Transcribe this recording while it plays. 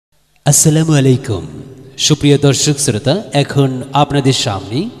আসসালামু আলাইকুম সুপ্রিয় দর্শক শ্রোতা, এখন আপনাদের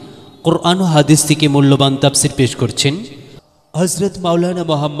সামনে কোরআন ও হাদিস থেকে মূল্যবান তাফসীর পেশ করছেন হযরত মাওলানা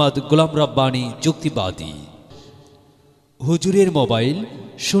মোহাম্মদ গোলাম রাব্বানি যুক্তিবাদী হুজুরের মোবাইল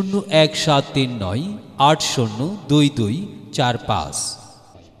 01739802245।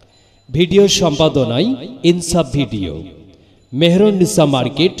 ভিডিও সম্পাদনায় ইনসাফ video, Mehrunnisa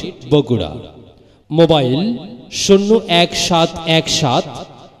market, Bogura. Mobile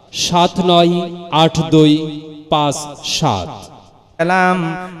 01717982557।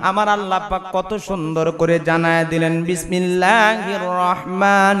 আমার আল্লাহ পাক কত সুন্দর করে জানায় দিলেন, বিসমিল্লাহির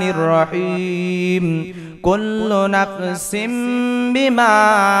রহমানির রহিম, কুল্লু নাফসিম বিমা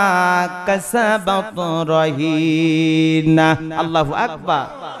কাসাবাত রহিনা। আল্লাহু আকবার।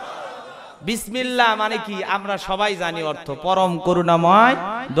 বিসমিল্লাহ মানে কি আমরা সবাই জানি অর্থ, পরম করুণাময়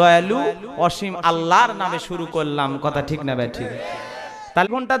দয়ালু অসীম আল্লাহর নামে শুরু করলাম। কথা ঠিক না ব্যাঠি? তাহলে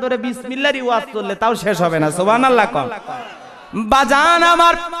ঘন্টা ধরে বিসমিল্লাহরই ওয়াজ করলে তাও শেষ হবে না। সুবহানাল্লাহ কম। বাজান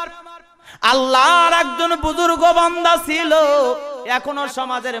আমার, আল্লাহর একজন বুজুর্গ বান্দা ছিল। এখনো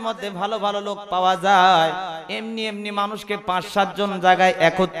সমাজের মধ্যে ভালো ভালো লোক পাওয়া যায়। এমনি এমনি মানুষকে 5-7 জন জায়গায়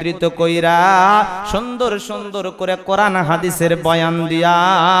একত্রিত কইরা সুন্দর সুন্দর করে কোরআন হাদিসের বয়ান দিয়া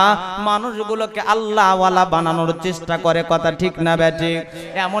মানুষগুলোকে আল্লাহওয়ালা বানানোর চেষ্টা করে। কথা ঠিক না ব্যাটি?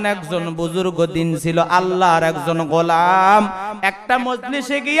 এমন একজন বুজুর্গ দিন ছিল, আল্লাহর একজন গোলাম। একটা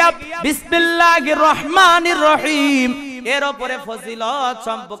মজলিসে গিয়া বিসমিল্লাহির রহমানির রহিম এর উপরে ফজিলত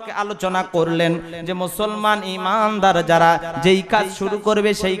সম্পর্কে আলোচনা করলেন, যে মুসলমান ইমানদার যারা যেই কাজ শুরু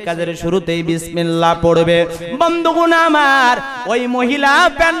করবে সেই কাজের শুরুতেই বিসমিল্লাহ পড়বে। বন্ধুগণ আমার, ওই মহিলা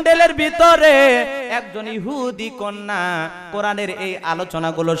প্যান্ডেলের ভিতরে একজন ইহুদি কন্যা কোরআনের এই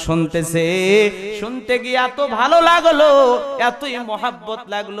আলোচনাগুলো শুনতেছে। শুনতে গিয়ে এত ভালো লাগলো, এতই মহাব্বত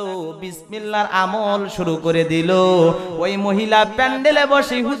লাগলো, বিসমিল্লাহর আমল শুরু করে দিল। ওই মহিলা প্যান্ডেলে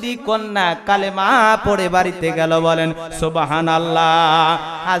বসে ইহুদি কন্যা কালেমা পড়ে বাড়িতে গেল। বলেন সুবহানাল্লাহ।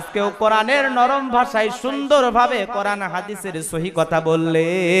 আজকেও কোরআনের নরম ভাষায় সুন্দরভাবে কোরআন হাদিসের সহি কথা বললে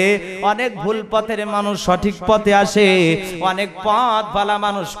অনেক ভুল পথের মানুষ সঠিক পথে আসে, অনেক পথ ভালা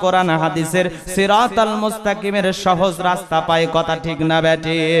মানুষ কোরআন হাদিসের সিরাতাল মুস্তাকিমের সহজ রাস্তা পায়। কথা ঠিক না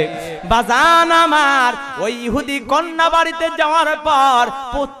বেটি? বাজান আমার, ওই ইহুদি কন্যা বাড়িতে যাওয়ার পর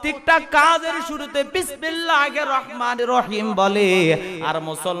প্রত্যেকটা কাজের শুরুতে বিসমিল্লাহির রহমানির রহিম বলে, আর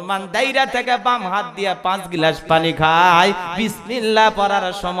মুসলমান দাইরা থেকে বাম হাত দিয়ে 5 গ্লাস পানি খায়, বিসমিল্লাহ পড়ার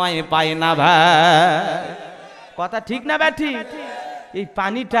সময় পায় না ভাই। কথা ঠিক না বেটি? এই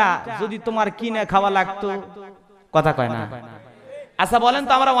পানিটা যদি তোমার কিনে খাওয়া লাগতো, কথা কয় না? আচ্ছা বলেন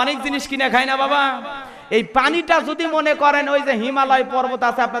তো, আমরা অনেক জিনিস কিনে খাই না বাবা? এই পানিটা যদি মনে করেন ওই যে হিমালয় পর্বত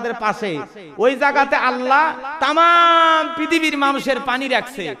আছে আপনাদের পাশে, ওই জায়গাতে আল্লাহ তাম পৃথিবীর মানুষের পানি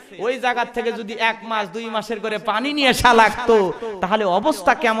রাখছে, ওই জায়গা থেকে যদি 1 মাস 2 মাসের করে পানি নিয়ে আসা লাগতো, তাহলে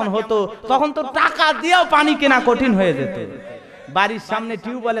অবস্থা কেমন হতো? তখন তো টাকা দিয়েও পানি কেনা কঠিন হয়ে যেত। বাড়ির সামনে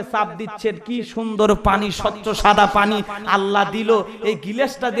টিউবওয়েলে চাপ দিচ্ছেন, কি সুন্দর পানি, স্বচ্ছ সাদা পানি আল্লাহ দিল। এই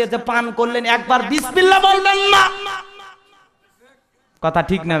গিলাসটা দিয়ে যে পান করলেন, একবার বিসমিল্লাহ বলবেন না। কথা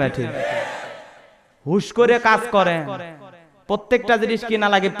ঠিক না বেঠি? হুশ করে কাজ করেন। প্রত্যেকটা জিনিস কিনা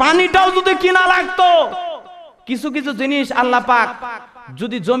লাগে, পানিটাও যদি কিনা লাগতো। কিছু কিছু জিনিস আল্লাহ পাক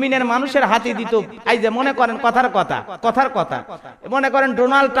যদি জমিনের মানুষের হাতে দিত, এই যে মনে করেন কথার কথা মনে করেন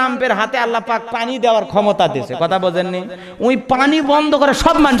ডোনাল্ড ট্রাম্পের হাতে আল্লাহ পাক পানি দেওয়ার ক্ষমতা দিয়েছে। কথা বোঝেননি? ওই পানি বন্ধ করে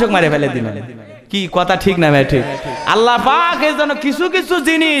সব মানুষকে মারে ফেলে দিলেন। কি কথা ঠিক না ভাই? ঠিক। আল্লাহ পাক এই জন্য কিছু কিছু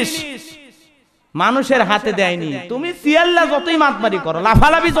জিনিস মানুষের হাতে দেয়নি। তুমি সিয়াল্লা যতই মাতমারি করো,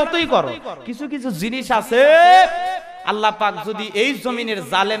 লাফালাফি যতই করো, কিছু কিছু জিনিস আছে আল্লাহ পাক যদি এই জমিনের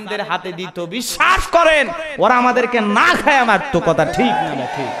জালেমদের হাতে দিত, বিশ্বাস করেন ওরা আমাদেরকে না খায় মারতো। কথা ঠিক না?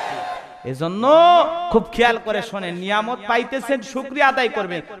 ঠিক। এজন্য খুব খেয়াল করে শোনেন, নিয়ামত পাইতেছেন শুকরিয়া আদায়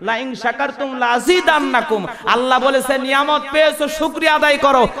করবেন। লা ইন শাকারতুম লাযিদান্নাকুম। আল্লাহ বলেছে নিয়ামত পেয়েছো শুকরিয়া আদায়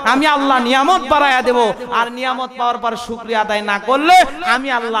করো, আমি আল্লাহ নিয়ামত বাড়ায়া দেব। আর নিয়ামত পাওয়ার পর শুকরিয়া আদায় না করলে আমি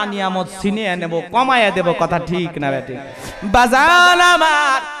আল্লাহ নিয়ামত ছিনিয়ে নেব, কমায়া দেব। কথা ঠিক না বেটি? বাজান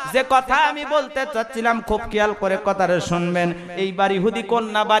আমার, যে কথা আমি বলতে চাচ্ছিলাম খুব খেয়াল করে কথাটা শুনবেন। এইবার ইহুদি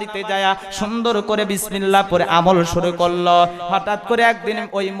কন্যা বাড়িতে যায় সুন্দর করে বিসমিল্লাহ পড়ে আমল শুরু করলো। হঠাৎ করে একদিন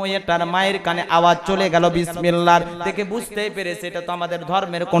ওই মেয়েটার মায়ের কানে আওয়াজ চলে গেল বিসমিল্লাহর। দেখে বুঝতেই পেরেছে এটা তো আমাদের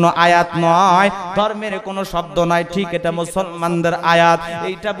ধর্মের কোনো আয়াত নয়, ধর্মের কোনো শব্দ নয়, ঠিক এটা মুসলমানদের আয়াত।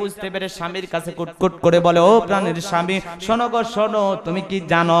 এইটা বুঝতে পেরে স্বামীর কাছে কুটকুট করে বলে, ও প্রাণের স্বামী, শোনো গো শোনো, তুমি কি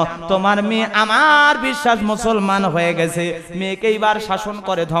জানো তোমার মেয়ে আমার বিশ্বাস মুসলমান হয়ে গেছে, মেয়েকে এইবার শাসন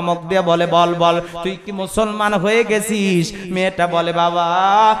করে ধমক দিয়ে বলে, বল বল তুই কি মুসলমান হয়ে গেছিস? মেয়েটা বলে, বাবা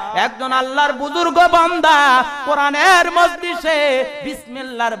একজন আল্লাহর বুজুর্গ বান্দা কোরআনের মজলিসে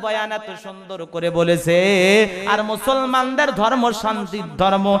বিসমিল্লাহর বয়ান এত সুন্দর করে বলেছে, আর মুসলমানদের ধর্ম শান্তির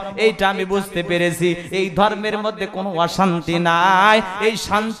ধর্ম, এইটা আমি বুঝতে পেরেছি। এই ধর্মের মধ্যে কোনো অশান্তি নাই, এই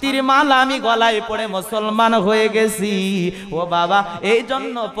শান্তির মালা আমি গলায় পড়ে মুসলমান হয়ে গেছি। ও বাবা, এই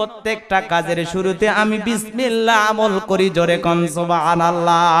জন্য প্রত্যেকটা কাজের শুরুতে আমি বিসমিল্লাহ আমল করি। জোরে কোন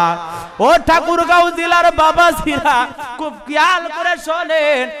সুবহানাল্লাহ। ও ঠাকুরগাঁও জেলার বাবা জিরা খুব খেয়াল করে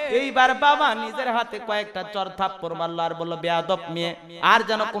শোনেন। এইবার বাবা নিজের হাতে কয়েকটা চর থাপ্পড় মারলো আর বলল, বেয়াদব মেয়ে, আর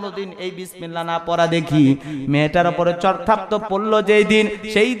যেন কোনোদিন এই বিসমিল্লাহ না পড়া দেখি। মেয়েটার উপরে চর থাপ্পড় পড়লো যেই দিন,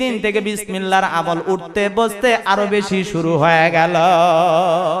 সেই দিন থেকে বিসমিল্লাহর আমল উঠতে বসতে আরো বেশি শুরু হয়ে গেল।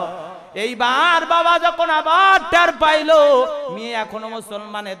 এইবার বাবা যখন আবার টের পাইলো মেয়ে এখনো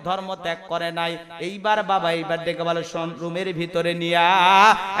মুসলমানের ধর্ম ত্যাগ করে নাই, এইবার বাবা এইবার ডেকে বলে, রুমের ভিতরে নিয়া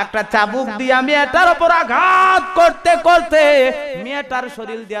একটা চাবুক দিয়া মেয়েটার উপর আঘাত করতে করতে মেয়েটার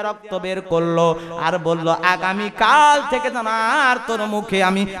শরীর দিয়ে রক্ত বের করলো, আর বলল, আগামী কাল থেকে যেন আর তোর মুখে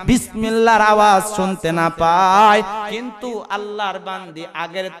আমি বিসমিল্লাহর আওয়াজ শুনতে না পাই। কিন্তু আল্লাহর বান্দি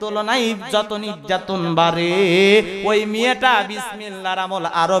আগের তুলনায় যত নির্যাতন বাড়ে, ওই মেয়েটা বিসমিল্লাহর আমল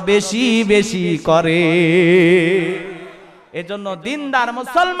আরো বেশি বেশি করে। এজন্য দিনদার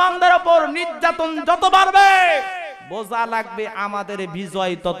মুসলমানদের উপর নির্যাতন যত বাড়বে, বোঝা লাগবে আমাদের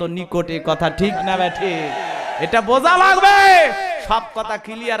বিজয় তত নিকটে। কথা ঠিক না বেঠি? এটা বোঝা লাগবে। সব কথা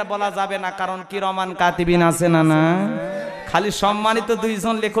ক্লিয়ার বলা যাবে না, কারণ কিরমান কাতিবিন আছে না না। খালি সম্মানিত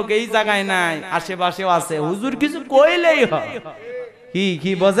দুইজন লেখক এই জায়গায় নাই, আশেপাশেও আছে। হুজুর কিছু কইলেই হয়।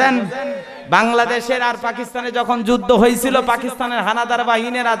 কি বোঝেন? বাংলাদেশের আর পাকিস্তানে যখন যুদ্ধ হয়েছিল, পাকিস্তানের হানাদার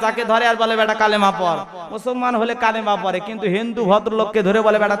বাহিনীরা যাকে ধরে আর বলে, বেটা কালেমা পড়। মুসলমান হলে কালেমা পড়ে, কিন্তু হিন্দু ভদ্রলোককে ধরে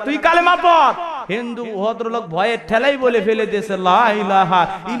বলে, বেটা তুই কালেমা পড়। হিন্দু ভদ্রলোক ভয়ের ঠেলাই বলে ফেলে দিয়েছে, লা ইলাহা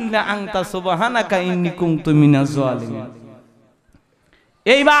ইল্লা আনতা সুবহানাকা ইন্নী কুনতু মিনাজ জালিমিন।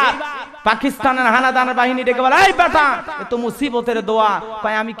 এইবার পাকিস্তানের হানাদার বাহিনী ডেকে বলে, এই বেটা এ তো মুসিবতের দোয়া।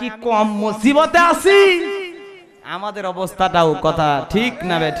 কয়, আমি কি কম মুসিবতে আছি? আমাদের অবস্থাটাও কথা ঠিক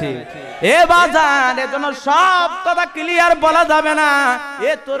না বেঠি? এ বাজার এজন্য সব কথা ক্লিয়ার বলা যাবে না।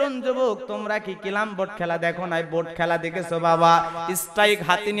 এ তরুণ যুবক, তোমরা কি কিলাম বোর্ড খেলা দেখো নাই? বোর্ড খেলা দেখেছো বাবা? স্ট্রাইক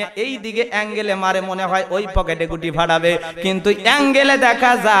হাতে নিয়ে এই দিকে অ্যাঙ্গেলে মারে, মনে হয় ওই পকেটে গুটি ফাটাবে, কিন্তু অ্যাঙ্গেলে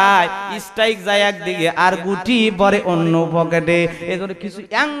দেখা যায় স্ট্রাইক যায় একদিকে আর গুটি পরে অন্য পকেটে। এজন্য কিছু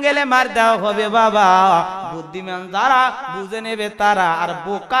অ্যাঙ্গেলে মার দেওয়া হবে বাবা। বুদ্ধিমান যারা বুঝে নেবে তারা, আর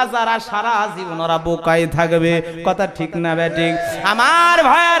বোকা যারা সারা জীবন ওরা বোকাই থাকবে। কথা ঠিক না বেঠিক? আমার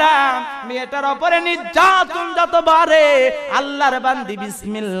ভাইরা, মেয়েটার উপরে নির্যাতন যত বাড়ে, আল্লাহর বান্দি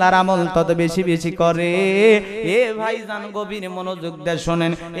বিসমিল্লাহর আমল তত বেশি বেশি করে। এ ভাইজান গভীর মনোযোগ দিয়ে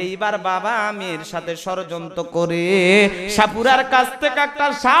শোনেন। এইবার বাবা মেয়ের সাথে ষড়যন্ত্র করে সাপুরার কাছ থেকে একটা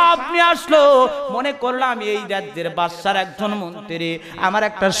সাপ নিয়ে আসলো। মনে করলাম এই রাজ্যের বাদশার একজন মন্ত্রী, আমার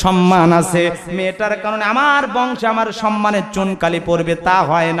একটা সম্মান আছে, মেয়েটার কারণে আমার বংশে আমার সম্মানের চুনকালি পড়বে, তা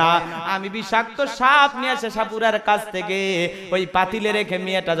হয় না। আমি বিষাক্ত সাপ নিয়ে এসে সাপুরার কাছ থেকে ওই পাতিলে রেখে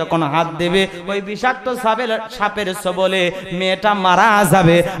মেয়েটা যখন হাত দেবে, ওই বিষাক্ত সাপের সবলে মেয়েটা মারা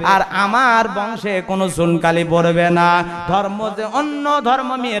যাবে, আর আমার বংশে কোনো চুনকালি পড়বে না। ধর্ম যে অন্য ধর্ম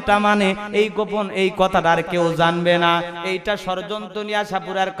মেয়েটা মানে, এই গোপন এই কথাটা আর কেউ জানবে না। এইটা ষড়যন্ত্র নিয়ে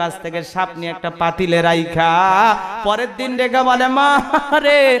সাপুরার কাছ থেকে সাপ নিয়ে একটা পাতিলে রাইখা পরের দিন রেখা বলে, মা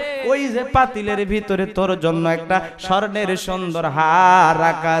রে, ওই যে পাতিলের ভিতরে তোর জন্য একটা স্বর্ণের সুন্দর হার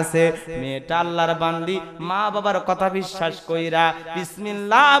রাখা আছে। মেয়েটা আল্লাহর বান্দি মা বাবার কথা বিশ্বাস কইরা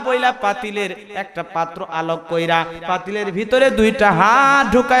বিসমিল্লাহ বইলা পাতিলের একটা পাত্র আলোক কইরা পাতিলের ভিতরে দুইটা হাত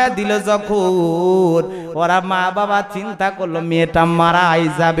ঢুকায়া দিল। যখন ওরা মা বাবা চিন্তা করলো মেয়েটা মারাই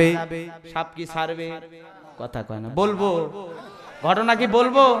যাবে, সাপ কি ছাড়বে? কথা কয় না। বলবো ঘটনা কি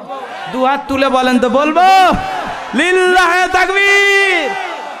বলবো? দু হাত তুলে বলেন তো বলবো? লিল্লাহে তাকবীর।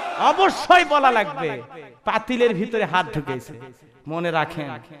 অবশ্যই বলা লাগবে। পাতিলের ভিতরে হাত ঢুকেছে, মনে রাখেন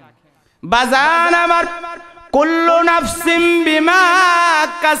বাজান আমার, কুল্লু নাফসিম বিমা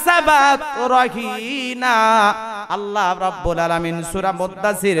কাসাবাত রাহিনা। আল্লাহ রাব্বুল আলামিন সূরা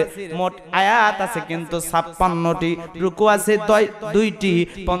মুদ্দাসির মোট আয়াত আছে কিন্তু 56টি, রুকু আছে 2টি।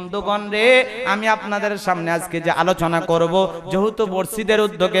 বন্ধুগণ রে, আমি আপনাদের সামনে আজকে যে আলোচনা করব, যেহেতু মসজিদের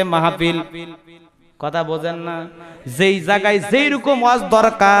উদ্যোগে মাহফিল, কথা বোঝেন না? যেই জায়গায় যেই রকম ওয়াজ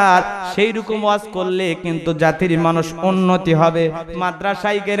দরকার সেই রকম ওয়াজ করলে কিন্তু জাতির মানুষ উন্নতি হবে।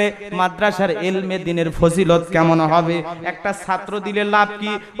 মাদ্রাসায় গেলে মাদ্রাসার ইলমে দিনের ফজিলত কেমন হবে? একটা ছাত্র দিলে লাভ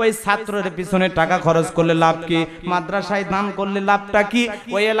কি? ওই ছাত্রের পিছনে টাকা খরচ করলে লাভ কি? মাদ্রাসায় দান করলে লাভটা কি?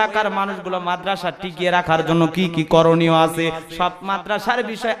 ওই এলাকার মানুষগুলো মাদ্রাসা টিকিয়ে রাখার জন্য কি কি করণীয় আছে সব মাদ্রাসার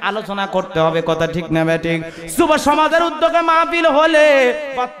বিষয়ে আলোচনা করতে হবে। কথা ঠিক না বেঠিক? যুব সমাজের উদ্যোগে মাহফিল হলে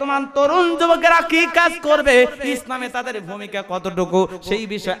বর্তমান তরুণ যুবকেরা কি কাজ করবে, ইসলামে তাদের ভূমিকা কতটুকু, সেই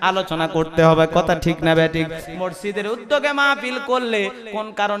বিষয়ে আলোচনা করতে হবে। কথা ঠিক না বেঠিক? মসজিদের উদ্যোগে মাহফিল করলে কোন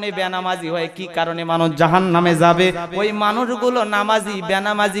কারণে বেনামাজি হয়, কি কারণে মানুষ জাহান্নামে যাবে, ওই মানুষগুলো নামাজি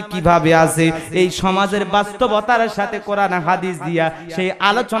বেনামাজি কিভাবে আছে, এই সমাজের বাস্তবতার সাথে কোরআন হাদিস দিয়া সেই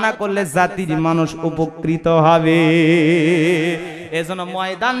আলোচনা করলে জাতির মানুষ উপকৃত হবে। এজন্য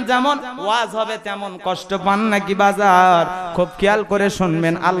ময়দান যেমন ওয়াজ হবে তেমন কষ্ট পান নাকি বাজার? খুব খেয়াল করে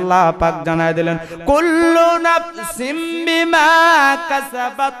শুনবেন। আল্লাহ পাক জানায় দিলেন কুল্লু নাফসিম বিমা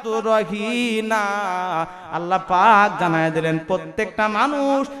কাসাবাত রহিনা। আল্লাহ পাক জানায় দিলেন প্রত্যেকটা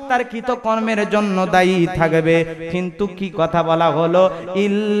মানুষ তার কৃতকর্মের জন্য দায়ী থাকবে। কিন্তু কি কথা বলা হলো?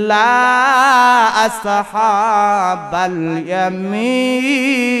 ইল্লা আসহাবাল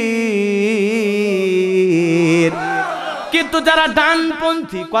ইয়ামিন। কিন্তু যারা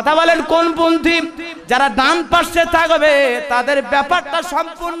ডানপন্থী, কথা বলেন কোন পন্থী? যারা ডান পাশে থাকবে তাদের ব্যাপারটা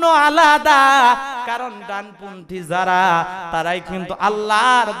সম্পূর্ণ আলাদা। কারণ ডানপন্থী যারা, তারাই কিন্তু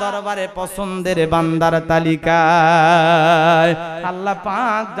আল্লাহর দরবারে পছন্দের বান্দার তালিকায়। আল্লাহ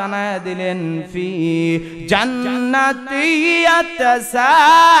পাক জানায় দিলেন ফি জান্নাতি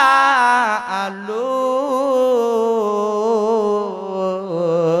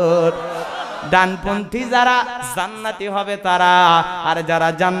ইয়াতাসাআলুন। ডানপন্থী যারা জান্নাতি হবে তারা, আর যারা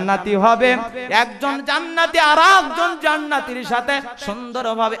জান্নাতি হবে একজন জান্নাতি আর একজন জান্নাতির সাথে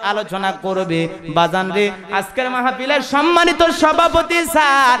সুন্দরভাবে আলোচনা করবে। বাজান রে, আজকের মাহফিলের সম্মানিত সভাপতি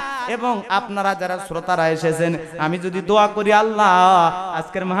স্যার এবং আপনারা যারা শ্রোতারা এসেছেন, আমি যদি দোয়া করি আল্লাহ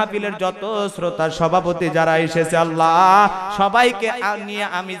আজকের মাহফিলের যত শ্রোতা সভাপতি যারা এসেছে আল্লাহ সবাইকে নিয়ে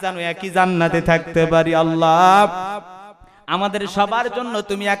আমি যেন একই জান্নাতে থাকতে পারি। আল্লাহ আমাদের সবার জন্য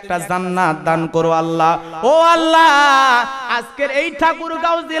তুমি একটা জান্নাত দান করো আল্লাহ। ও আল্লাহ, আজকের এই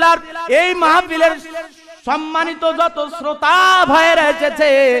ঠাকুরগাঁও জেলার এই মাহফিলের সম্মানিত যত শ্রোতা ভাইয়েরা এসেছে,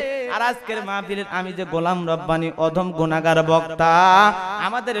 আর আজকের মাহফিলের আমি যে গোলাম রব্বানি অধম গুনাহগার বক্তা,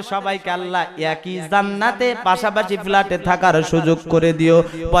 আমাদের সবাইকে আল্লাহ একই জান্নাতে পাশাপাশি ফ্ল্যাটে থাকার সুযোগ করে দিও।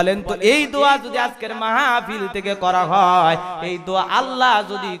 বলেন তো এই দোয়া যদি আজকের মাহফিল থেকে করা হয়, এই দোয়া আল্লাহ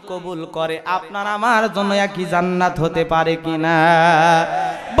যদি কবুল করে, আপনার আমার জন্য একই জান্নাত হতে পারে কিনা?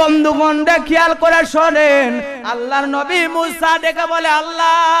 বন্ধুগণ খেয়াল করে শোনেন, আল্লাহর নবী মুসা ডেকে বলে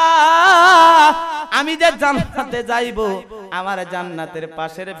আল্লাহ আমি যে জান্নাতে যাইব, আমার জান্নাতের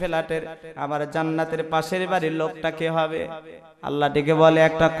পাশের ফ্ল্যাটের, আমার জান্নাতের পাশের বাড়ির লোকটা কে হবে? আল্লাহ ডেকে বলে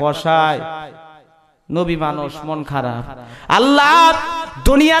একটা কসাই। নবী মানুষ, মন খারাপ। আল্লাহ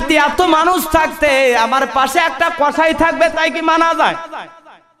দুনিয়াতে এত মানুষ থাকতে আমার পাশে একটা কসাই থাকবে, তাই কি মানা যায়?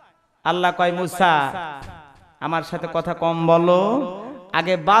 আল্লাহ কয় মুসা আমার সাথে কথা কম বলো,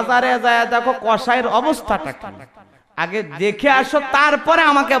 আগে বাজারে যায় দেখো কসাইয়ের অবস্থাটা কি, আগে দেখে আসো, তারপরে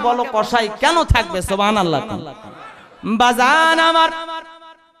আমাকে বলো কসাই কেন থাকবে। সুবহানাল্লাহ। বাজান আমার,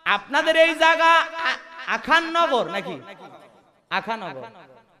 আপনাদের এই জায়গা আখাননগর নাকি? আখানগর,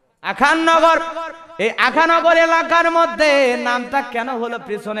 আখাননগর। এই আখানগর এলাকার মধ্যে নামটা কেন হলো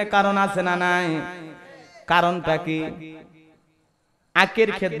পিছনে কারণ আছে না নাই? কারণটা কি? আখের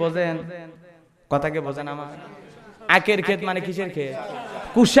ক্ষেত বোঝেন? কথাকে বোঝেন আমার? আখের ক্ষেত মানে কিসের ক্ষেত?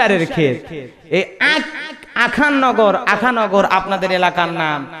 কুশারের ক্ষেত। এই আখাননগর, আখানগর আপনাদের এলাকার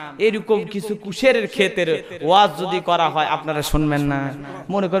নাম। এরকম কিছু কুশেরের ক্ষেতের ওয়াজ যদি করা হয় আপনারা শুনবেন না?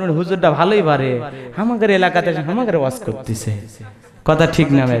 মনে করেন হুজুরটা ভালোই পারে, আমাদের এলাকাতে আমাদের ওয়াজ করতেছে। কথা ঠিক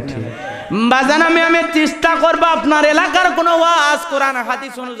না ভাই? ঠিক। বাজান আমি চেষ্টা করবো আপনার এলাকার কোনো ওয়াজ কোরআন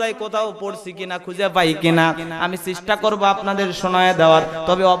হাদিস অনুযায়ী কোথাও পড়ছি কিনা খুঁজে পাই কিনা, আমি চেষ্টা করব আপনাদের শোনায় দেওয়ার।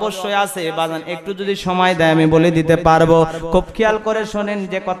 তবে অবশ্যই আছে বাজান, একটু যদি সময় দেয় আমি বলে দিতে পারবো। খুব খেয়াল করে শোনেন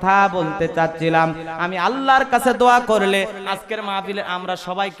যে কথা বলতে চাচ্ছিলাম। আমি আল্লাহর কাছে দোয়া করলে আজকের মাহফিলে আমরা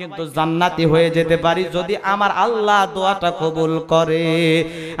সবাই কিন্তু জান্নাতি হয়ে যেতে পারি, যদি আমার আল্লাহ দোয়াটা কবুল করে।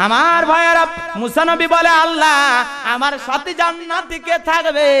 আমার ভাইয়েরা, মুসা নবী বলে আল্লাহ আমার সাথে জান্নাতি কে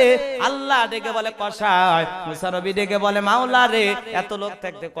থাকবে? আল্লাহ ডেকে বলে কসাই। মুসা নবী ডেকে বলে মাওলা রে এত লোক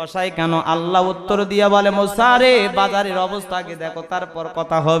থাকতে কসাই কেন? আল্লাহ উত্তর দিয়ে বলে মুসা রে বাজারের অবস্থা কি দেখো, তারপর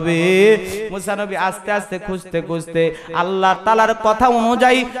কথা হবে। মুসা নবী আস্তে আস্তে খুঁজতে খুঁজতে আল্লাহ তাআলার কথা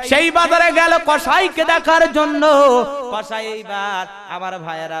অনুযায়ী সেই বাজারে গেল কসাইকে দেখার জন্য। কষাই এইবার আমার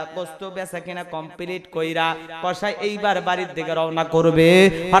ভাইয়েরা গোস্ত বেচা কিনা কমপ্লিট কইরা কষাই এইবার বাড়ির দিকে রওনা করবে।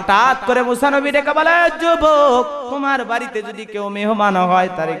 হঠাৎ করে মুসা নবী ডেকে বলে, যুবক তোমার বাড়িতে যদি কেউ মেহমান হয়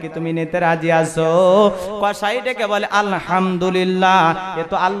তারে কি তুমি নিতে রাজি আছো? কষাই ডেকে বলে, আলহামদুলিল্লাহ, এ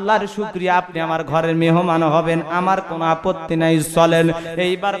তো আল্লাহর শুকরিয়া, আপনি আমার ঘরের মেহমান হবেন, আমার কোনো আপত্তি নাই, চলেন।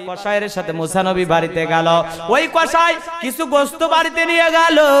 এইবার কষাইয়ের সাথে মুসা নবী বাড়িতে গেল। ওই কষাই কিছু গোস্ত বাড়িতে নিয়ে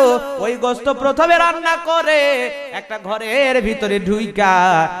গেল। ওই গোস্ত প্রথমে রান্না করে একটা ঘরের ভিতরে ঢুইকা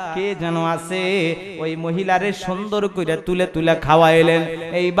কে যেন আছে ওই মহিলারে সুন্দর করে তুলে তুলে খাওয়াইলেন।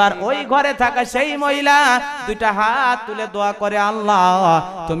 এইবার ওই ঘরে থাকা সেই মহিলা দুইটা হাত তুলে দোয়া করে, আল্লাহ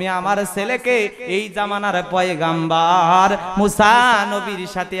তুমি আমার ছেলেকে এই জামানার পয়গাম্বার মুসা নবীর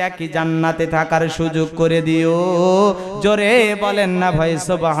সাথে একই জান্নাতে থাকার সুযোগ করে দিও। জোরে বলেন না ভাই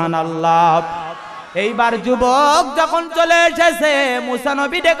সুবহানাল্লাহ। এইবার যুবক যখন চলে এসেছে, মুসা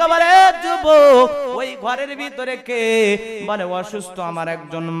নবী ডেকে বলে, যুবক ওই ঘরের ভিতরে কে? বলে, অসুস্থ আমার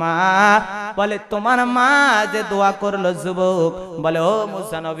একজন মা। বলে, তোমার মা যে দোয়া করলো? যুবক বলে, ও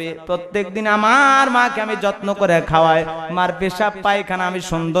মুসা নবী, প্রত্যেকদিন আমার মাকে আমি যত্ন করে খাওয়াই, মার পেশাব পায়খানা আমি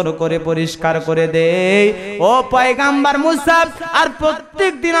সুন্দর করে পরিষ্কার করে দেই। ও পয়গাম্বার মুসা, আর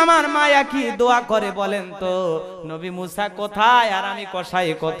প্রত্যেকদিন আমার মা একই দোয়া করে, বলেন তো নবী মুসা কোথায় আর আমি কষাই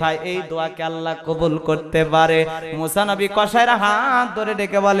কোথায়? এই দোয়াকে আল্লাহ কবুল করতে পারে? মুসা নবী কষাইয়ের হাত ধরে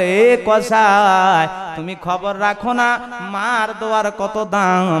ডেকে বলে, এ কষাই, তুমি খবর রাখো না মার দোয়ার কত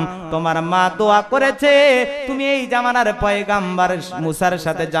দাম? তোমার মা দোয়া করেছে তুমি এই জামানার পয়গাম্বার মুসার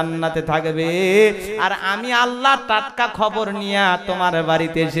সাথে জান্নাতে থাকবে, আর আমি আল্লাহ টাটকা খবর নিয়ে তোমার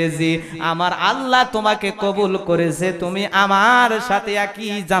বাড়িতে এসেছি। আমার আল্লাহ তোমাকে কবুল করেছে, তুমি আমার সাথে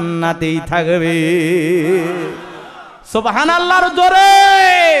একই জান্নাতেই থাকবে। সুবহানাল্লাহর জোরে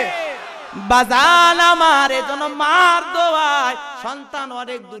বাজান আমার। এজন্য মার দোয়ায় সন্তান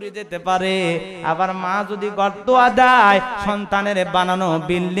অনেক দূরে যেতে পারে, আবার মা যদি দোয়া দেয় সন্তানের বানানো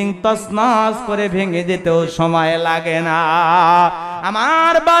বিল্ডিং তছনছ করে ভেঙে যেতেও সময় লাগে না।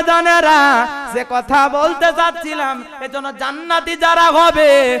 আমার বাজানেরা যে কথা বলতে চাচ্ছিলাম, এজন্য জান্নাতি যারা হবে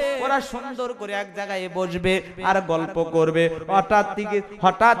ওরা সুন্দর করে এক জায়গায় বসবে আর গল্প করবে।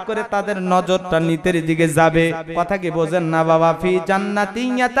 হঠাৎ করে তাদের নজরটা নিচের দিকে যাবে। কথা কি বোঝেন না বাবা? ফি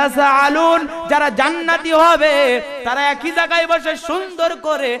জান্নাতিন ইয়াতাসাআলুন, যারা জান্নাতি হবে তারা একই জায়গায় বসে সুন্দর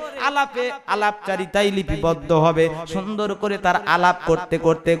করে আলাপচারিতায় লিপিবদ্ধ হবে। সুন্দর করে তার আলাপ করতে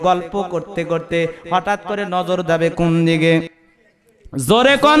করতে গল্প করতে করতে হঠাৎ করে নজর যাবে কোন দিকে?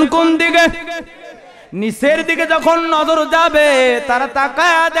 জোরে কোন দিকে? নিচের দিকে যখন নজর যাবে তারা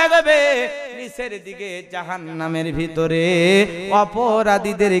তাকায়া দেখবে নিচের দিকে জাহান্নামের ভিতরে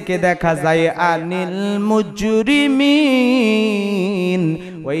অপরাধীদেরকে দেখা যায়। আনিল মুজরিমিন,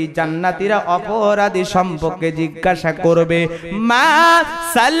 ওই জান্নাতীরা অপরাধী সম্পর্কে জিজ্ঞাসা করবে, মা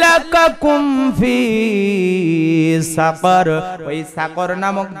সালাকাকুম ফি সাকর, ওই সাকর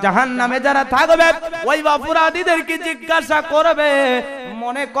নামক জাহান্নামে যারা থাকবে ওই অপরাধীদেরকে জিজ্ঞাসা করবে।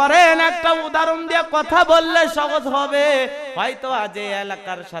 মনে করেন একটা উদাহরণ দিয়ে কথা বললে সহজ হবে। হয়তো আজ এই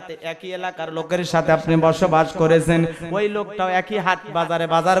এলাকার সাথে একই এলাকার লোকের সাথে আপনি বসবাস করেছেন, ওই লোকটাও একই হাট বাজারে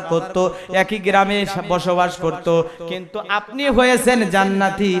বাজার করত, একই গ্রামে বসবাস করত, কিন্তু আপনি হয়েছেন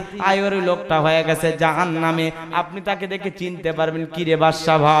জান্নাতি, আর ওই লোকটা হয়ে গেছে জাহান্নামে। আপনি তাকে দেখে চিনতে পারবেন, কি রে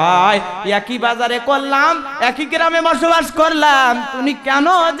বাদশা ভাই, একই বাজারে করলাম, একই গ্রামে বসবাস করলাম, তুমি কেন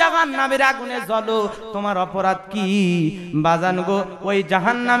জাহান্নামের আগুনে জ্বলো? তোমার অপরাধ কি? বাজান গো, ওই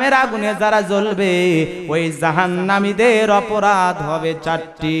জাহান্নামের আগুনে যারা জ্বলবে ওই জাহান্নামীদের অপরাধ হবে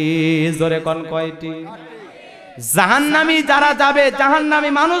 4টি। জোরে কোন কয়টি? জাহান্নামী যারা যাবে, জাহান্নামী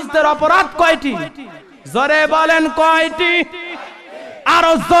মানুষদের অপরাধ কয়টি? জোরে বলেন কয়টি?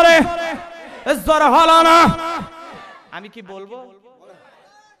 আরো জোরে। জোরে হলো না। আমি কি বলবো?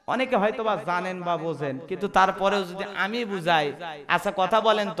 অনেকে হয়তো বা জানেন বা বোঝেন, কিন্তু তারপরেও যদি আমি বুঝাই। আচ্ছা কথা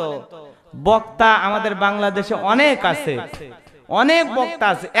বলেন তো, বক্তা আমাদের বাংলাদেশে অনেক আছে, অনেক বক্তা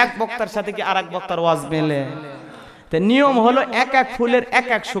আছে, এক বক্তার সাথে কি আরেক বক্তার ওয়াজ মেলে? নিয়ম হলো এক এক ফুলের এক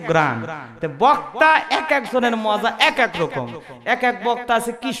এক সুঘ্রাণ। বক্তা এক একজনের মজা এক এক রকম। এক এক বক্তা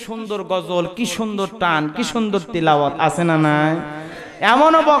আছে কি সুন্দর গজল, কি সুন্দর টান, কি সুন্দর তিলাওয়াত, আছে না নাই?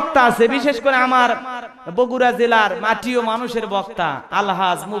 এমনও বক্তা আছে, বিশেষ করে আমার বগুড়া জেলার মাটি ও মানুষের বক্তা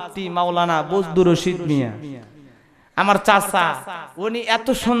আলহাজ মুফতি মাওলানা বজলুর রশিদ মিয়া, আমার চাচা, উনি এত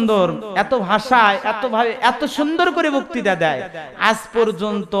সুন্দর, এত ভাষায়, এত ভাবে, এত সুন্দর করে বক্তৃতা দেয়। আজ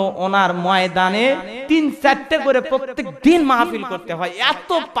পর্যন্ত ওনার ময়দানে 3-4টে করে প্রত্যেক দিন মাহফিল করতে হয়। এত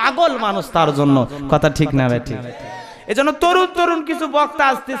পাগল মানুষ তার জন্য। কথা ঠিক না ভাই? ঠিক। এজন্য তরুণ তরুণ কিছু বক্তা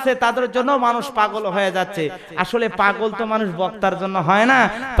আসতেছে, তাদের জন্য মানুষ পাগল হয়ে যাচ্ছে। আসলে পাগল তো মানুষ বক্তার জন্য হয় না,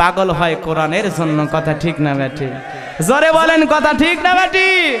 পাগল হয় কোরআনের জন্য। কথা ঠিক না ভাই? ঠিক। জোরে বলেন কথা ঠিক না ভাই?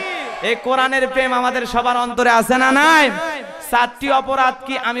 ঠিক। এই কোরআনের প্রেম আমাদের সবার অন্তরে আছে না নাই? 4টি অপরাধ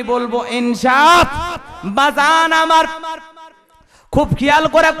কি আমি বলবো ইনশাআল্লাহ। বাজান আমার খুব খেয়াল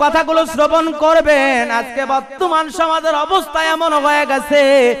করে কথাগুলো শ্রবণ করবেন। আজকে বর্তমান সমাজের অবস্থা এমন হয়ে গেছে,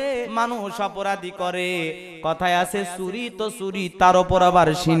 মানুষ অপরাধী করে। কথায় আছে চুরি তো চুরি, তার উপর আবার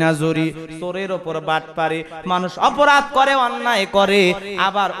সিনাজুরি, চোরের উপর বাটপারে। মানুষ অপরাধ করে, অন্যায় করে,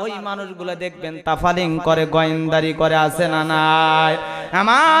 আবার ওই মানুষগুলো দেখবেন তাফালিং করে, গোয়েন্দারি করে, আছে না নাই?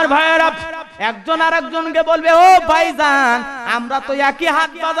 আমার ভাইয়েরা একজন আর একজনকে বলবে, ও ভাইজান আমরা তো একই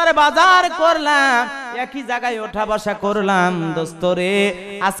হাট বাজারে বাজার করলাম, একই জায়গায় ওঠা বসা করলাম, দোস্ত রে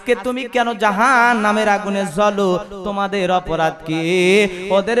আজকে তুমি কেন জাহান নামের আগুনে জ্বলো? তোমাদের অপরাধ কি?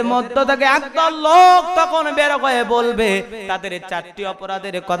 ওদের মধ্য থেকে একদল লোক তখন বের হয়ে বলবে, তাদের 4টি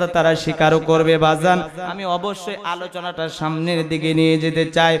অপরাধের কথা তারা স্বীকার করবে। বাজান আমি অবশ্যই আলোচনাটা সামনের দিকে নিয়ে যেতে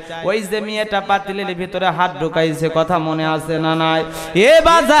চাই। ওই যে মেয়েটা পাতিলের ভিতরে হাত ঢুকাইছে, কথা মনে আছে না নাই? এ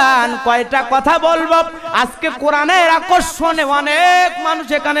বাজান কয়টা কথা বলবো। আজকে কোরআনের আকর্ষণে অনেক মানুষ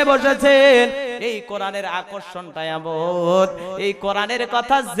এখানে বসেছেন। এই কোরআনের আকর্ষণটা এমন, এই কোরআনের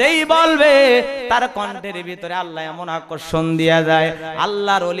কথা যেই বলবে তার কণ্ঠের ভিতরে আল্লাহ এমন আকর্ষণ দিয়া যায়।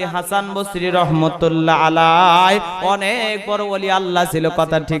 আল্লাহর ওলি হাসান বসরি রহমতুল্লাহ আলাইহি অনেক বড় ওলি আল্লাহ ছিল,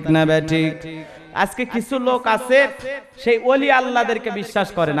 কথা ঠিক না বেঠিক? আজকে কিছু লোক আছে সেই ওলি আল্লাহদেরকে বিশ্বাস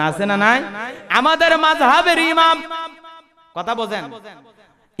করে না, আছে না নাই? আমাদের মাযহাবের ইমাম, কথা বোঝেন,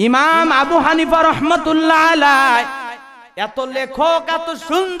 ইমাম আবু হানিফা রহমতুল্লাহ আলাইহি এত লেখক এত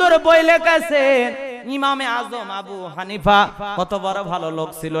সুন্দর বই লেখেছেন। ইমামে আজম আবু হানিফা কত বড় ভালো লোক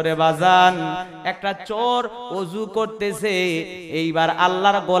ছিল রে বাজান। একটা চোর ওযু করতেছে, এইবার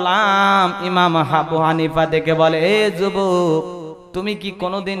আল্লাহর গোলাম ইমাম আবু হানিফা দেখে বলে, এ যুবক তুমি কি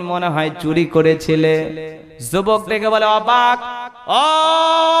কোনোদিন মনে হয় চুরি করেছিলে? যুবক দেখে বলে, অবাক, ও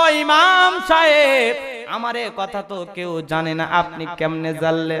ইমাম সাহেব আমার এ কথা তো কেউ জানে না, আপনি কেমনে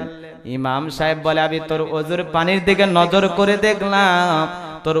জানলেন? ইমাম সাহেব বলে, আমি তোর ওযুর পানির দিকে নজর করে দেখলাম,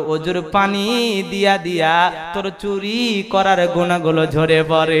 তোর ওযুর পানি দিয়া দিয়া তোর চুরি করার গুনাহগুলো ঝরে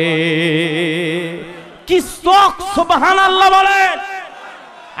পড়ে। কি শোক, সুবহানাল্লাহ বলে।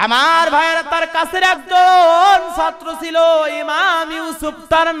 আমার ভাইরা তার কাছের একজন ছাত্র ছিল, ইমাম ইউসুফ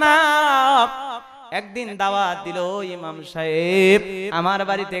তার নাম। একদিন দাওয়াত দিল, ইমাম সাহেব আমার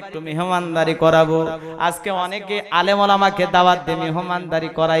বাড়িতে একটু মেহমানদারি করাবো। আজকে অনেকে আলেম ওলামাকে দাওয়াত দিয়ে মেহমানদারি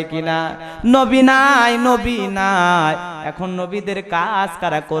করায় কিনা? নবী নাই, নবী নাই। এখন নবীদের কাজ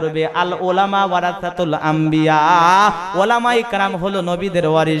কারা করবে? আল ওলামা ওয়ারাসাতুল আম্বিয়া, ওলামাই کرام হলো নবীদের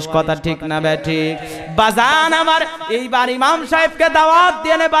ওয়ারিস, কথা ঠিক না বেঠিক? বাজান আমার এইবার ইমাম সাহেবকে দাওয়াত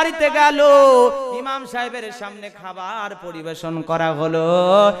দিয়ে বাড়িতে গেল। ইমাম সাহেবের সামনে খাবার পরিবেশন করা হলো।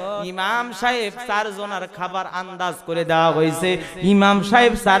 ইমাম সাহেব 4 জনের খাবার আন্দাজ করে দেওয়া হয়েছে। ইমাম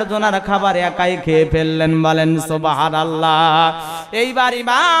সাহেব 4 জনের খাবার একাই খেয়ে ফেললেন, বলেন সুবহানাল্লাহ। এইবার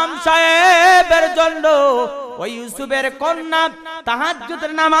ইমাম সাহেবের জন্য ওই ইউসুফের কন্যা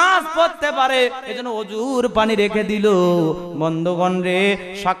তাহাজ্জুদের নামাজ পড়তে পারে এজন্য ওযুর পানি রেখে দিল। বন্ধুগণ রে,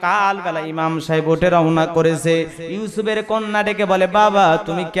 সকালবেলা ইমাম সাহেব উঠে রওনা করেছে। ইউসুফের কন্যা ডেকে বলে, বাবা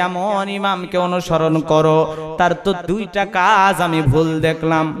তুমি কেমন ইমামকে অনুসরণ করো? তার তো 2টা কাজ আমি ভুল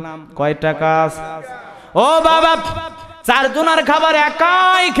দেখলাম। কয়টা কাজ? ও বাবা, 4 জনের খাবার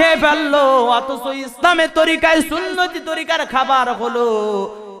একাই খেয়ে ফেললো, অথচ ইসলামের তরিকায় সুন্নতি তরিকার খাবার হলো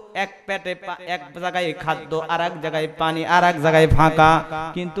এক পেটে এক জায়গায় খাদ্য, আর এক জায়গায় পানি, আর এক জায়গায় ফাঁকা।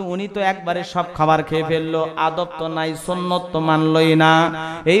 কিন্তু উনি তো একবারে সব খাবার খেয়ে ফেললো, আদব তো নাই, সুন্নত তো মানলই না।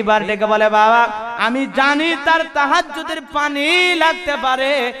 এইবার ডেকে বলে, বাবা আমি জানি তার তাহাজ্জুদের পানি লাগতে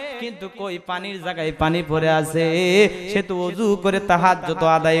পারে, কিন্তু কই পানির জায়গায় পানি পড়ে আছে, সে তো ওযু করে তাহাজ্জুদ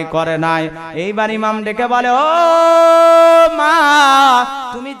আদায় করে নাই। এইবার ইমাম ডেকে বলে, ও মা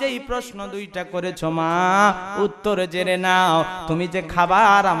তুমি যেই প্রশ্ন 2টা করেছো মা, উত্তর জেনে নাও। তুমি যে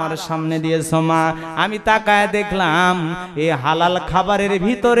খাবার আমার সামনে দিয়েছো মা, আমি তাকায় দেখলাম এই হালাল খাবারের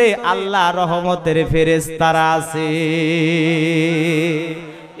ভিতরে আল্লাহ রহমতের ফেরেশতারা আছে।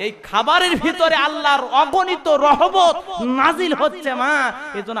 এই খাবারের ভিতরে আল্লাহর অগণিত রহমত নাজিল হচ্ছে মা।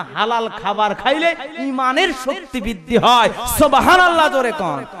 এজন্য হালাল খাবার খাইলে ঈমানের শক্তি বৃদ্ধি হয়। সুবহানাল্লাহ জোরে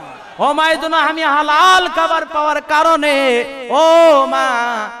কোন। ও মা, এজন্য আমি হালাল খাবার পাওয়ার কারণে ও মা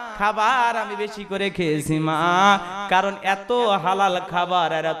খাবার আমি বেশি করে খেয়েছি মা, কারণ এত হালাল খাবার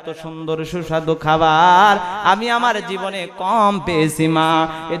আর এত সুন্দর সুস্বাদু খাবার আমি আমার জীবনে কম পেয়েছি মা।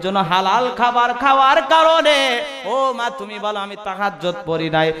 এজন্য হালাল খাবার খাওয়ার কারণে ও মা তুমি বলো আমি তাহাজ্জুদ পড়ি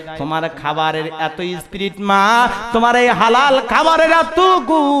নাই, তোমার খাবারের এত স্পিরিট মা, তোমার এই হালাল খাবারের এত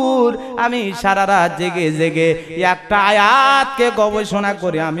গুণ, আমি সারা রাত জেগে জেগে একটা আয়াতকে গবেষণা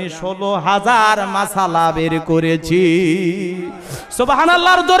করে আমি 16,000 মাসালা বের করেছি।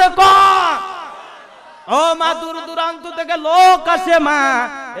 সুবহানাল্লাহর জোরে কোন। ও মা, দূর দূরান্ত থেকে লোক আসে মা,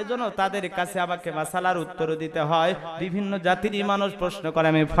 এজন্য তাদের কাছে আমাকে মাসালার উত্তর দিতে হয়। বিভিন্ন জাতিরই মানুষ প্রশ্ন করে,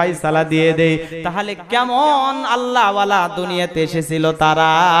 আমি ফয়সালা দিয়ে দেই। তাহলে কেমন আল্লাহওয়ালা দুনিয়াতে এসেছিল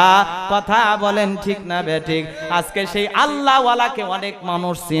তারা? কথা বলেন ঠিক না বেঠিক? আজকে সেই আল্লাহওয়ালাকে অনেক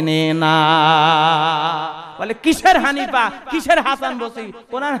মানুষ চিনে না। বলে কিসের হানিফা, কিসের হাসান বসরি,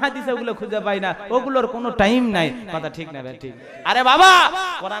 কোরআন হাদিসে ওগুলো খুঁজে পাই না, ওগুলোর কোনো টাইম নাই। কথা ঠিক না বেঠিক? আরে বাবা,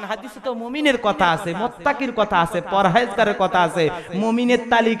 কোরআন হাদিসে তো মুমিনের কথা আছে, মুত্তাকির কথা আছে, পরহেজগারের কথা আছে। মুমিনের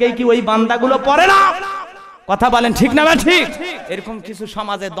তালিকায় কি ওই বান্দাগুলো পড়ে না? কথা বলেন ঠিক না ঠিক? এরকম কিছু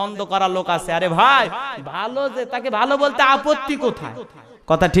সমাজে দ্বন্দ্ব করা লোক আছে। আরে ভাই, ভালো যে তাকে ভালো বলতে আপত্তি কোথায়?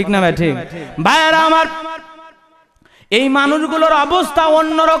 কথা ঠিক না ঠিক? ভাইরা আমার, এই মানুষগুলোর অবস্থা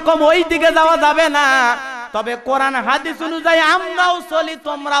অন্যরকম, ওই দিকে যাওয়া যাবে না। তবে কোরআন হাদিস অনুযায়ী আমরাও চলি,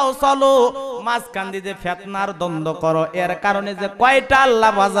 তোমরাও চলো। মাঝখান দিয়ে ফিতনার দ্বন্দ্ব করো, এর কারণে যে কয়টা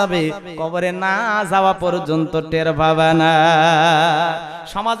আল্লাহ বাজাবে কবরে না যাওয়া পর্যন্ত টের পাবে না।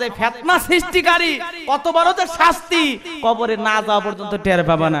 সমাজে ফিতনা সৃষ্টিকারী কত বড় যে শাস্তি, কবরে না যাওয়া পর্যন্ত টের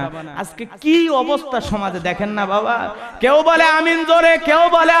পাবে না। আজকে কি অবস্থা সমাজে দেখেন না বাবা? কেউ বলে আমিন জোরে, কেউ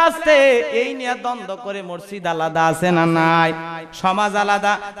বলে আস্তে, এই নিয়ে দ্বন্দ্ব করে। মসজিদ আলাদা আছে না নাই? সমাজ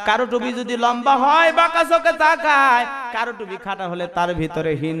আলাদা। কারো টুপি যদি লম্বা হয় বাঁকা চোখে তাকায়, কারো টুপি খাটা হলে তার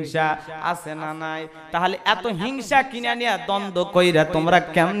ভিতরে হিংসা আছে না নাই? তাহলে এত হিংসা কিনে নিয়ে দ্বন্দ্ব কইরা তোমরা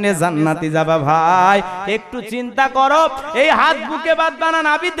কেমনে জান্নাতি যাবা ভাই? একটু চিন্তা করো। এই হাত বুকে বাঁধবা না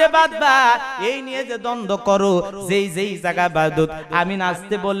নাভিতে বাঁধবা, এই নিয়ে যে দ্বন্দ্ব করো, যেই যেই জায়গায় বাঁধুত, আমি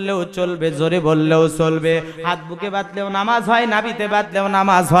নাচতে বললেও চলবে, জোরে বললেও চলবে, হাত বুকে বাঁধলেও নামাজ হয়, নাভিতে বাঁধলেও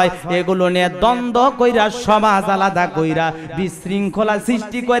নামাজ হয়। এগুলো নিয়ে দ্বন্দ্ব কইরা, সমাজ আলাদা কইরা, বিশৃঙ্খলা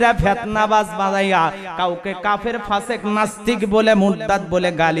সৃষ্টি কইরা, ফিতনাবাজ বানাইয়া, কাউকে কাফের, ফাসেক, নাস্তিক বলে, মুরতাদ বলে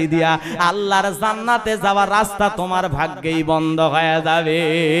গালি দিয়া আল্লাহর জান্নাতে যাওয়ার রাস্তা তোমার ভাগ্যেই বন্ধ হয়ে যাবে।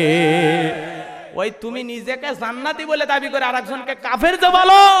 ওই তুমি নিজেকে জান্নাতি বলে দাবি করে আরেকজনকে কাফের যে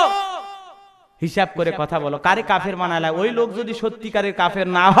বলো, হিসাব করে কথা বলো। কারে কাফের বানালে? ওই লোক যদি সত্যিকারের কাফের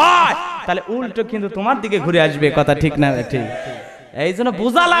না হয়, তাহলে উল্টো কিন্তু তোমার দিকে ঘুরে আসবে। কথা ঠিক না ঠিক? এই জন্য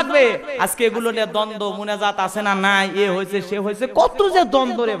বোঝা লাগবে। আজকে এগুলো নিয়ে দ্বন্দ্ব, মুনাজাত আছে না নাই, এ হয়েছে সে হয়েছে, কত যে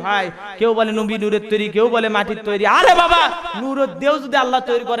দ্বন্দ্ব রে ভাই। কেউ বলে নবী নূরের তৈরি, কেউ বলে মাটির তৈরি। আরে বাবা, নূরের দেও যদি আল্লাহ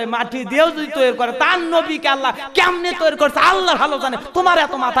তৈরি করে, মাটি দেও যদি তৈরি করে, তার নবীকে আল্লাহ কেমনে তৈরি করছে আল্লাহ ভালো জানে। তোমার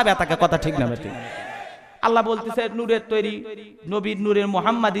এত মাথা ব্যথাকে? কথা ঠিক না ঠিক? আল্লাহ বলতেছে নূরের তৈরি, নবীর নূরের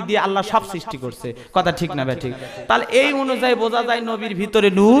মুহাম্মাদি দিয়ে আল্লাহ সব সৃষ্টি করছে। কথা ঠিক না ঠিক? তাহলে এই অনুযায়ী বোঝা যায় নবীর ভিতরে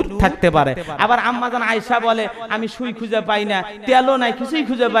নূর থাকতে পারে। আবার আম্মা জান আয়েশা বলে আমি সুই খুঁজে পাই না, তেলও নাই, কিছুই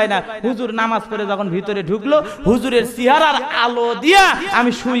খুঁজে পাই না। হুজুর নামাজ পড়ে যখন ভিতরে ঢুকলো, হুজুরের চেহারার আলো দিয়া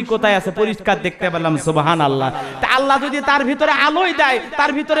আমি সুই কোথায় আছে পরিষ্কার দেখতে পেলাম। সুবহানাল্লাহ। তা আল্লাহ যদি তার ভিতরে আলোই দেয়,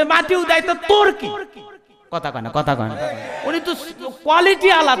 তার ভিতরে মাটিও দেয়, তো তোর কি? কথা কয় না, কথা কয় না। উনি তো কোয়ালিটি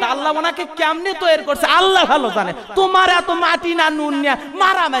আলাদা। আল্লাহ ওনাকে কেমনে তৈরি করছে আল্লাহ ভালো জানে। তোমার এত মাটি না নুন নিয়ে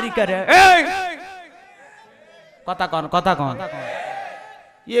মারামারি করে, কথা কন, কথা কন।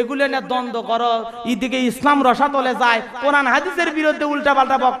 এগুলো না দ্বন্দ্ব করো, এদিকে ইসলাম রসাতলে যায়, কোরআন হাদিসের বিরুদ্ধে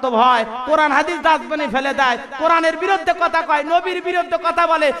উল্টাপাল্টা বক্তব্য হয়, কোরআন হাদিস ডাস্টবিনে ফেলে দেয়, কোরআনের বিরুদ্ধে কথা কয়, নবীর বিরুদ্ধে কথা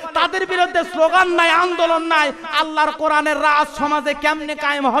বলে, তাদের বিরুদ্ধে স্লোগান নাই, আন্দোলন নাই। আল্লাহর কোরআনের রাজ সমাজে কেমনে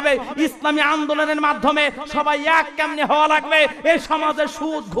কায়েম হবে? ইসলামী আন্দোলনের মাধ্যমে সবাই এক কেমনে হওয়া লাগবে? এই সমাজে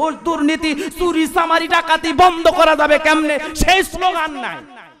সুদ, ঘুষ, দুর্নীতি, চুরি, চামারি, ডাকাতি বন্ধ করা যাবে কেমনে? সেই স্লোগান নাই।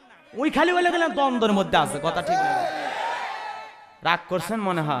 ওই খালি বলে গেলেন দ্বন্দ্বের মধ্যে আছে। কথা ঠিক না? রাগ করছেন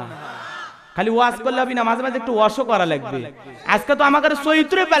মনে হয়? খালি ওয়াজ করলে হবে না, মাঝে মাঝে একটু ওয়াশও করা লাগবে। আজকে তো আমাদের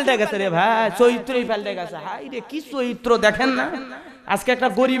চরিত্রই পাল্টে গেছে রে ভাই, চরিত্রই পাল্টে গেছে। হাই রে, কি চরিত্র দেখেন না? আজকে একটা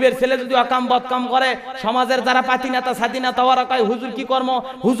গরিবের ছেলে যদি অকাম বদকাম করে, সমাজের যারা পাতি নেতা সাথী নেতা ওরা কয় হুজুর কি কর্ম,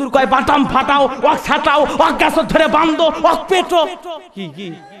 হুজুর কয় বাটাম ফাটাও, ওক ছাটাও, ওক গাছ ধরে বান্ধো, ওক পেটো। কি কি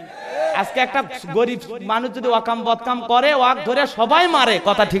আজকে একটা গরিব মানুষ যদি ওয়াকাম বদকাম করে, ওয়াক ধরে সবাই মারে।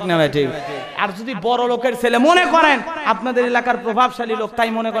 কথা ঠিক না ঠিক? আর যদি বড় লোকের ছেলে, মনে করেন আপনাদের এলাকার প্রভাবশালী লোক,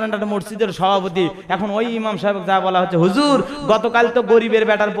 তাই মনে করেন একটা মসজিদের সভাপতি, এখন ওই ইমাম সাহেব যা বলা হচ্ছে, হুজুর গতকাল তো গরিবের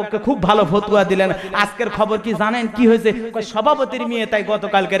বেটার পক্ষে খুব ভালো ফতোয়া দিলেন, আজকের খবর কি জানেন? কি হয়েছে? সভাপতির মেয়ে তাই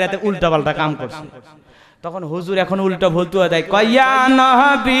গতকালকে রাতে উল্টাপাল্টা কাম করছে। তখন হুজুর এখন উল্টো ফতুয়া দেয়, কয়া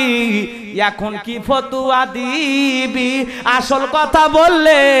নবী এখন কি ফতুয়া দিবি? আসল কথা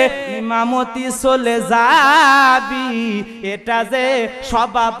বললে ইমামতি চলে যাবি, এটা যে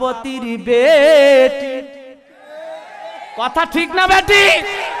সভাপতির বেটি। কথা ঠিক না বেটি?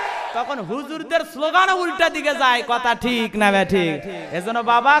 তখন হুজুরদের স্লোগান উল্টা দিকে যায়। কথা ঠিক না বেটি? এজন্য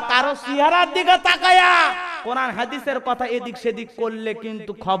বাবা, কারো চেহারার দিকে তাকায়া কোরআন হাদিসের কথা এদিক সেদিক করলে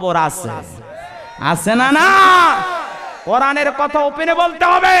কিন্তু খবর আছে, আছে না? না কোরআনের কথা ওপেনে বলতে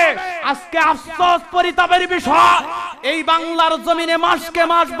হবে। আজকে আফসোস পরিতাপের বিষয়, এই বাংলার জমিনে মাসকে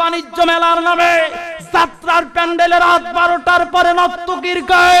মাস বাণিজ্য মেলার নামে যাত্রার প্যান্ডেলে রাত 12টার পরে নর্তকীর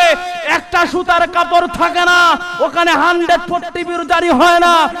গায়ে একটা সুতার কাপড় থাকে না, ওখানে 144 জারি হয়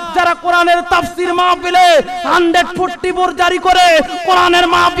না। যারা কোরআনের তাফসীর মাহফিলে 144 জারি করে কোরআনের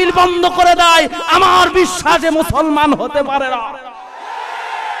মাহফিল বন্ধ করে দেয়, আমার বিশ্বাসে মুসলমান হতে পারে না।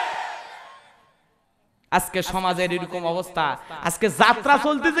 আজকে সমাজের এরকম অবস্থা, আজকে যাত্রা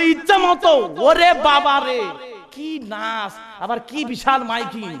চলতেছে ইচ্ছা মতো। ওরে বাবা রে, কি নাচ, আবার কি বিশাল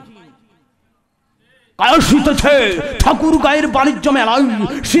মাইকিং। ঠাকুর গায়ের বাণিজ্য মেলায়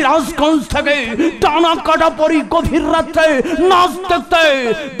সিরাজগঞ্জ থেকে টানা কাটা পরি গভীর রাত্রে নাচ দেখতে,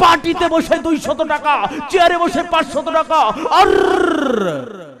 পার্টিতে বসে 200 টাকা, চেয়ারে বসে 500 টাকা। আর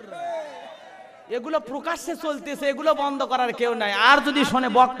এগুলো প্রকাশ্যে চলতেছে, এগুলো বন্ধ করার কেউ নাই। আর যদি শোনে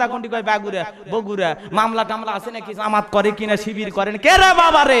বক্তা কোনটি কয় বগুড়া মামলা টামলা আছে নাকি, জামাত করে কিনা, শিবির করেন, কে রে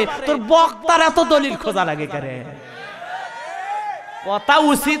বাবা রে, তোর বক্তার এত দলিল খোঁজা লাগে কে রে? কথা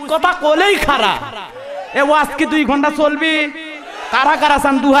উচিত কথা কোলেই খারাপ। এ ওয়াজ কি 2 ঘন্টা চলবি? কারা কারা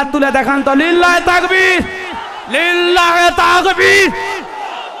চান 2 হাত তুলে দেখান তো। লিল্লাহি তাকবীর, লিল্লাহি তাকবীর।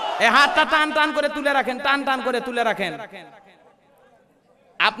 এই হাতটা টান টান করে তুলে রাখেন, টান টান করে তুলে রাখেন।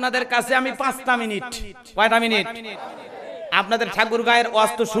 আপনাদের কাছে আমি 5টা মিনিট, কয়টা মিনিট? আপনাদের ঠাকুর গায়ের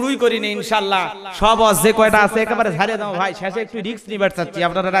ওয়াজ তো শুরুই করিনি ইনশাআল্লাহ। সব ওয়াজ যে কয়টা আছে একেবারে ঝাড়িয়ে দাও ভাই, শেষে একটু রিস্ক নিবার চাচ্ছি।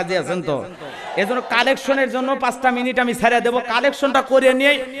 আপনারা রাজি আছেন তো? এজন্য কালেকশনের জন্য 5টা মিনিট আমি ছেড়ে দেব। কালেকশনটা করে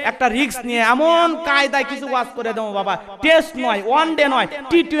নিয়ে একটা রিস্ক নিয়ে এমন কায়দায় কিছু ওয়াজ করে দেবো বাবা। টেস্ট নয়, ওয়ান ডে নয়,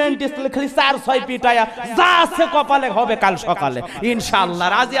 T20 খালি 4-6 পিটায়া যা আছে কপালে হবে কাল সকালে ইনশাআল্লাহ।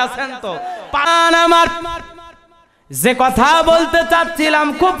 রাজি আছেন তো? পান আমার যে কথা বলতে চাচ্ছিলাম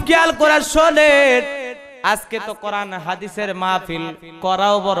খুব খেয়াল করে শোনেন। আজকে তো কোরআন হাদিসের মাহফিল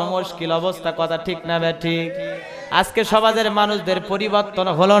করাও বড় মুশকিল অবস্থা, কথা ঠিক না ঠিক? আজকে সমাজের মানুষদের পরিবর্তন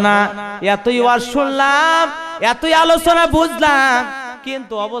হলো না। এতই ওয়াজ শুনলাম, এতই আলোচনা বুঝলাম,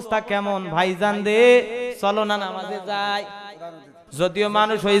 কিন্তু অবস্থা কেমন ভাইজান রে? চলো না নামাজে যাই। যদিও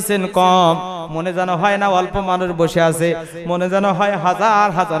মানুষ হয়েছেন কম, মনে যেন হয় না অল্প মানুষ বসে আছে, মনে যেন হয় হাজার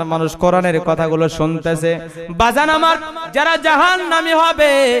হাজার মানুষ কোরআনের কথাগুলো শুনতেছে। বাজান আমার, যারা জাহান্নামী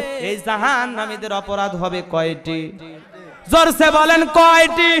হবে, এই জাহান্নামীদের অপরাধ হবে কয়টি? জোরসে বলেন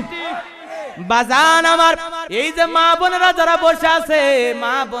কয়টি? বাজান আমার, এই যে মা বোনেরা যারা বসে আছে,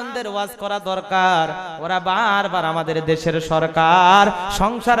 মা বোনদের ওয়াজ করা দরকার। ওরা বারবার আমাদের দেশের সরকার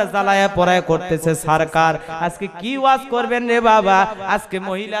সংসার জ্বালায়া পড়ায় করতেছে সরকার। আজকে কি ওয়াজ করবেন রে বাবা? আজকে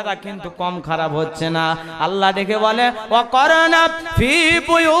মহিলারা কিন্তু কম খারাপ হচ্ছে না। আল্লাহ ডেকে বলে, ওয়াকরনা ফি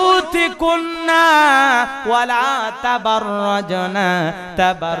বুয়ুতিকুন্না ওয়ালা তাবাররাজনা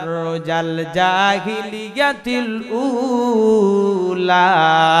তাবাররুজাল জাহিলিয়াতিল উলা।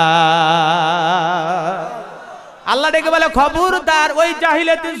 আল্লাহ ডেকে বলে, খবরদার ওই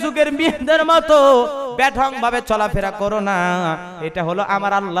জাহিলিয়াতি যুগের মেয়েদের মতো বেঢং ভাবে চলাফেরা করো না। এটা হলো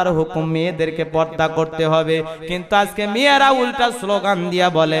আমার আল্লাহর হুকুম, মেয়েদেরকে পর্দা করতে হবে। কিন্তু আজকে মেয়েরা উল্টা স্লোগান দিয়া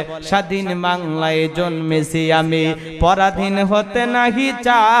বলে, স্বাধীন বাংলায় জন্মেছি আমি, পরাধীন হতে নাহি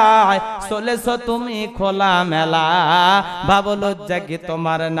চাই। চলেছো তুমি খোলা মেলা, ভাবো লজ্জা কি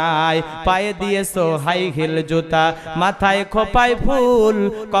তোমার নাই? পায়ে দিয়েছো হাই হিল জুতা, মাথায় খোপায় ফুল,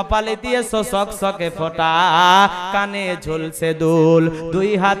 কপালে দিয়েছো সকসকে ফোঁটা, কানে ঝুলছে দুল, 2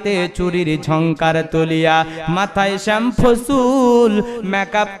 হাতে চুরির ঝংকার তুলিয়া, মাথায় শ্যাম্পু চুল,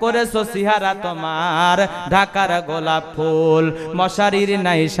 মেকআপ করেছো চেহারা তোমার ঢাকার গোলাপ ফুল, মশারির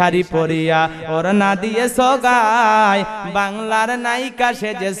নাই শাড়ি পরিয়া ওড়না দিয়েছো গায়, বাংলার নায়িকা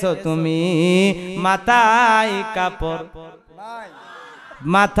সেজেছো তুমি, মাথায় কাপড়,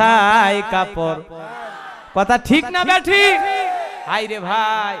 মাথায় কাপড়। কথা ঠিক না বেঠিক? হাই রে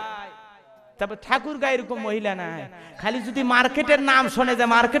ভাই, তারপর ঠাকুর গায়ে এরকম মহিলা নাই। খালি যদি মার্কেটের নাম শোনে যে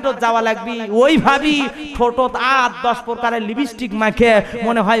মার্কেটত যাওয়া লাগবি, ওই ভাবি ঠোঁটত 8-10 প্রকারের লিপস্টিক মাখে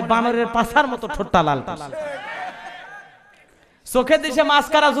মনে হয় বানরের পাছার মতো ঠোঁটটা লাল। চোখে দেশে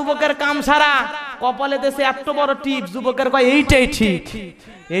মাস্কারা, যুবকের কাম সারা, কপালে দেশে এত বড় টিপ, যুবকের কয় এইটাই ঠিক।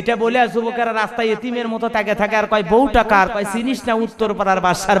 এটা বলে যুবকেরা রাস্তায় এতিমের মতো তাকে থাকে, আর কয় বউ টাকার, কয় চিনিস না উত্তরপাড়ার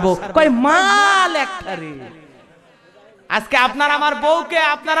বাসার বউ, কয় মাল একটারে। আজকে আপনার আমার বউকে,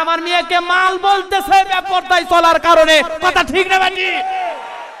 আপনার আমার মেয়েকে মাল বলতেছে বেপরদায় চলার কারণে, কথা ঠিক না বাটি?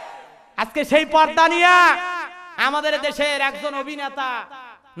 আজকে সেই পর্দা নিয়ে আমাদের দেশের একজন অভিনেতা,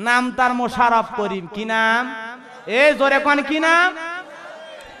 নাম তার মোশাররফ করিম। কি নাম? এ জোরে কোন কি নাম?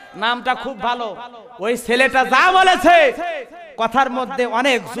 নামটা খুব ভালো। ওই ছেলেটা যা বলেছে কথার মধ্যে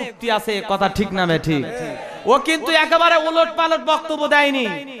অনেক যুক্তি আছে, কথা ঠিক না ঠিক? ও কিন্তু একেবারে উলট পালট বক্তব্য দেয়নি।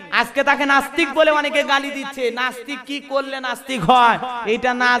 আজকে তাকে নাস্তিক বলে অনেকে গালি দিচ্ছে। নাস্তিক কি করলে নাস্তিক হয়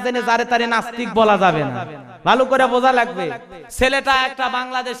এটা না জেনে যারে তারে নাস্তিক বলা যাবে না। ভালো করে বোঝা লাগবে। ছেলেটা একটা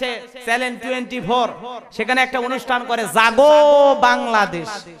বাংলাদেশে চ্যানেল 24 সেখানে একটা অনুষ্ঠান করে, জাগো বাংলাদেশ।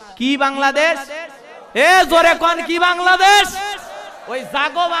 কি বাংলাদেশ? এ জোরে কোন কি বাংলাদেশ? ওই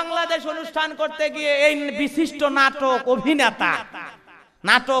জাগো বাংলাদেশ অনুষ্ঠান করতে গিয়ে এই বিশিষ্ট নাটক অভিনেতা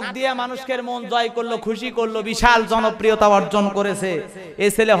নাটক দিয়ে মানুষের মন জয় করলো, খুশি করলো, বিশাল জনপ্রিয়তা অর্জন করেছে।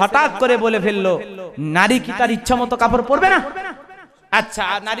 এই ছেলে হঠাৎ করে বলে ফেললো, নারী কি তার ইচ্ছা মতো কাপড় পরবে না? আচ্ছা,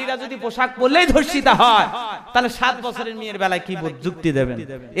 নারীরা যদি পোশাক পরলেই ধর্ষিতা হয়, তাহলে 7 বছরের মেয়ের বেলায় কি যুক্তি দেবেন?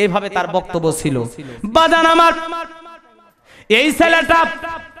 এইভাবে তার বক্তব্য ছিল। বাজান আমার, এই ছেলেটা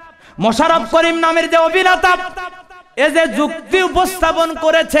মোশাররফ করিম নামের যে অভিনেতা, এ যে যুক্তি উপস্থাপন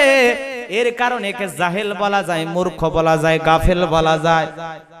করেছে, এর কারণে একে জাহেল বলা যায়, মূর্খ বলা যায়, গাফেল বলা যায়।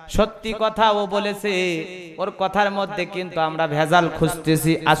 সত্যি কথা ও বলেছে, ওর কথার মধ্যে কিন্তু আমরা ভেজাল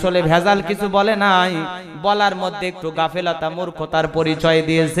খুঁজতেছি। আসলে ভেজাল কিছু বলে নাই, বলার মধ্যে একটু গাফেলতা মূর্খতার পরিচয়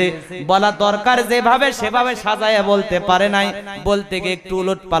দিয়েছে। বলা দরকার যেভাবে সেভাবে সাজায় বলতে পারে নাই, বলতে গিয়ে একটু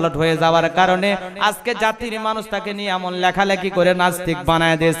উলট পালট হয়ে যাওয়ার কারণে আজকে জাতির মানুষ তাকে নিয়ে এমন লেখালেখি করে নাস্তিক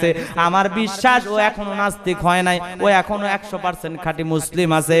বানায় দিয়েছে। আমার বিশ্বাস ও এখনো নাস্তিক হয় নাই, ও এখনো 100% খাঁটি মুসলিম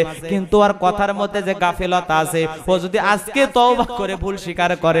আছে, কিন্তু ওর কথার মধ্যে যে গাফেলতা আছে, ও যদি আজকে তওবা করে ভুল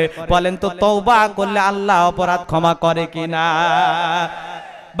স্বীকার করে, বলেন তো তওবা করলে আল্লাহ অপরাধ ক্ষমা করে কিনা?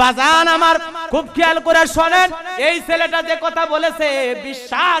 বাজান আমার, খুব খেয়াল করে শোনেন, এই ছেলেটা যে কথা বলেছে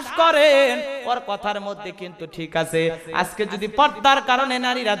বিশ্বাস করেন ওর কথার মধ্যে কিন্তু ঠিক আছে। আজকে যদি পর্দার কারণে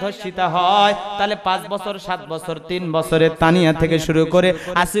নারীরা ধর্ষিতা হয়, তাহলে 5 বছর 7 বছর 3 বছরের তানিয়া থেকে শুরু করে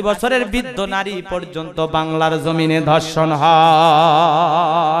 80 বছরের বৃদ্ধ নারী পর্যন্ত বাংলার জমিনে ধর্ষণ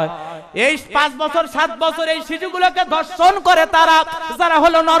হয়। এই 5 বছর 7 বছর এই শিশুগুলোকে ধর্ষণ করে তারা, যারা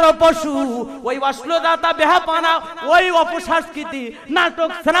হলো নরপশু, ওই অশ্লীলতা বেহাপানা, ওই অপসংস্কৃতি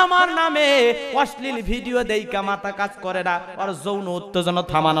নাটক সিনেমার নামে অশ্লীল ভিডিও দেইকা মাথা কাজ করে না। আর যৌন উত্তেজনা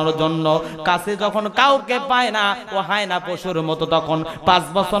থামানোর জন্য কাছে যখন কাউকে পায় না, ও হয় না পশুর মতো, তখন 5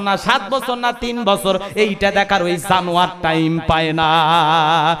 বছর না 7 বছর না 3 বছর এইটা দেখার ওই জানোয়ার টাইম পায় না।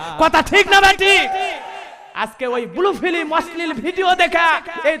 কথা ঠিক না বেটি? আজকে ওই ব্লু ফিল্ম অশ্লীল ভিডিও দেখা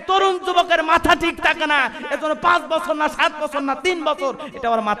এই তরুণ যুবকের মাথা ঠিক থাকে না। এজন্য 5 বছর না 7 বছর না 3 বছর এটা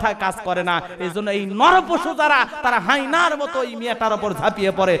ওর মাথায় কাজ করে না। এজন্য এই নরপশু যারা, তারা হাইনার মতো এই মেয়েটার উপর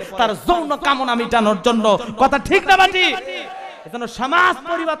ঝাঁপিয়ে পড়ে তার যৌন কামনা মিটানোর জন্য। কথা ঠিক না বাটি? এজন্য সমাজ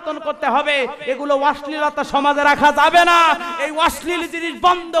পরিবর্তন করতে হবে। এগুলো অশ্লীলতা সমাজে রাখা যাবে না। এই অশ্লীল জিনিস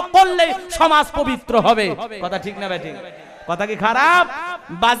বন্ধ করলে সমাজ পবিত্র হবে। কথা ঠিক না বাটি? কথা কি খারাপ?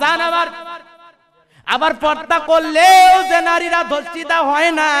 বাজান আবার পর্দা করলেও যে নারীরা ধর্ষিতা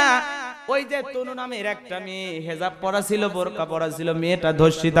হয় না, ওই যে তনু নামের একটা মেয়ে হেজাব পরা ছিল, বোরকা পরা ছিল, মেয়েটা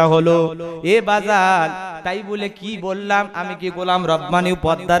ধর্ষিতা হলো। এ বাজার, তাই বলে কি বললাম আমি কি গোলাম রব্বানি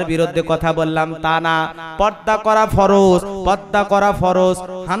পর্দার বিরুদ্ধে কথা বললাম? তা না। পর্দা করা ফরজ, পর্দা করা ফরজ,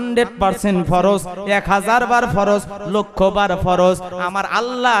 100% ফরজ, 1000 বার ফরজ, লক্ষ বার ফরজ। আমার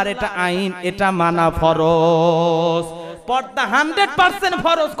আল্লাহর এটা আইন, এটা মানা ফরজ। পর্দা 100%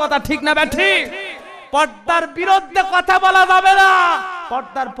 ফরজ। কথা ঠিক না বেঠি? পর্দার বিরুদ্ধে কথা বলা যাবে না,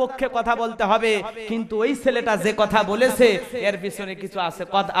 পর্দার পক্ষে কথা বলতে হবে। কিন্তু ওই ছেলেটা যে কথা বলেছে এর পিছনে কিছু আছে।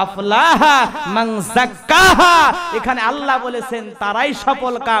 কদ আফলাহা মান যাক্কাহা, এখানে আল্লাহ বলেছেন তারাই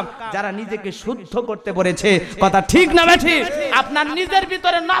সফল কাম যারা নিজেকে শুদ্ধ করতে পেরেছে। কথা ঠিক না বেঠি? আপনার নিজের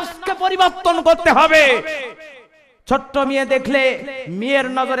ভিতরে নফসকে পরিবর্তন করতে হবে। ছোট্ট মেয়ে দেখলে মেয়ের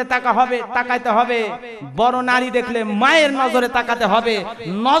নজরে তাকাইতে হবে, বড় নারী দেখলে মায়ের নজরে তাকাতে হবে।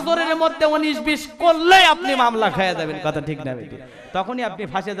 নজরের মধ্যে 19-20 করলে আপনি মামলা খেয়ে যাবেন। কথা ঠিক না বেটি? তখনই আপনি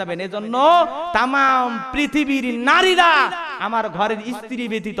ফাঁসে যাবেন। এজন্য তাম পৃথিবীর নারীরা আমার ঘরের স্ত্রী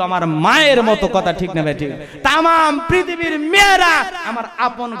ব্যতীত আমার মায়ের মতো। কথা ঠিক না বেটি? তাম পৃথিবীর মেয়েরা আমার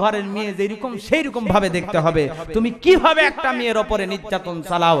আপন ঘরের মেয়ে যেরকম সেই রকম ভাবে দেখতে হবে। তুমি কিভাবে একটা মেয়ের উপরে নির্যাতন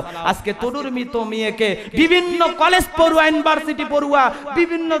চালাও? আজকে তরুণ মেয়েকে বিভিন্ন কলেজ পড়ুয়া, ইউনিভার্সিটি পড়ুয়া,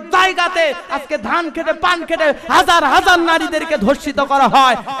 বিভিন্ন জায়গাতে আজকে ধান খেতে পান খেতে হাজার হাজার নারীদেরকে ধর্ষিত করা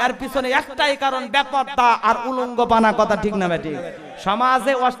হয়। এর পিছনে একটাই কারণ, বেপরদা আর উলঙ্গপানা। কথা ঠিক না বেটি?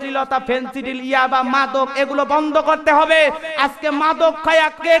 সমাজে অশ্লীলতা, ফেন্সিডিল, ইয়াবা, মাদক এগুলো বন্ধ করতে হবে। আজকে মাদক খায়া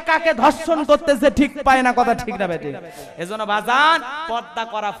কে কাকে ধর্ষণ করতেছে ঠিক পায় না। কথা ঠিক না বেটি? এজন্য বাজান, পর্দা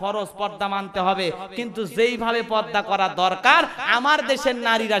করা ফরজ, পর্দা মানতে হবে। কিন্তু যেইভাবে পর্দা করা দরকার আমার দেশের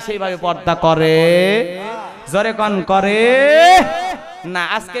নারীরা সেইভাবে পর্দা করে। জোরে কোন করে না?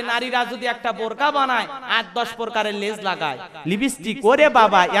 আজকে নারীরা যদি একটা বোরকা বানায়, 8-10 প্রকারের লেজ লাগায়, লিপস্টিক, ওরে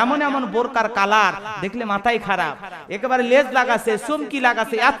বাবা, এমন এমন বোরকার কালার দেখলে মাথায় খারাপ। একেবারে লেজ লাগাছে, চুমকি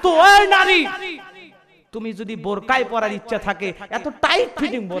লাগাছে, এত ওই নারী। তুমি যদি বোরকায় পরার ইচ্ছা থাকে, এত টাইট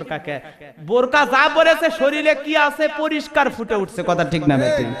ফিটিং বোরকাকে, বোরকা যা পরেছে শরীরে কি আছে পরিষ্কার ফুটে উঠছে। কথা ঠিক না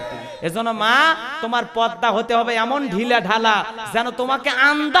বেটি? এজন্য মা তোমার পর্দা হতে হবে এমন ঢিলা ঢালা যেন তোমাকে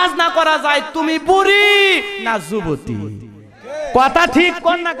আন্দাজ না করা যায় তুমি বুড়ি না যুবতী। কথা ঠিক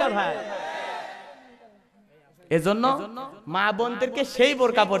কোন না ভাই? এজন্য মা বোনদেরকে সেই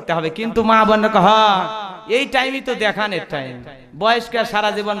বোরকা পড়তে হবে। কিন্তু মা বোনকে হ্যাঁ এই টাইমই তো দেখানোর টাইম, বয়স্ক সারা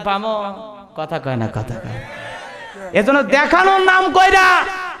জীবন পামো, কথা কয় না, কথা কয়। এজন্য দেখানোর নাম কইরা,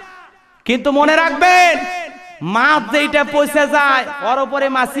 কিন্তু মনে রাখবেন মাছ যেইটা পয়সা যায় ওর উপরে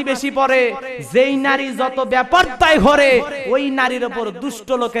মাছি বেশি পড়ে। যেই নারী যত ব্যাপারটাই ঘরে ওই নারীর উপর দুষ্ট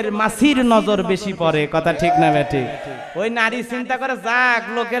লোকের মাছির নজর বেশি পড়ে। কথা ঠিক না বেঠিক? ওই নারী চিন্তা করে যাক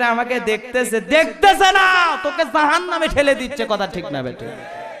লোকেরা আমাকে দেখতেছে, দেখতেছে না তোকে জাহান্নামে ঠেলে দিচ্ছে। কথা ঠিক না বেঠিক?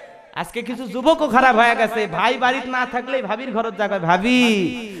 আজকে কিছু যুবকও খারাপ হয়ে গেছে, ভাই বাড়িতে না থাকলে ভাবির ঘরের জায়গায় ভাবি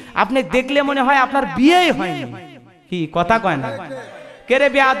আপনি দেখলে মনে হয় আপনার বিয়েই হয়নি। কি কথা কয় না? কেরে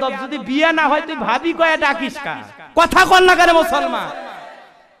বেয়াদব, যদি বিয়ে না হয় তুই ভাবি কয়ে ডাকিস কা? কথা কল না কেন মুসলমান?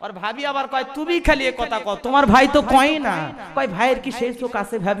 আর ভাবি আবার কয় তুমি খালি এ কথা কও, তোমার ভাই তো কয় না। কয় ভাইয়ের কি সেই চোখ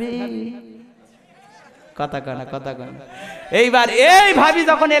আছে ভাবি? কথা কয় না, কথা কয় না। এইবার এই ভাবি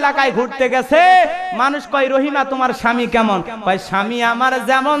যখন এলাকায় ঘুরতে গেছে, মানুষ কয় রহিমা তোমার স্বামী কেমন? কয় স্বামী আমার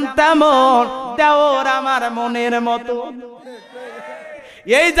যেমন তেমন, দেওর আমার মনের মতো।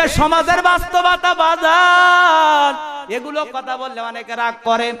 এই যে সমাজের বাস্তবতা বাজার, এগুলো কথা বললে অনেকে রাগ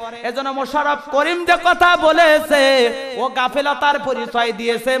করেন। এজন্য মোশাররফ করিম যে কথা বলেছে ও গাফেলতার পরিচয়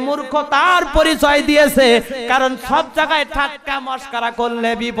দিয়েছে, মূর্খতার পরিচয় দিয়েছে। কারণ সব জায়গায় ঠাট্টা মস্করা করলে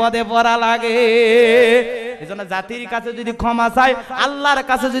বিপদে পড়া লাগে। এজন্য জাতির কাছে যদি ক্ষমা চাই, আল্লাহর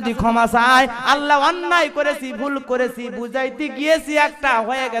কাছে যদি ক্ষমা চাই, আল্লাহ অন্যায় করেছি, ভুল করেছি, বুঝাইতে গিয়েছি একটা,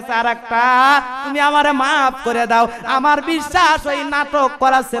 হয়ে গেছে আর একটা, তুমি আমারে মাফ করে দাও। আমার বিশ্বাস ওই নাটক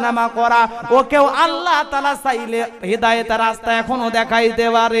করা, সিনেমা করা, ওকেও আল্লাহ তাআলা চাইলে হিদায়াতের রাস্তা এখনো দেখাইতে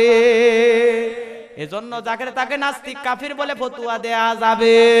পারে। এজন্য যাকে তাকে নাস্তিক কাফির বলে ফতুয়া দেয়া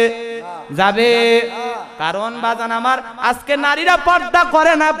যাবে যাবে। কারণ বাজান আমার আজকে নারীরা পর্দা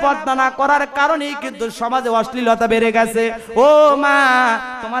করে না, পর্দা না করার কারণেই কিন্তু সমাজে অশ্লীলতা বেড়ে গেছে। ও মা,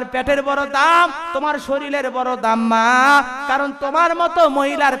 তোমার পেটের বড় দাম, তোমার শরীরের বড় দাম মা। কারণ তোমার মতো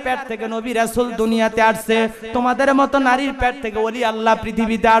মহিলার পেট থেকে নবী রাসূল দুনিয়াতে আসছে, তোমাদের মতো নারীর পেট থেকে ওলি আল্লাহ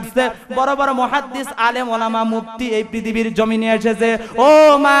পৃথিবীতে আসছে, বড় বড় মুহাদ্দিস, আলেম, ওলামা, মুফতি এই পৃথিবীর জমিনে এসেছে। ও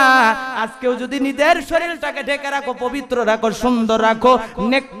মা, আজকেও যদি নিজের শরীরটাকে ঢেকে রাখো, পবিত্র রাখো, সুন্দর রাখো,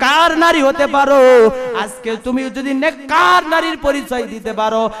 নেককার নারী হতে পারো, আজকে তুমি যদি নেককার নারীর পরিচয় দিতে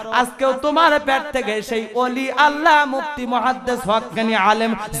পারো, আজকেও তোমার পেট থেকে সেই ওলি আল্লাহ, মুফতি, মুহাদ্দিস, হক্কানি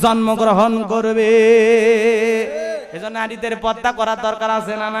আলেম জন্মগ্রহণ করবে। এজন্য নারীদের পর্দা করার দরকার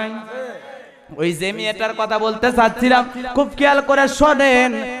আছে না নাই? ওই যে মেয়েটার কথা বলতে চাচ্ছিলাম, খুব খেয়াল করে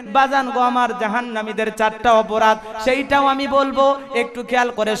শোনেন বাজান গো আমার, জাহান্নামীদের 4টা অপরাধ, সেইটাও আমি বলবো, একটু খেয়াল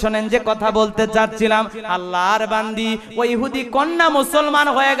করে শোনেন যে কথা বলতে চাচ্ছিলাম। আল্লাহর বান্দি ওই ইহুদি কন্যা মুসলমান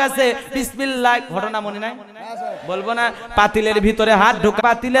হয়ে গেছে, বিসমিল্লাহ, ঘটনা মনে নাই? বলবো না? পাতিলের ভিতরে হাত ঢুকে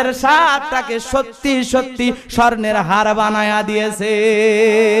পাতিলের সাতটাকে সত্যি সত্যি স্বর্ণের হার বানায়া দিয়েছে।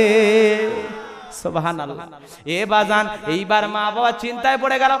 সুবহানাল্লাহ। এ বাজান এইবার মা বাবা চিন্তায়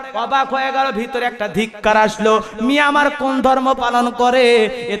পড়ে গেল, অবাক হয়ে গেল, ভিতরে একটা ধিক্কার আসলো, মিয়া আমার কোন ধর্ম পালন করে?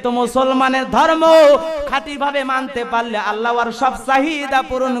 এ তো মুসলমানের ধর্ম, খাঁটি ভাবে মানতে পারলে আল্লাহ আর সব চাহিদা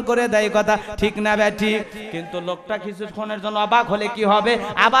পূরণ করে দেয়। কথা ঠিক না বেঠিক? কিন্তু লোকটা কিছুক্ষণের জন্য অবাক হলে কি হবে,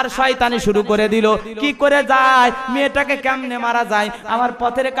 আবার শয়তানি শুরু করে দিল। কি করে যায়, মেয়েটাকে কেমনে মারা যায়, আমার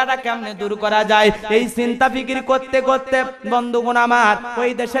পথের কাটা কেমনে দূর করা যায়, এই চিন্তা ফিকির করতে করতে বন্ধুগণ আমার, ওই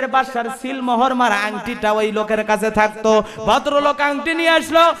দেশের বাদশার সিল মোহর মারা আংটিটা ওই লোকের কাছে থাকতো। ভদ্রলোক আংটি নিয়ে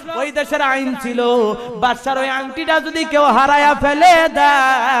আসলো, ওই দেশের আইন ছিল বাদশার ওই আংটিটা যদি কেউ হারায়া ফেলে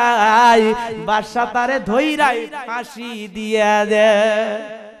দেয়, বাদশা তারে ধইরাই ফাঁসি দিয়ে দেয়।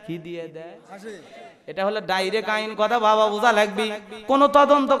 কি দিয়ে দেয়? এটা হলো ডাইরেক্ট আইন, কথা বাবা বোঝা লাগবে। কোনো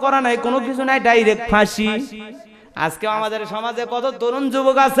তদন্ত করা নাই, কোনো কিছু নাই, ডাইরেক্ট ফাঁসি। আজকে আমাদের সমাজে কত তরুণ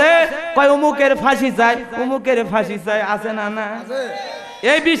যুবক আছে, কয় অমুকের ফাঁসি চাই, অমুকের ফাঁসি চাই, আছে না? না,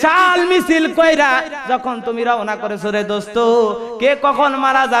 এই বিশাল মিছিল কইরা যখন তুমি রওনা করেছো রে দোস্ত, কে কখন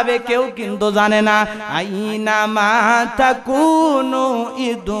মারা যাবে কেউ কিন্তু জানে না। আইনা মা তাকুনু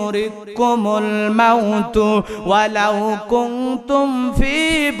ইদরিকুমুল মাউতু ওয়ালাউ কুনতুম ফি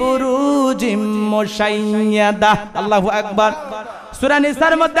বুরুজিম মুশাইয়াদা। আল্লাহু আকবার। সূরা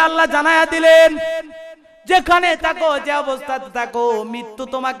নিসার মধ্যে আল্লাহ জানায়া দিলেন, যেখানে থাকো, যে অবস্থাতে থাকো, মৃত্যু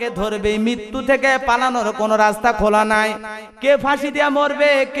তোমাকে ধরবে। মৃত্যু থেকে পালানোর কোনো রাস্তা খোলা নাই। কে ফাঁসি দিয়া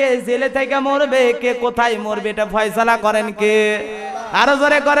মরবে, কে জেলে থেকে মরবে, কে কোথায় মরবে, এটা ফয়সালা করেন কে? আরো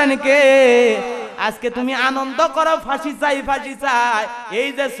জোরে করেন কে? আজকে তুমি আনন্দ করো, ফাঁসি চাই ফাঁসি চাই, এই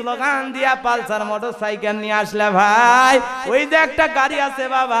যে স্লোগান দিয়া পালসার মোটরসাইকেল নিয়ে আসলে ভাই, ওই যে একটা গাড়ি আছে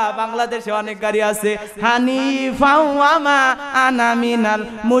বাবা, বাংলাদেশে অনেক গাড়ি আছে, হানিফা ওয়ামা আনা মিনাল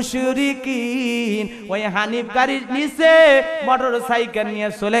মুশরিকিন, ওই হানিফ গাড়ির নিচে মোটরসাইকেল নিয়ে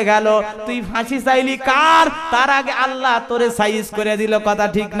চলে গেল, তুই ফাঁসি চাইলি কার? তার আগে আল্লাহ তোরে সাইজ করে দিল। কথা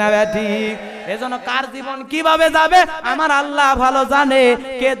ঠিক না ঠিক? এজন্য কার জীবন কিভাবে যাবে আমার আল্লাহ ভালো জানে,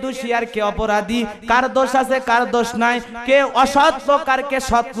 কে দোষী আর কে অপরাধী, কার দোষ আছে কার দোষ নাই, কে অসৎ লোক আর কে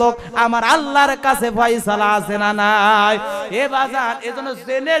সৎ লোক, আমার আল্লাহর কাছে ফয়সালা আছে না নাই? এ বাজান, এজন্য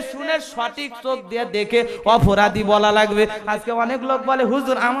জেনে শুনে সঠিক চোখ দিয়ে দেখে অপরাধী বলা লাগবে। আজকে অনেক লোক বলে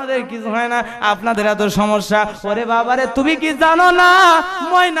হুজুর আমাদের কিছু হয় না, আপনাদের এত সমস্যা। ওরে বাবারে, তুমি কি জানো না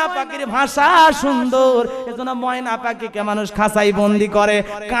ময়না পাখির ভাষা সুন্দর, এজন্য ময়না পাখিকে মানুষ খাঁচাই বন্দি করে,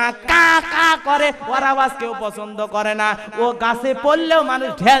 কা কা কা করে, ওর আওয়াজ কেউ পছন্দ করে না, ও গাছে পড়লেও মানুষ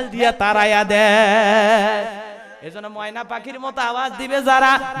ঢেল দিয়ে তাড়াইয়া দেয়। এজন্য ময়না পাখির মতো আওয়াজ দিবে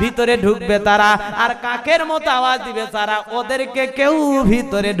যারা, ভিতরে ঢুকবে তারা, আর কাকের মতো আওয়াজ দিবে যারা, ওদেরকে কেউ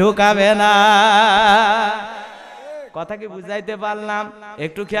ভিতরে ঢুকাবে না। কথা কি বুঝাইতে পারলাম?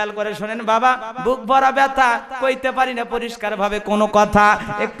 একটু খেয়াল করে শোনেন বাবা, বুক ভরা ব্যথা, কইতে পারি না পরিষ্কার ভাবে কোনো কথা,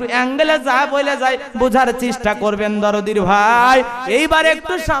 একটু অ্যাঙ্গেলে যা বলে যায় বোঝার চেষ্টা করবেন দরদির ভাই। এইবার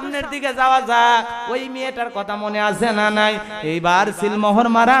একটু সামনের দিকে যাওয়া যাক। ওই মেয়েটার কথা মনে আছে না নাই? এইবার সিলমোহর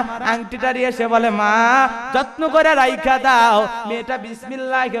মারা আংটিটা এসে বলে, মা যত্ন করে রাইখা দাও। মেয়েটা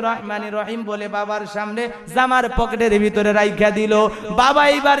বিসমিল্লাহির রহমানির রহিম বলে বাবার সামনে জামার পকেটের ভিতরে রাইখা দিল। বাবা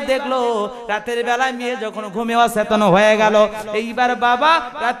এইবার দেখলো রাতের বেলায় মেয়ে যখন ঘুমে অচেতন হয়ে গেল, এইবার বাবা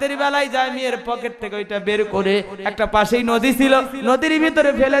রাতের বেলায় যায় মেয়ের পকেট থেকে ওইটা বের করে, একটা পাশেই নদী ছিল, নদীর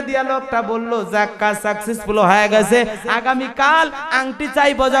ভিতরে ফেলে দিয়া লোকটা বলল, যাক কাজ সাকসেসফুল হয়ে গেছে, আগামী কাল আংটি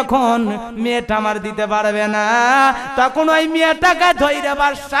চাইবো যখন মেয়েটা আমার দিতে পারবে না, তখন ওই মেয়েটাকে ধইরা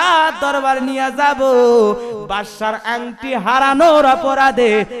বাদশার দরবার নিয়ে যাব। বাদশার আংটি হারানোর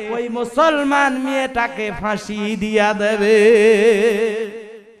অপরাধে ওই মুসলমান মেয়েটাকে ফাঁসি দিয়া দেবে।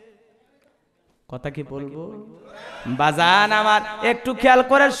 কথা কি বলবো বাজান আমার, একটু খেয়াল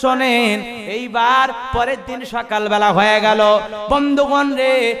করে শোনেন। এইবার পরের দিন সকালবেলা হয়ে গেল, বন্ধুগণ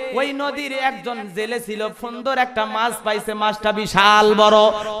রে, ওই নদীর একজন জেলে ছিল, সুন্দর একটা মাছ পাইছে, মাছটা বিশাল বড়।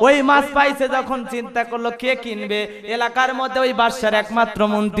 ওই মাছ পাইছে যখন চিন্তা করলো কে কিনবে, এলাকার মধ্যে ওই বাদশার একমাত্র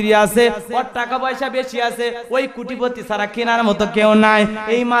মন্ত্রী আছে, ওর টাকা পয়সা বেশি আছে, ওই কোটিপতি ছাড়া কেনার মতো কেউ নাই।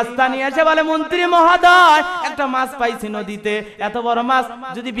 এই মাছটা নিয়ে এসে বলে, মন্ত্রী মহোদয় একটা মাছ পাইছি নদীতে, এত বড় মাছ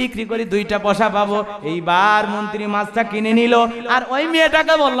যদি বিক্রি করি 2টা পয়সা পাবো। এইবার মন্ত্রী মাছটা কিনে নিল, আর ওই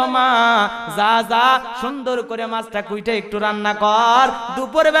মেয়েটাকে বললো, মা যা যা সুন্দর করে মাছটা কুইটা একটু রান্না কর,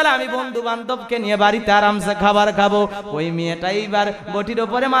 দুপুর বেলা আমি বন্ধু বান্ধবকে নিয়ে বাড়িতে আরামসে খাবার খাবো। ওই মেয়েটা এইবার বটির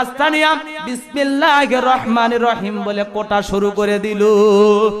উপরে মাছটা নিয়ে বিসমিল্লাহির রহমানির রহিম বলে কোটা শুরু করে দিল।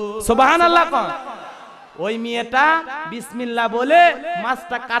 সুবহানাল্লাহ। ওই মেয়েটা বিসমিল্লাহ বলে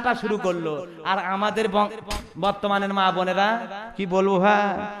মাছটা কাটা শুরু করলো। আর আমাদের বর্তমানের মা বোনেরা কি বলবো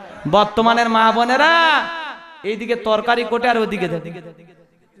ভাই, বর্তমানের মা বোনেরা এইদিকে তরকারি কোটে আর ওদিকে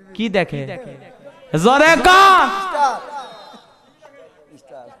কি দেখে, জোরে কম।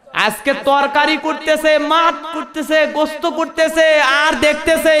 আজকে তরকারি করতেছে, মাছ করতেছে, গোস্ত করতেছে, আর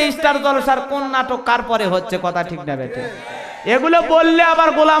দেখতেছে স্টার জলসার কোন নাটক কার পরে হচ্ছে। কথা ঠিক না বেটে? এগুলো বললে আবার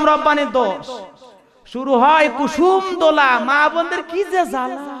গোলাম রব্বানির দোষ শুরু হয়। কুসুম দোলা মা বোনদের কি যে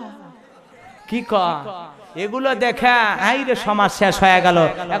জ্বালা, কি কয় এগুলো দেখা আইরে সমাজ শেষ হয়ে গেল।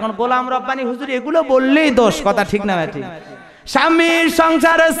 এখন গোলাম রব্বানি হুজুর এগুলো বললেই দোষ। কথা ঠিক না ঠিক? স্বামীর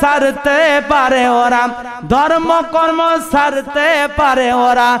সংসার ছাড়তে পারে ওরা, ধর্ম কর্ম ছাড়তে পারে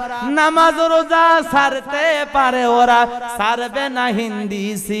ওরা, নামাজ রোজা ছাড়তে পারে ওরা, ছাড়বে না হিন্দি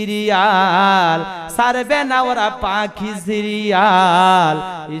সিরিয়াল, ছাড়বে না ওরা পাখি সিরিয়াল,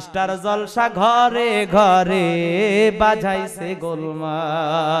 স্টার জলসা ঘরে ঘরে বাজাইছে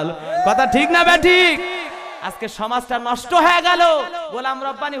গোলমাল। কথা ঠিক না বেঠিক? আজকে সমাজটা নষ্ট হয়ে গেল। গোলাম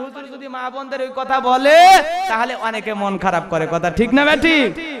রব্বানি হুজুর যদি মা বোনদের ওই কথা বলে তাহলে অনেকে মন খারাপ করে। কথা ঠিক না বেঠিক?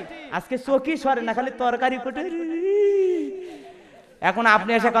 আজকে চোখই সরে না, খালি তরকারি কোটে। এখন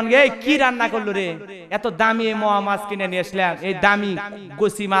আপনি এসে কোন কি রান্না করলো রে, এত দামি মোয়া মাছ কিনে নিয়ে আসলাম, এই দামি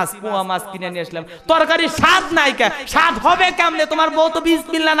গোসি মাছ পোয়া মাছ কিনে নিয়ে আসলাম, তরকারি স্বাদ নাই কে? স্বাদ হবে কেমনে? তোমার বউ তো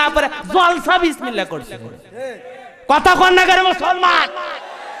বিসমিল্লাহ না পড়ে জলসা বিসমিল্লাহ করছে। কথা কোন না করে মুসলমান?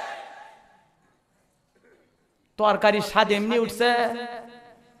 তরকারির স্বাদ এমনি উঠছে।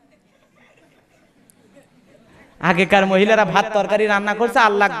 আগেকার মহিলারা ভাত তরকারি রান্না করছে,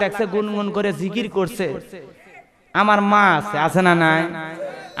 আল্লাহ দেখছে, গুনগুন করে জিকির করছে। আমার মা আছে না নাই?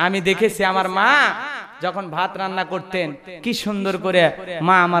 আমি দেখেছি আমার মা যখন ভাত রান্না করতেন কি সুন্দর করে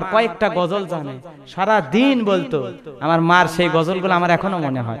মা আমার কয়েকটা গজল জানে, সারা দিন বলতো। আমার মার সেই গজলগুলো আমার এখনো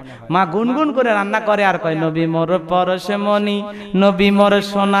মনে হয়। মা গুনগুন করে রান্না করে আর কয়, নবী মোর পরশে মনি, নবী মোর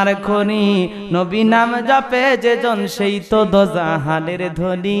সোনার খনি, নবী নাম জপে যে জন সেই তো দোজাহানের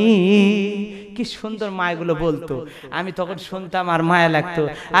ধনী। কি সুন্দর মা এগুলো বলতো, আমি তখন শুনতাম আর মায়া লাগতো।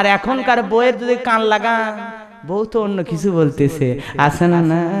 আর এখনকার বউয়ের যদি কান লাগান, বউ তো অন্য কিছু বলতেছে, আছে না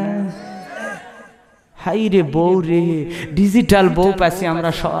না? হাই রে বউ রে, ডিজিটাল বউ পাচ্ছি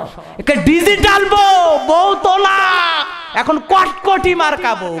আমরা সব, ডিজিটাল বউ, বউ তোলা এখন কটকটি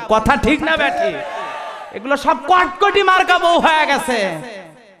মার্কা বউ। কথা ঠিক না বেঠি? এগুলো সব কটকটি মার্কা বউ হয়ে গেছে।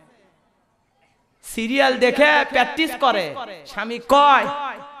 সিরিয়াল দেখে প্র্যাকটিস করে, স্বামী কয়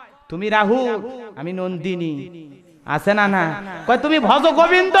তুমি রাহুল, আমি নন্দিনী, আছে না না? কয় তুমি ভজ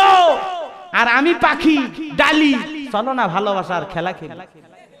গোবিন্দ আর আমি পাখি ডালি, চলো না ভালোবাসার খেলা খেলি।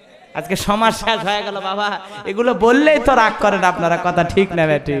 আজকে সমাজ শেষ হয়ে গেল বাবা। এগুলো বললেই তো রাগ করেন আপনারা, কথা ঠিক না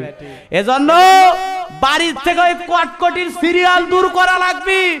বেটি? এজন্য বাড়ির থেকে ওই কটকটির সিরিয়াল দূর করা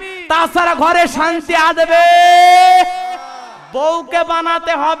লাগবে, তাছাড়া ঘরে শান্তি আসবে। বউকে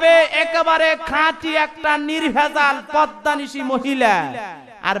বানাতে হবে একেবারে খাঁটি একটা নির্ভেজাল পদ্মানিশী মহিলা।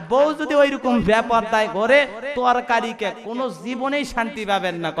 আর বউ যদি ওইরকম বেপরদায় করে, তরকারিকে কোনো জীবনেই শান্তি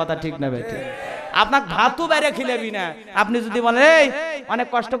পাবেন না, কথা ঠিক না বেটি? আপনার ভাতও বাইরে খিলেবি না। আপনি যদি বলেন এই অনেক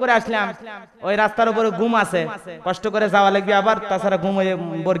কষ্ট করে আসলাম, ওই রাস্তার উপরে ঘুম আছে, কষ্ট করে যাওয়া লাগবে, আবার তাছাড়া ঘুম হয়ে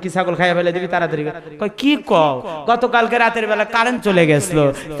বরকি ছাগল খাইয়া ফেলে দিবি তাড়াতাড়ি। কয় কি কও, গতকালকে রাতের বেলা কারেন্ট চলে গেছিল,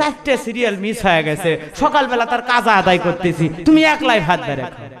 4টে সিরিয়াল মিস হয়ে গেছে, সকালবেলা তার কাজা আদায় করতেছি, তুমি একলাই ভাত বেড়ে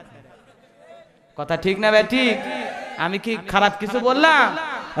খাও। কথা ঠিক না ভাই? ঠিক? আমি কি খারাপ কিছু বললাম?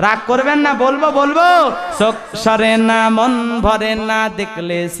 রাগ করবেন না, বলবো বলবো। চোখ সরে না মন ভরে না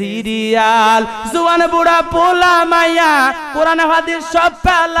দেখলে সিরিয়াল, জুয়ান বুড়া পোলা মাইয়া কোরআন হাদিস সব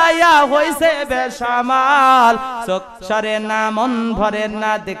ফেলাইয়া হইছে বেসামাল। চোখ সরে না মন ভরে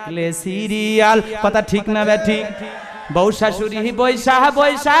না দেখলে সিরিয়াল, কথা ঠিক না বে ঠিক? বউ শাশুড়ি বৈশা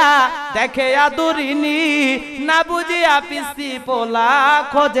বৈশা দেখে আদরিনী, না বুঝিয়া পিসি পোলা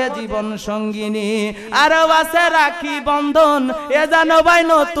খোঁজে জীবন সঙ্গিনী। আর আছে রাখি বন্ধন, এ জানো ভাই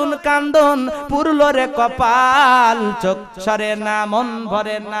নতুন কান্দন, পুরলো রে কপাল। চোখ সরে না মন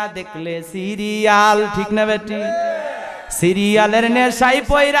ভরে না দেখলে সিরিয়াল, ঠিক না বেটি? সিরিয়ালের নেশাই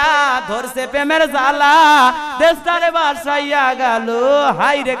পয়রা ধরছে প্রেমের জ্বালা, দেশটারে বাসাইয়া গেল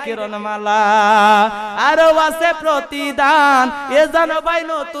হাই রে কিরণ মালা। আরো আছে প্রতিদান, এ জানো ভাই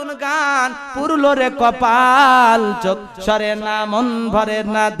নতুন গান, পুরলো রে কপাল। চোখ সরে না মন ভরে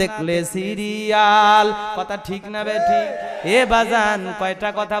না দেখলে সিরিয়াল, কথা ঠিক না বেঠি? এ বাজান কয়টা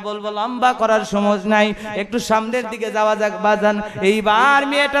কথা বলবো, লম্বা করার সময় নাই, একটু সামনের দিকে যাওয়া যাক বাজান। এইবার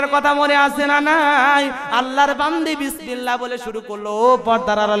মেয়েটার কথা মনে আছে না নাই? আল্লাহর বান্দি বিসমিল্লাহ বলে শুরু করলো।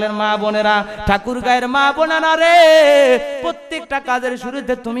 পর্দার আড়ালের মা বোনেরা, ঠাকুর গায়ের মা বোনেরা রে, প্রত্যেকটা কাজের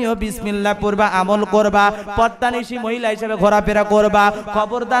শুরুতে তুমিও বিসমিল্লাহ পড়বা, আমল করবা, পর্দানিশী মহিলা হিসেবে ঘোরাফেরা করবা।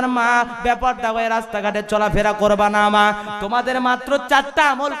 খবরদার মা বেপরদা হয়ে রাস্তাঘাটে চলাফেরা করবা না মা। তোমাদের মাত্র 4টা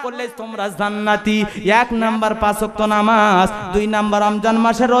আমল করলে তোমরা জান্নাতি। 1 নাম্বার 5 ওয়াক্ত নামাজ, 2 নাম্বার রমজান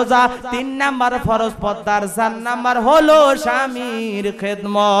মাসের রোজা, 3 নাম্বার ফরজ পর্দার, 4 নাম্বার হলো স্বামীর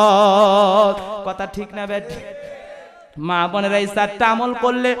খেদমত। কথা ঠিক না বেটি? মা বোনেরা এই 4টা আমল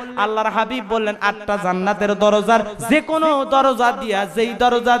করলে আল্লাহর হাবিব বললেন 8টা জান্নাতের দরজার যে কোনো দরজা দিয়া, যেই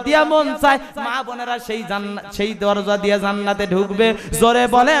দরজা দিয়া মন চায় মা বোনেরা সেই দরজা দিয়া জান্নাতে ঢুকবে। জোরে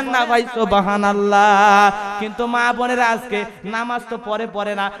বলেন না ভাই সুবহানাল্লাহ। কিন্তু মা বোনেরা আজকে নামাজ তো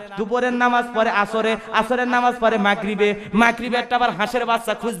পড়ে না, দুপুরের নামাজ পড়ে আসরে, আসরের নামাজ পড়ে মাগরিবে, মাগরিবেরটা আবার হাঁসের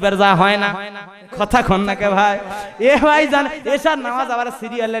বাচ্চা খুঁজবার যা হয় না। কথা কন না কে ভাই? এ ভাই জান এসার নামাজ আবার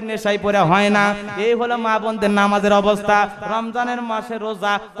সিরিয়ালের নেশায় পড়ে হয় না। এই হলো মা বোনদের নামাজের অবস্থা। রমজানের মাসে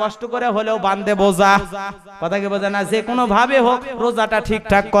রোজা কষ্ট করে হলেও বান্ধে বোঝা, কথা কি বোঝে না? যে কোনো ভাবে হোক রোজাটা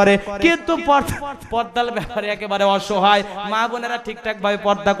ঠিকঠাক করে, কিন্তু পর্দার ব্যাপারে একেবারে অসহায়। মা বোনেরা ঠিকঠাক ভাবে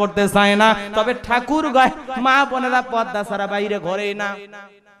পর্দা করতে চায় না। তবে ঠাকুর গায় মা বোনেরা পর্দা ছাড়া বাইরে ঘরেই না।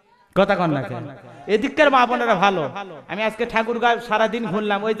 কথা কন না কেন? এদিককার মা বোনেরা ভালো। আমি আজকে ঠাকুরগাঁও সারাদিন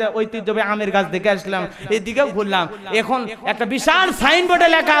ঘুরলাম, ওই যে ঐতিহ্যবাহী আমের গাছ দেখে আসলাম, এদিকেও ঘুরলাম। এখন একটা বিশাল সাইনবোর্ডে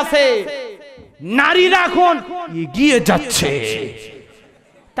লেখা আছে নারীরা এখন এগিয়ে যাচ্ছে।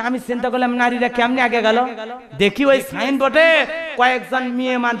 তা আমি চিন্তা করলাম নারীরা কেমনে আগে গেল। দেখি ওই সাইনবোর্ডে কয়েকজন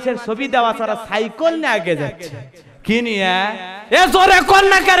মেয়ে মানুষের ছবি দেওয়া, তারা সাইকেল নিয়ে আগে যাচ্ছে। কি নিয়ে? এ জোরে কর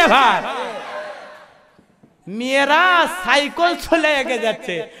না কে রে ভাই? মেয়েরা সাইকেল চলে এগে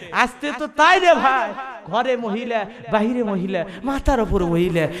যাচ্ছে। আজকে তো তাই রে ভাই, ঘরে মহিলা, বাহিরে মহিলা, মাথার উপর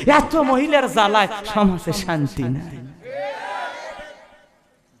মহিলা, এত মহিলার জ্বালায় সমাজে শান্তি নাই।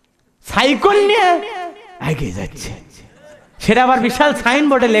 সাইকেল নিয়ে আগে যাচ্ছে। সেটা আবার বিশাল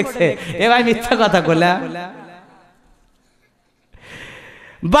সাইনবোর্ডে লেখছে। এ ভাই মিথ্যা কথা কইলা।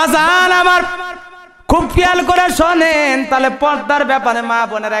 বাজান আমার খুব খেয়াল করে শোনেন, তাহলে পর্দার ব্যাপারে মা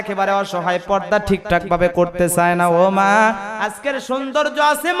বোনের একেবারে অসহায়, পর্দা ঠিকঠাক ভাবে করতে চায় না। ও মা, আজকের সৌন্দর্য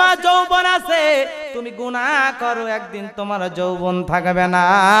আছে মা, যৌবন আছে, তুমি গুনাহ করো, একদিন তোমার যৌবন থাকবে না,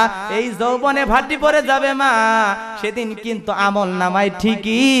 এই যৌবনে ভাটি পড়ে যাবে মা, সেদিন কিন্তু আমল নামায়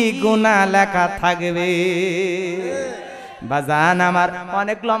ঠিকই গুনাহ লেখা থাকবে। বাজান আমার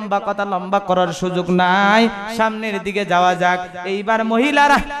অনেক লম্বা কথা, লম্বা করার সুযোগ নাই, সামনের দিকে যাওয়া যাক। এইবার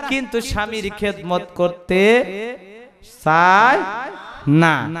মহিলারা কিন্তু স্বামীর খেদমত করতে চায়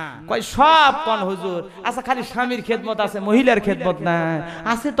না, কয় সব কোন হুজুর, আচ্ছা খালি স্বামীর খেদমত আছে, মহিলার খেদমত নাই?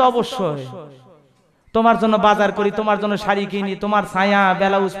 আছে তো অবশ্যই, তোমার জন্য বাজার করি, তোমার জন্য শাড়ি কিনি, তোমার ছায়া,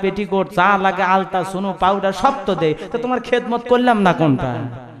 ব্লাউজ, পেটিকোট, চা লাগে, আলতা, সোনো, পাউডার সব তো দেই, তো তোমার খেদমত করলাম না কোনটা?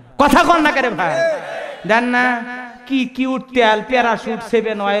 কথা কন না করে ভাই, জান না কি কিউট তেল, প্যারাশুট,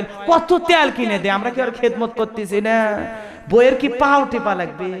 7 অয়েল, কত তেল কিনে দে, আমরা কি আর খেদমত করতেছি না? বইয়ের কি পাও টিপা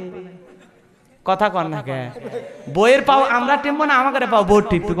লাগবে? কথা কন না কে, বইয়ের পাও আমরা টিপবো না, আমাকে পাও বই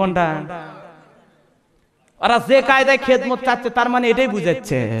টিপবে কোনটা? ওরা যে কায়দায় খেদমত চাচ্ছে তার মানে এটাই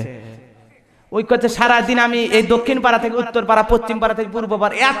বুঝাচ্ছে। ওই কথা সারাদিন আমি এই দক্ষিণ পাড়া থেকে উত্তর পাড়া, পশ্চিম পাড়া থেকে পূর্ব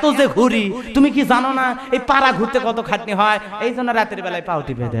পাড়া এত যে ঘুরি, তুমি কি জানো না এই পাড়া ঘুরতে কত খাটনি হয়? এই জন্য রাতের বেলায় পাও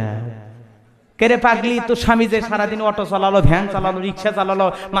টিপে দেয়। কেরে পাগলি, তো স্বামী যে সারাদিন অটো চালালো, ভ্যান চালালো, রিক্সা চালালো,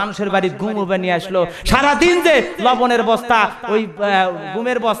 মানুষের বাড়ি গুম উবে নিয়ে আসলো, সারাদিন যে লবণের বস্তা, ওই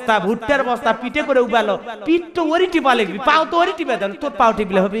গুমের বস্তা, ভুট্টার বস্তা পিঠে করে উবালো, পিঠ তো ওরই টিপা লাগবি, পাও তো ওরই টিপে দেন, তোর পাও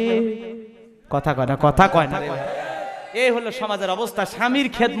টিপলে হবে? কথা কয় না, কথা কয় না। এই হলো সমাজের অবস্থা, স্বামীর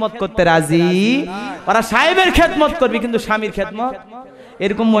খেদমত করতে রাজি, ওরা সাহেবের খেদমত করবি কিন্তু স্বামীর খেদমত।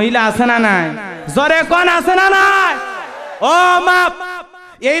 এরকম মহিলা আছে না নাই? জোরে কোন আছে না নাই? ও মা,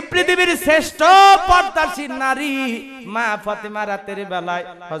 এই পৃথিবীর শ্রেষ্ঠ পর্দাশীল নারী মা ফাতেমা রাতের বেলায়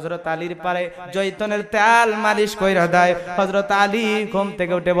হযরত আলীর পারে জয়তুনের তেল মালিশ কইরা দেয়। হযরত আলী ঘুম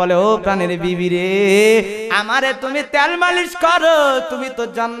থেকে উঠে বলে, ও প্রাণের বিবি রে, আমারে তুমি তেল মালিশ করো, তুমি তো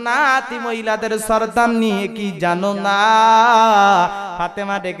জান্নাতি মহিলাদের সরদার নিয়ে কি জানো না?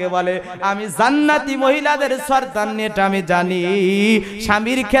 ফাতেমা ডেকে বলে, আমি জান্নাতি মহিলাদের সরদার নিয়ে এটা আমি জানি,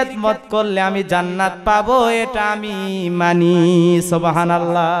 স্বামীর খেদমত করলে আমি জান্নাত পাবো এটা আমি মানি। সুবহানাল্লাহ।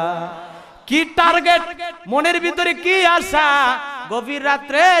 কি টার্গেট, মনের ভিতরে কি আশা, গভীর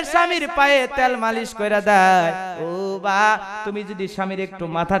রাত্রে স্বামীর পায়ে তেল মালিশ করে দেয়। ও বা, তুমি যদি স্বামীর একটু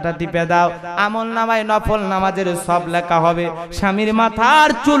মাথাটা টিপে দাও, আমল নামায় নফল নামাজের সব লেখা হবে। স্বামীর মাথার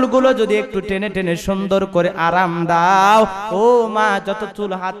চুলগুলো যদি একটু টেনে টেনে সুন্দর করে আরাম দাও, ও মা, যত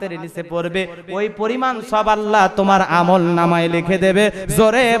চুল হাতের নিচে পড়বে ওই পরিমাণ সব আল্লাহ তোমার আমল নামায় লিখে দেবে।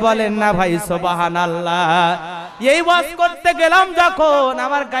 জোরে বলেন না ভাই সুবহানাল্লাহ। এই ওয়াজ করতে গেলাম যখন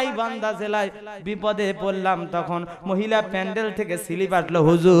আমার গাইবান্ধা জেলায় বিপদে পড়লাম, তখন মহিলা প্যান্ডেল থেকে স্লিপ আসলো,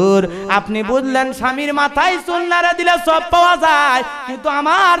 হুজুর আপনি বুঝলেন স্বামীর মাথায় চুল নাড়া দিলে সব পাওয়া যায়, কিন্তু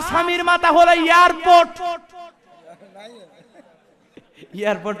আমার স্বামীর মাথা হলো এয়ারপোর্ট।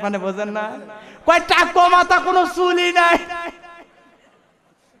 এয়ারপোর্ট মানে বোঝেন না? কয় টাকো মাথা, কোনো চুলই নাই।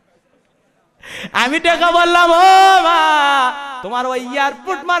 আমি টাকা বললাম, ও মা, তোমার ওই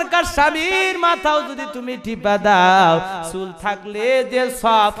এয়ারপোর্ট মার্কার স্বামীর মাথাও যদি তুমি টিপা দাও, চুল থাকলে যে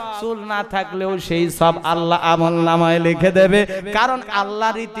সব, চুল না থাকলেও সেই সব আল্লাহ আমল নামায় লিখে দেবে। কারণ আল্লাহ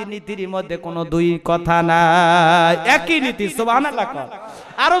রীতিনীতির মধ্যে কোনো দুই কথা নাই, একই নীতি। সুবহানাল্লাহ।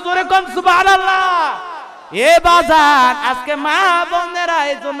 আরো জোরে কোন সুবহানাল্লাহ। এ বাজার আজকে মা বোনেরা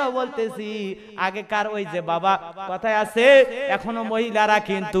এই জন্য বলতেছি, আগেকার ওই যে বাবা কথায় আছে, এখনো মহিলারা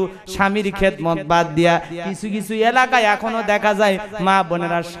কিন্তু স্বামীর খেদমত বাদ দিয়া কিছু কিছু এলাকায় এখনো দেখা যায় মা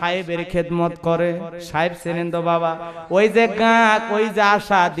বোনেরা সাহেবের খেদমত করে। সাহেব চেনেন তো বাবা? ওই যে গাঁক, ওই যে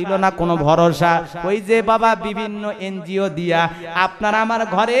আশা দিল না কোনো ভরসা, ওই যে বাবা বিভিন্ন এনজিও দিয়া আপনার আমার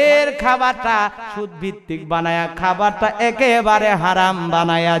ঘরের খাবারটা সুদ ভিত্তিক বানায়া, খাবারটা একেবারে হারাম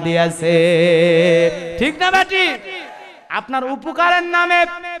বানায়া দিয়েছে। ঠিক না বেটি? আপনার উপকারের নামে,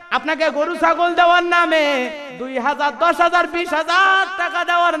 আপনাকে গরু ছাগল দেওয়ার নামে, 2000, 10,000, 20,000 টাকা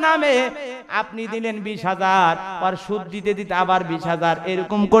দেওয়ার নামে আপনি দিলেন 20,000, আর সুদ দিতে দিতে আবার 20,000,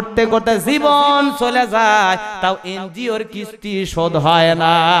 এরকম করতে করতে জীবন চলে যায়, তাও এনজিওর কিস্তি শোধ হয়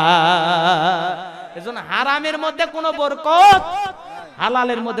না। এজন্য হারামের মধ্যে কোনো বরকত,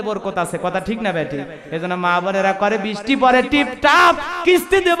 হালালের মধ্যে বরকত আছে। কথা ঠিক না বেটি? এজন্য মা বোনেরা করে বৃষ্টি পরে টিপটাপ,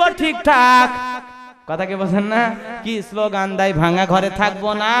 কিস্তি দেব ঠিকঠাক। কথা কি বলেন না? কি স্লোগান দেয়, ভাঙা ঘরে থাকবো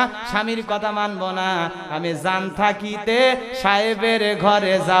না, স্বামীর কথা মানবো না, আমি জান থাকিতে সাহেবের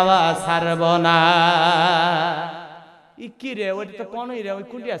ঘরে যাওয়া ছাড়বো না। কি রে, ওইটা তো কোনই রে, ওই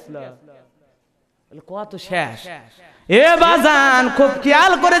কুটি আসলো কত শেষ। এ বাজান খুব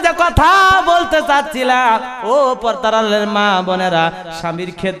খেয়াল করে যে কথা বলতে চাচ্ছিলাম, ও পর্দার আলের মা বোনেরা,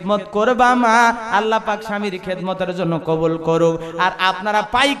 স্বামীর খেদমত করবা মা, আল্লাহ পাক স্বামীর খেদমতের জন্য কবুল করুক। আর আপনারা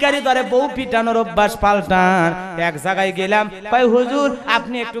পাইকারি দরে বউ পিটানোর অভ্যাস পাল্টান। এক জায়গায় গেলাম, কই হুজুর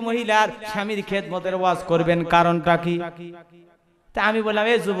আপনি একটু মহিলার স্বামীর খেদমতের ওয়াজ করবেন, কারণটা কি? তা আমি বললাম,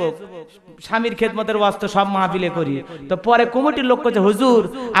 এ যুবক, স্বামীর খেদমতের ওয়াজ তো সব মাহফিলে করি। তো পরে কমিটির লোক কইছে, হুজুর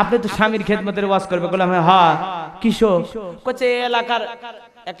আপনি তো স্বামীর খেদমতের ওয়াজ করবে। বললাম হ্যাঁ, কিসো? কইছে এলাকার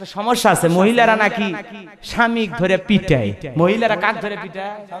একটা সমস্যা আছে, মহিলারা নাকি স্বামী ধরে পিটায়। মহিলারা কাক ধরে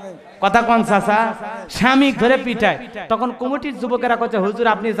পিটায়? কথা কোন চাচা? স্বামী ধরে পিটায়। তখন কমিটির যুবকেরা কইছে, হুজুর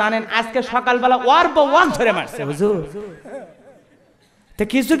আপনি জানেন আজকে সকালবেলা ওর বউ ওয়াক ধরে মারছে হুজুর।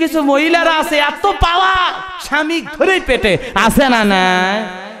 কিছু কিছু মহিলারা আছে এত পাওয়া, স্বামী ধরে পেটে আছে না না।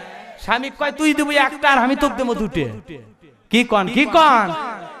 স্বামী কয় তুই দিবি একটা আর আমি তোকে দেবো দুটে। কি কন কি কন?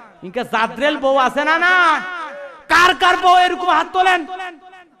 ইনকা জাদ্রেল বউ আছে না না? কার কার বউ এরকম হাত তোলেন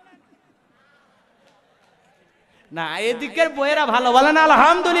না। এদিকের বউয়েরা ভালো বলেন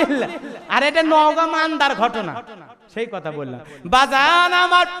আলহামদুলিল্লাহ। আর এটা নওগাঁ মানদার ঘটনা, সেই কথা বললাম। বাজান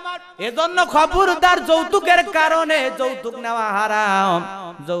আমার, এজন্য খবরদার, যৌতুকের কারণে যৌতুক নেওয়া হারাম।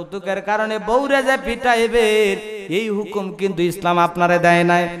 যৌতুকের কারণে বউরে যে পিটাইবে এই হুকুম কিন্তু ইসলাম আপনারে দেয়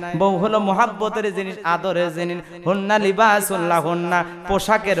নাই। বউ হলো মোহাব্বতের জিনিস, আদরের জিনিস। হুন্না লিবাসুল্লাহ হুন্না,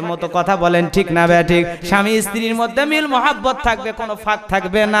 পোশাকের মতো। কথা বলেন ঠিক না বে ঠিক? স্বামী স্ত্রীর মধ্যে মিল মোহাব্বত থাকবে, কোনো ফাঁক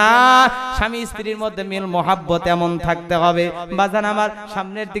থাকবে না। স্বামী স্ত্রীর মধ্যে মিল মোহাব্বত এমন থাকতে হবে। বাজান আমার,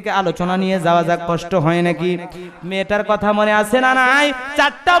 সামনের দিকে আলোচনা নিয়ে যাওয়া যাক। কষ্ট হয় নাকি? মেয়েটার কথা মনে আছে না নাই?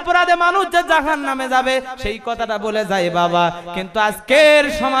 4টা অপরাধে মানুষ যে জাহান্নামে যাবে সেই কথাটা বলে যায় বাবা। কিন্তু আজকের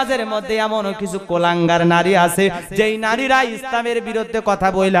সমাজের মধ্যে এমন কিছু কোলাঙ্গার নারী আছে, যেই নারীরা ইসলামের বিরুদ্ধে কথা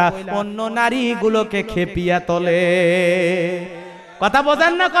বইলা অন্য নারীগুলোকে খেপিয়া তোলে। কথা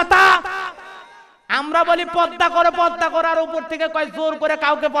বোঝেন না কথা? আমরা বলি পর্দা করে, পর্দা করার উপর থেকে কয় জোর করে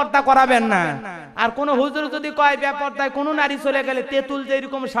কাউকে পর্দা করাবেন না। আর কোন হুজুর যদি কয় বেপর্দায় কোন নারী চলে গেলে, তেঁতুল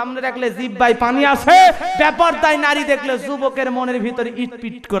যেরকম সামনে রাখলে জিহ্বায় পানি আসে, বেপর্দায় নারী দেখলে যুবকের মনের ভিতরে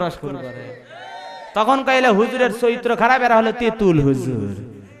ইটপিট করা শুরু করে। তখন কইলে হুজুরের চরিত্র খারাপ, এরা হলো তেঁতুল হুজুর।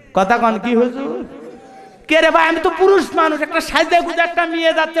 কথা কন কি হুজুর? কে রে ভাই, আমি তো পুরুষ মানুষ, একটা সাজে গুজে একটা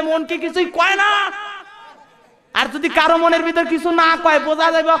মেয়ে যাচ্ছে, মন কি কিছুই কয় না? আর যদি কারো মনের ভিতর কিছু না কয়, বোঝা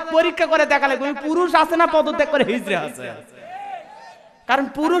যাবে পরীক্ষা করে দেখালে তুমি পুরুষ আছে না পদত্যাগ করে হিজড়ে আছে। কারণ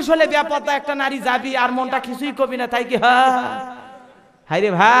পুরুষ হলে বেপর্দা একটা নারী যাবি আর মনটা কিছুই কবি না, তাই কি? হাই রে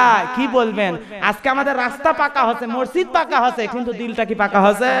ভাই, কি বলবেন? আজকে আমাদের রাস্তা পাকা হচ্ছে, মসজিদ পাকা হচ্ছে, কিন্তু দিলটা কি পাকা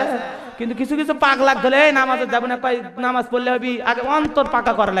হচ্ছে? কিন্তু কিছু কিছু পাগলা ধরে নামাজে যাবো না, কয় নামাজ পড়লে হবি, আগে অন্তর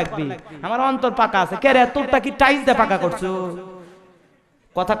পাকা করা লাগবে। আমার অন্তর পাকা আছে। কে রে, তোরটা কি টাইলস দিয়ে পাকা করছো?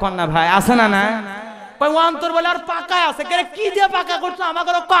 কথা কন না ভাই, আছে না না? অন্তর বলে আর পাকা আছে। কে কি দিয়ে পাকা করছো?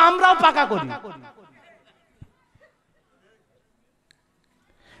 আমাকে আমরাও পাকা করি।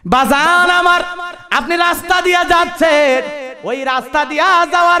 বাজান আমার, আপনি রাস্তা দিয়ে যাচ্ছেন, ওই রাস্তা দিয়া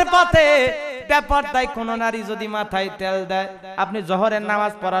যাওয়ার পথে বেপরদায় কোন নারী যদি মাথায় তেল দেয়, আপনি জোহরের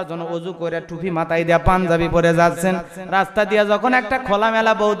নামাজ পড়ার জন্য ওযু করে টুপি মাথায় দিয়ে পাঞ্জাবি পরে যাচ্ছেন, রাস্তা দিয়ে যখন একটা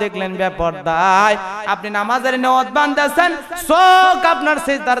খোলামেলা বউ দেখলেন বেপরদায়, আপনি নামাজের নিয়ত বাঁধতেছেন, চোখ আপনার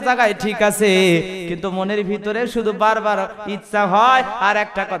সিজদার জায়গায় ঠিক আছে, কিন্তু মনের ভিতরে শুধু বারবার ইচ্ছা হয় আর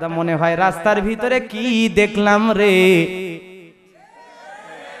একটা কথা মনে হয়, রাস্তার ভিতরে কি দেখলাম রে,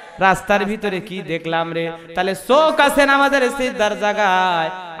 রাস্তার ভিতরে কি দেখলাম রে। তাহলে চোখ আছে নামাজের সিজদার জায়গায়,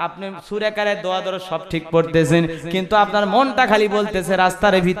 আপনি সূরা কারে দোয়া দর সব ঠিক পড়তেছেন, কিন্তু আপনার মনটা খালি বলতেছে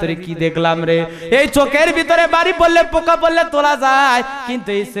রাস্তার ভিতরে কি দেখলাম রে। এই চোখের ভিতরে বাড়ি পড়লে পোকা পড়লে তোলা যায়, কিন্তু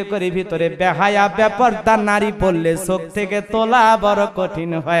এই চোখের ভিতরে বেহায়া বেপরদা নারী পড়লে চোখ থেকে তোলা বড়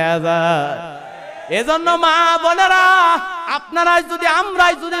কঠিন হয়ে যায়। এজন্য মা বোনেরা, আপনারা যদি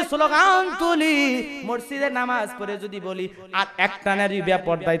আমরাই যদি স্লোগান তুলি, মসজিদে নামাজ পড়ে যদি বলি আর একটা নারী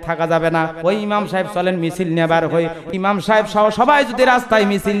বেপরদায় থাকা যাবে না, ওই ইমাম সাহেব চলেন মিছিল নেবার হয়, ইমাম সাহেব সহ সবাই যদি রাস্তায়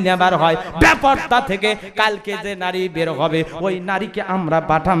মিছিল নেবার হয় বেপরদা থেকে, কালকে যে নারী বের হবে ওই নারীকে আমরা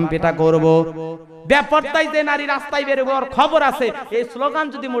বাটাম পেটা করব। বেপরদায় যে নারী রাস্তায় বের হওয়ার খবর আছে, এই স্লোগান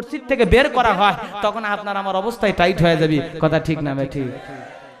যদি মসজিদ থেকে বের করা হয়, তখন আপনার আমার অবস্থায় টাইট হয়ে যাবে। কথা ঠিক না ভাই? ঠিক।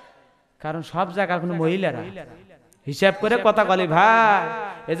 কারণ সব জায়গার কোনো মহিলারা হিসাব করে কথা বলে ভাই,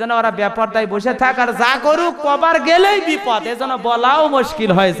 এজন্য ওরা বেপরদায় বসে থাক, আর যা করুক কবার গেলেই বিপদ, এজন্য বলাও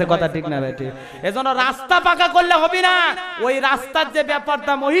মুশকিল হয়েছে। কথা ঠিক না বেটি? এজন্য রাস্তা পাকা করলে হবে না, ওই রাস্তার যে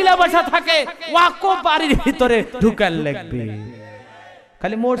বেপরদা মহিলা বসে থাকে ওয়াকো বাড়ির ভিতরে ঢুকার লাগবে।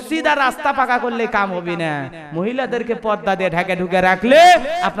 খালি মসজিদ আর রাস্তা পাকা করলে কাম হবে না, মহিলাদেরকে পর্দা দিয়ে ঢাকে ঢুকে রাখলে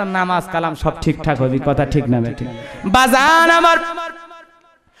আপনার নামাজ কালাম সব ঠিকঠাক হবে। কথা ঠিক না বেটি? বাজান আমার,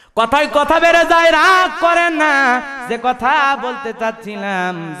 কথায় কথা বেড়ে যায়, রাগ করেন না। যে কথা বলতে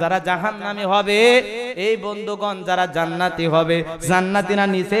চাচ্ছিলাম, যারা জাহান্নামী হবে এই বন্ধুগণ, যারা জান্নাতি হবে, জান্নাতীরা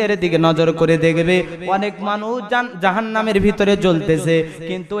নিচের দিকে নজর করে দেখবে অনেক মানুষ জাহান্নামের ভিতরে জ্বলতেছে,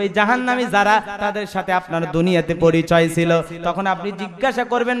 কিন্তু এই জাহান্নামী যারা, তাদের সাথে আপনার দুনিয়াতে পরিচয় ছিল। তখন আপনি জিজ্ঞাসা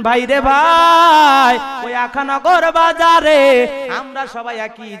করবেন, ভাই রে ভাই, ওই আখানগর বাজারে আমরা সবাই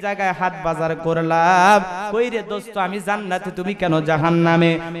একই জায়গায় হাট বাজার করলাম, কই রে দোস্ত আমি জান্নাতে, তুমি কেন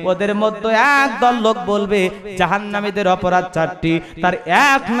জাহান্নামে? ওদের মধ্যে একদল লোক বলবে জাহান্নামীদের অপরাধ 4টি, তার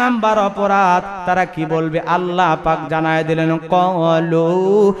 1 নাম্বার অপরাধ তারা কি বলবে? আল্লাহ পাক জানায় দিলেন, ক্বালু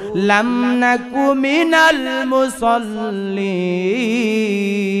লাম নাকু মিনাল মুসাল্লিন।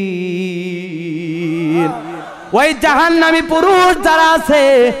 ওই জাহান্নামী পুরুষ যারা আছে,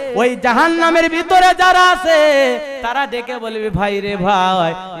 ওই জাহান্নামের ভিতরে যারা আছে, তারা ডেকে বলবে, ভাই রে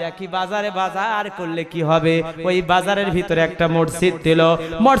ভাই, একই বাজারে বাজার করলে কি হবে? ওই বাজারের ভিতরে একটা মসজিদ ছিল,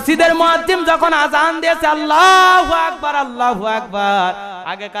 মসজিদের মুয়াজ্জিন যখন আজান দিয়েছে আল্লাহু আকবার আল্লাহু আকবার,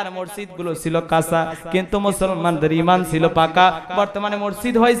 আগেকার মসজিদ গুলো ছিল কাঁচা, কিন্তু মুসলমানদের ঈমান ছিল পাকা। বর্তমানে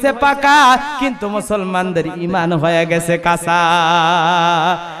মসজিদ হয়েছে পাকা, কিন্তু মুসলমানদের ঈমান হয়ে গেছে কাঁচা।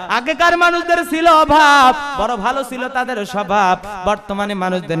 আগেকার মানুষদের ছিল অভাব, বড় ভালো ছিল তাদের স্বভাব, বর্তমানে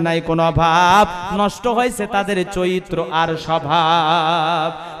মানুষদের নাই কোনো অভাব, নষ্ট হয়েছে তাদের চরিত্র আর স্বভাব।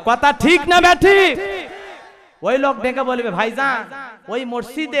 কথা ঠিক না ব্যাঠিক? ওই লোক ডেকে বলবে, ভাইজান ওই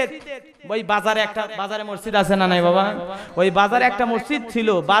মসজিদের, ওই বাজারে মসজিদ আছে না নাই বাবা? ওই বাজারে একটা মসজিদ ছিল,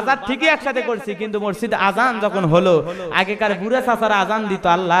 বাজার ঠিকই একসাথে করছি, কিন্তু মসজিদ আজান যখন হলো, আগেকার বুড়া চাচারা আজান দিত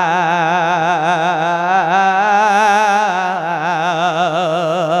আল্লাহ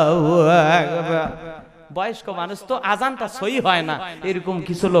বয়স্ক মানুষ তো আজানটা সহি হয় না, এরকম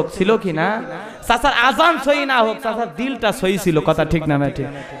কিছু লোক ছিল কি না? চাচার আজান সহি না হোক, চাচার দিলটা সহি ছিল। কথা ঠিক না ঠিক?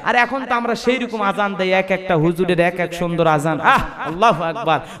 আর এখন তো আমরা সেই রকম আজান দেই, এক একটা হুজুরের এক এক সুন্দর আজান, আল্লাহু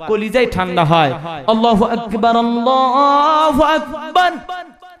আকবার, কলিজাই ঠান্ডা হয়। আল্লাহু আকবার আল্লাহু আকবার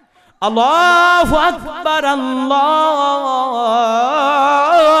আল্লাহু আকবার আল্লাহু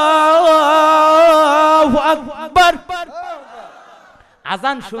আকবার।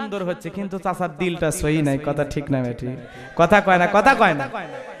 আজান সুন্দর হচ্ছে, কিন্তু চাচার দিলটা সহি নাই। কথা ঠিক না ঠিক? কথা কয় না, কথা কয় না।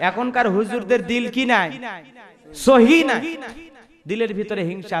 এখনকার হুজুরদের দিল কি নাই? সহি নাই। দিলের ভিতরে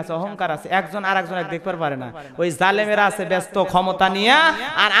হিংসা আছে, অহংকার আছে, একজন আর একজন দেখতে পারে না। ওই জালেমেরা আছে ব্যস্ত ক্ষমতা নিয়ে,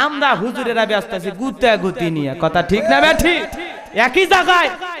 আর আমরা হুজুরেরা ব্যস্ত আছি গুতাগুতি নিয়ে। কথা ঠিক না ঠিক? একই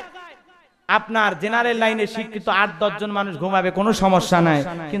জায়গায় আপনার জেনারেল লাইনে শিক্ষিত 8-10 জন মানুষ ঘুমাবে, কোনো সমস্যা নাই,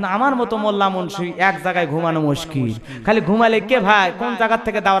 কিন্তু আমার মতো মোল্লা মুন্সি এক জায়গায় ঘুমানো মুশকিল। খালি ঘুমালে কে ভাই কোন জায়গা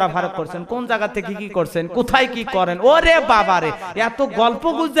থেকে দাওরা ফারক করছেন, কোন জায়গা থেকে কি করছেন, কোথায় কি করেন, ওরে বাবারে এত গল্প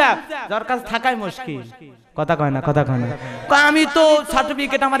গুজব, যার কাছে থাকাই মুশকিল। কথা কয় না, কথা কয় না। আমি তো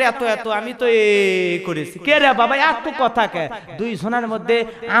সার্টিফিকেট আমার এত এত, আমি তো এ করেছি। কে রে বাবা এত কথা কে? 2 জনের মধ্যে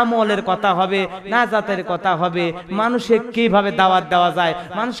আমলের কথা হবে, নাজাতের কথা হবে, মানুষকে কিভাবে দাওয়াত দেওয়া যায়,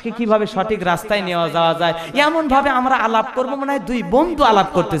 মানুষকে কিভাবে সঠিক রাস্তায় নেওয়া যাওয়া যায়, এমন ভাবে আমরা আলাপ করবো, মনে হয় 2 বন্ধু আলাপ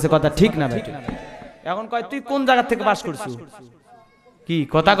করতেছে। কথা ঠিক না ভাই? এখন কয় তুই কোন জায়গা থেকে পাস করছিস, কি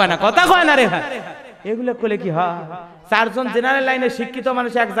কথা কয় না, কথা কয় না রে ভাই? এগুলো করলে কি হয়? 4 জন জেনারেল লাইনে শিক্ষিত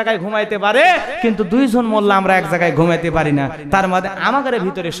মানুষ এক জায়গায় ঘুমাইতে পারে, কিন্তু 2 জন মোল্লা আমরা এক জায়গায় ঘুমাইতে পারি না। তার মধ্যে আমাদের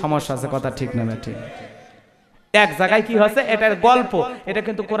ভিতরে সমস্যা আছে। কথা ঠিক না ঠিক? এক জায়গায় কি হচ্ছে, এটার গল্প, এটা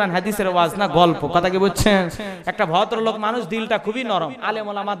কিন্তু কোরআন হাদিসের ওয়াজ না, গল্প। কথা কি বুঝছেন? একটা ভদ্রলোক মানুষ, দিলটা খুবই নরম, আলেম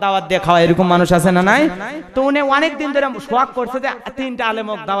ওলামা দাওয়াত দিয়ে খাওয়া, এরকম মানুষ আছে না নাই? তো উনি অনেক দিন ধরে শখ করছে যে 3টা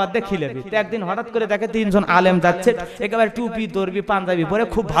আলেমক দাওয়াত দিয়ে খিলেবি। তো একদিন হঠাৎ করে দেখে 3 জন আলেম যাচ্ছে, একেবারে টুপি দর্বি পাঞ্জাবি পরে,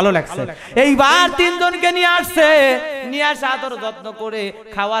 খুব ভালো লাগছে। এইবার 3 জনকে নিয়ে আসছে, নিয়ে আসে আদর যত্ন করে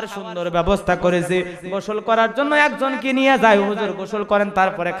খাওয়ার সুন্দর ব্যবস্থা করেছে। গোসল করার জন্য একজনকে নিয়ে যায়, হুজুর গোসল করেন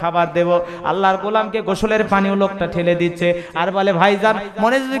তারপরে খাবার দেব। আল্লাহর গোলামকে গোসলের পানি লোকটা ঠেলে দিচ্ছে, আর বলে ভাইজান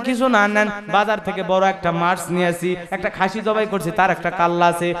মনে যদি কিছু না নেন, বাজার থেকে বড় একটা মাছ নিয়ে আসি, একটা খাসি জবাই করছি তার একটা কাল্লা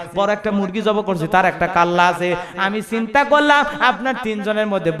আছে, বড় একটা মুরগি জবাই করছি তার একটা কাল্লা আছে। আমি চিন্তা করলাম আপনার 3 জনের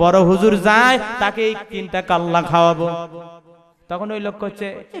মধ্যে বড় হুজুর যায়, তাকে এই 3টা কাল্লা খাওয়াবো। তখন ওই লোক করছে,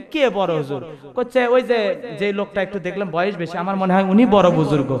 কে বড় হুজুর? করছে ওই যে লোকটা একটু দেখলাম বয়স বেশি, আমার মনে হয় উনি বড়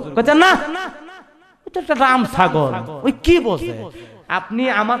বুজুর্গ। করছে না, এটা একটা রাম ছাগল। ওই কি বলছে? আপনি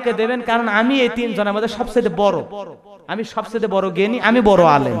আমাকে দেবেন, কারণ আমি এই 3 জনের মধ্যে সবচেয়ে বড়, আমি সবচেয়ে বড় জ্ঞানী, আমি বড়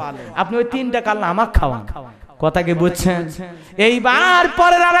আলেম। আপনি ওই 3টা কাল্লা আমাকে খাওয়ান। কথা কি বুঝছেন? এইবার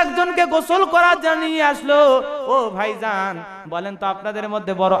পরের আরেকজনকে গোসল করার জন্য নিয়ে আসলো। ও ভাইজান বলেন তো আপনাদের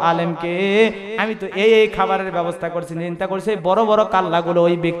মধ্যে বড় আলেমকে? আমি তো এই খাবারের ব্যবস্থা করছি, চিন্তা করছি বড় বড় কাল্লাগুলো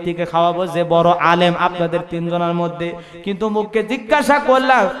ওই ব্যক্তিকে খাওয়াবো যে বড় আলেম আপনাদের 3 জনের মধ্যে। কিন্তু মুখকে জিজ্ঞাসা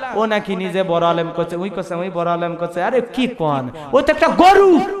করলাম, ও নাকি নিজে বড় আলেম করছে, ওই করছে ওই বড় আলেম করছে। আরে কি কোন, ও তো একটা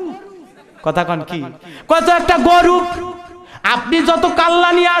গরু। কথা কন কি? কত একটা গরু, আপনি যত কাল্লা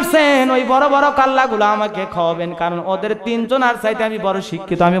নিয়ে আসছেন ওই বড় বড় কাল্লাগুলো আমাকে খাওয়াবেন, কারণ ওদের তিনজন আর চাইতে আমি বড়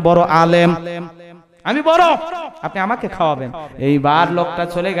শিক্ষিত, আমি বড় আলেম, আমি বড়, আপনি আমাকে খাওয়াবেন। এইবার লোকটা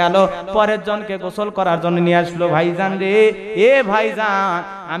চলে গেল, পরের জনকে গোসল করার জন্য নিয়ে আসলো। ভাইজান রে, এ ভাইজান,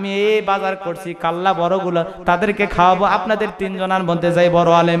 আমি এই বাজার করছি কাল্লা বড়গুলো, তাদেরকে খাওয়াবো, আপনাদের তিনজনের মধ্যে যাই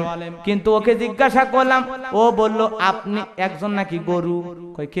বড় আলেম। কিন্তু ওকে জিজ্ঞাসা করলাম, ও বলল আপনি একজন নাকি গরু।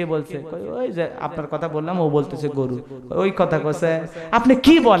 কই কে বলছে? কই ওই যে আপনার কথা বললাম, ও বলতেছে গরু। ওই কথা কইছে, আপনি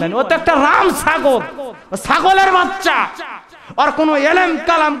কি বলেন? ও তো একটা রাম ছাগল, ছাগলের বাচ্চা, আর কোনো এলেম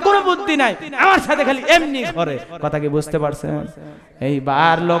কালাম কোনো বুদ্ধি নাই, আমার সাথে খালি এমনি ঘরে। কথা কি বুঝতে পারছেন?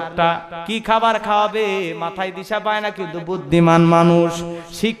 এইবার লোকটা কি খাবার খাওয়াবে মাথায় দিশা পায় না, কিন্তু বুদ্ধিমান মানুষ,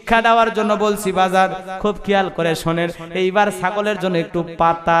 শিক্ষা দেওয়ার জন্য বলছি বাজার, খুব খেয়াল করে শোনেন। এইবার ছাগলের জন্য একটু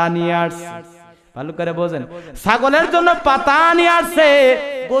পাতা নিয়ে আসছে, ভালো করে বোঝেন, ছাগলের জন্য পাতা নিয়ে আসছে,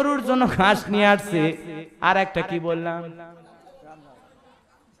 গরুর জন্য ঘাস নিয়ে আসছে, আর একটা কি বললাম,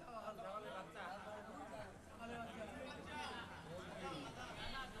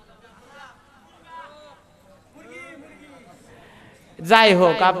 যাই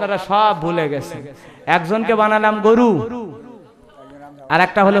হোক আপনারা সব ভুলে গেছেন। একজনকে বানালাম গরু, আর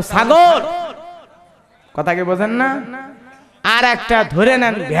একটা হলো ছাগল, কথা কি বোঝেন না? আর একটা ধরে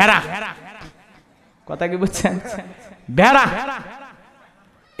নেন ভেড়া, কথা কি বুঝছেন? ভেড়া,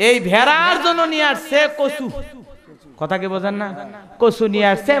 এই ভেড়ার জন্য নিয়ে আসছে কচু, কথা কি বোঝেন না? কচু নিয়ে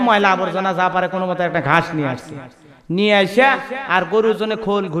আসছে, ময়লা আবর্জনা যা পারে কোনো মতো একটা ঘাস নিয়ে আসছে, নিয়ে আসে আর গরুর জন্য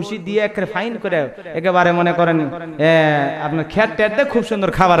খোল ঘুষি দিয়ে একটা ফাইন করে একেবারে মনে করেন আপনার খেট টেট দিয়ে খুব সুন্দর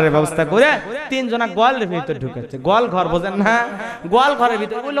খাবারের ব্যবস্থা করে তিনজনা গোয়ালের ভিতরে ঢুকেছে। গোয়াল ঘর বোঝেন না? গোয়াল ঘরের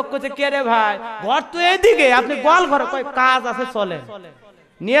ভিতরে ওই লোক কইছে, কে রে ভাই, ঘর তো এদিকে, আপনি গোয়াল ঘরে? কয় কাজ আছে, চলে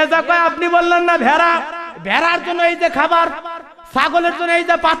নিয়ে যা। কয় আপনি বললেন না ভেড়া, ভেড়ার জন্য এই যে খাবার, ছাগলের জন্য এই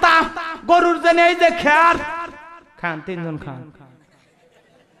যে পাতা, গরুর জন্য এই যে খেয়ার, খান, তিনজন খান।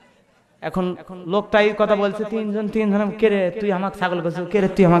 এখন লোকটা এই কথা বলছে, তিনজন, কে রে তুই আমাকে ছাগল কইছিস, কে রে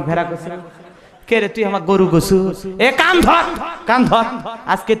তুই আমাকে ভেড়া কইছিস, কে রে তুই আমাকে গরু কইছিস, এ কান ধর, কান ধর।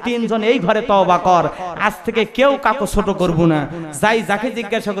 আজকে তিনজন এই ঘরে তওবা কর, আজ থেকে কেউ কাকু ছোট করব না, যাই যাকে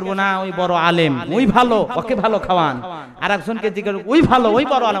জিজ্ঞাসা করব না ওই বড় আলেম, ওই ভালো, ওকে ভালো খাওয়ান, আর একজনকে জিজ্ঞাসা ওই ভালো, ওই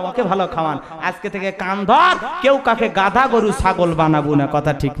বড় আলেম, ওকে ভালো খাওয়ান। আজকে থেকে কান ধর, কেউ কাকে গাধা গরু ছাগল বানাবো না,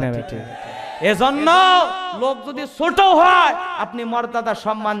 কথা ঠিক না বেটে? এজন্য লোক যদি ছোট হয় আপনি মর্যাদা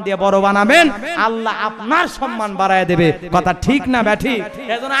সম্মান দিয়ে বড় বানাবেন, আল্লাহ আপনার সম্মান বাড়ায় দেবে, কথা ঠিক না ব্যাঠি?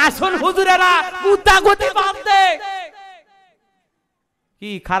 এজন্য আসুন হুজুরেরা, কুতাগতি বাদ দে।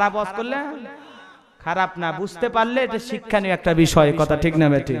 কি খারাপ ওয়াজ করলে? খারাপ না, বুঝতে পারলে এটা শিক্ষণীয় একটা বিষয়, কথা ঠিক না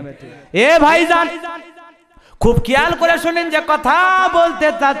ব্যাঠি? এ ভাইজান খুব খেয়াল করে শুনেন, যে কথা বলতে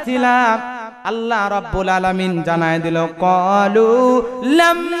চাচ্ছিলাম, আল্লাহ রাব্বুল আলামিন জানায় দিল, ক্বালু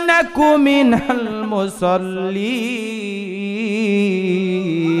লাম নাকু মিনাল মুসাল্লিন,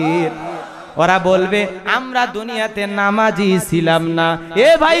 ওরা বলবে আমরা দুনিয়াতে নামাজি ছিলাম না। এ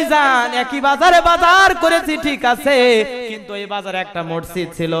ভাইজান, একই বাজারে বাজার করেছি ঠিক আছে, কিন্তু এই বাজারে একটা মসজিদ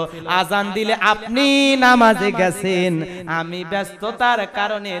ছিল, আজান দিলে আপনি নামাজে গেছেন, আমি ব্যস্ততার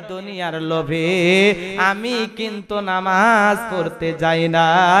কারণে দুনিয়ার লোভে আমি কিন্তু নামাজ পড়তে যাই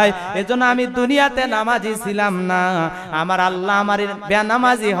নাই, এজন্য আমি দুনিয়াতে নামাজি ছিলাম না। আমার আল্লাহ আমার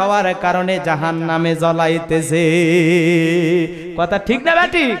বেনামাজি হওয়ার কারণে জাহান্নামে জ্বলাইতেছে, কথা ঠিক না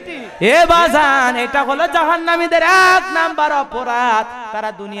বেটি? এ বাজান, এটা হলো জাহান্নামীদের এক নাম্বার অপরাধ, তারা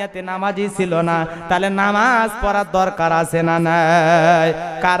দুনিয়াতে নামাজি ছিল না। তাহলে নামাজ পড়ার দরকার আছে না নাই?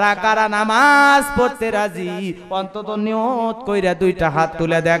 কারা কারা নামাজ পড়তে রাজি অন্তত নিয়ত কইরা দুইটা হাত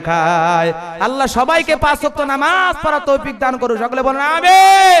তুলে দেখায়। আল্লাহ সবাইকে 5 ওয়াক্ত নামাজ পড়ার তৌফিক দান করুন, সকলে বলেন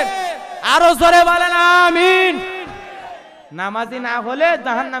আমিন, আরো জোরে বলেন আমিন। নামাজি না হলে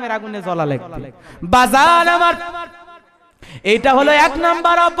জাহান্নামের আগুনে জ্বলা লাগবে। বাজার আমার, এটা হলো 1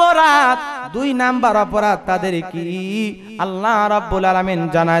 নাম্বার অপরাধ। 2 নাম্বার অপরাধ তাদের কি? আল্লাহ রাব্বুল আলামিন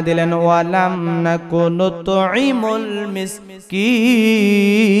জানায় দিলেন, ওয়ালাম নাকুনু তুইমুল মিসকিন।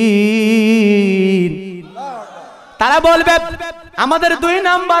 তারা বলবে আমাদের 2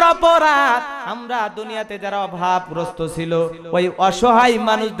 নাম্বার অপরাধ, আমরা দুনিয়াতে যারা অভাবগ্রস্ত ছিল ওই অসহায়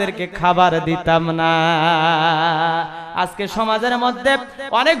মানুষদেরকে খাবার দিতাম না। আজকে সমাজের মধ্যে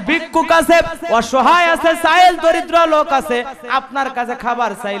অনেক ভিক্ষুক আছে, অসহায় আছে, চাইল দরিদ্র লোক আছে, আপনার কাছে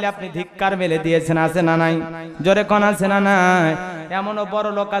খাবার চাইলে আপনি ধিক্কার মেলে দিয়েছেন, আছে না নাই? জোরে কোন আছে না নাই? এমনও বড়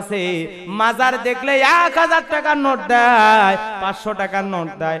লোক আছে, মাজার দেখলে 1000 টাকার নোট দেয়, 500 টাকার নোট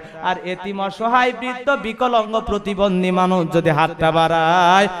দেয়, আর এতিম অসহায় বৃদ্ধ বিকলাঙ্গ প্রতিবন্ধী মানুষ যদি হাতটা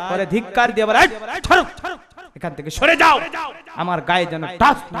বাড়ায় পরে ধিক্কার দিয়ে বলে, এখান থেকে সরে যাও, আমার গায়ে যেন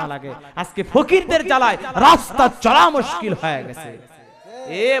টাচ না লাগে। আজকে ফকিরদের জ্বালায় রাস্তা চলা মুশকিল হয়ে গেছে।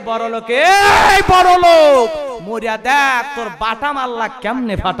 এ বড় লোক, এই বড় লোক মরিয়া দেখ তোর বাটাম আল্লাহ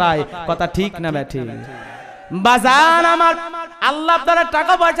কেমনে ফাটায়, কথা ঠিক না ব্যাঠি? বাজান আমার, আল্লাহ তাআলা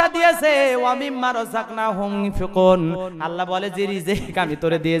টাকা পয়সা দিয়েছে, ওয়া মিম্মা রাযাকনাহুম ইউনফিকুন। আল্লাহ বলে যে রিজিক আমি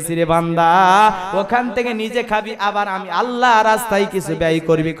তোরে দিয়েছি রে বান্দা, ওখান থেকে নিজে খাবি, আবার আমি আল্লাহ রাস্তায় কিছু ব্যয়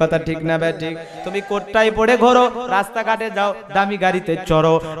করবি, কথা ঠিক না ব্যাঠিক? তুমি কোটটাই পড়ে ঘোরো, রাস্তাঘাটে যাও, দামি গাড়িতে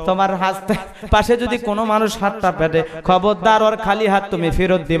চড়ো, তোমার রাস্তায় পাশে যদি কোনো মানুষ হাতটা পেটে, খবরদার ওর খালি হাত তুমি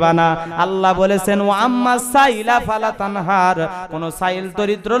ফেরত দিবা না। আল্লাহ বলেছেন ওয়া আম্মা সাইলা ফালা তানহার, কোন সাইল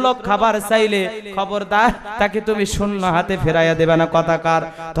দরিদ্র লোক খাবার চাইলে খবরদার তাকে তুমি শূন্য হাতে ফেরাইয়া দেবে না, কথাকার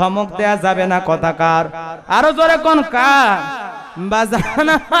ধমক দেয়া যাবে না, কথাকার আরো জোরে কোন কার বাজান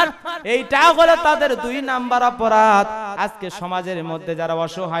আমার। এইটা হলো তাদের 2 নাম্বার অপরাধ। আজকে সমাজের মধ্যে যারা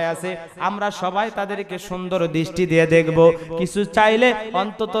অসহায় আছে, আমরা সবাই তাদেরকে সুন্দর দৃষ্টি দিয়ে দেখব, কিছু চাইলে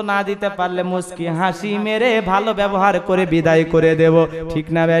অন্তত না দিতে পারলে মুস্কি হাসি মেরে ভালো ব্যবহার করে বিদায় করে দেব, ঠিক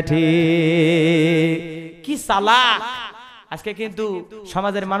না বেঠি? কি চালাক! আজকে কিন্তু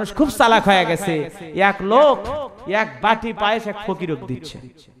সমাজের মানুষ খুব চালাক হয়ে গেছে। এক লোক এক বাটি পায়েস এক ফকিরক দিচ্ছে,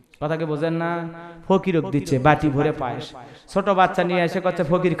 কথা কি বোঝেন না? ফকিরক দিচ্ছে বাটি ভরে পায়েস, ছোট বাচ্চা নিয়ে এসে করছে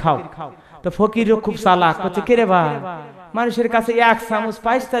ফকির খাও। তো ফকিরও খুব চালাক, করছে কে রে ভাই, মানুষের কাছে 1 চামচ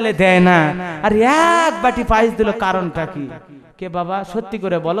পায়েস তাহলে দেয় না, আর 1 বাটি পায়েস দিল, কারণটা কি? কে বাবা সত্যি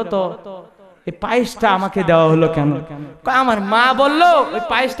করে বলো তো, এই পায়েসটা আমাকে দেওয়া হলো কেন? আমার মা বললো ওই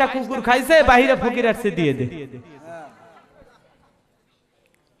পায়েসটা কুকুর খাইছে, বাহিরে ফকির আসছে দিয়ে দে।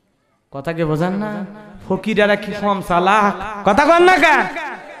 কথা কে বোঝেন না? ফকিরেরা কি কম চালাক, কথা কন না কা?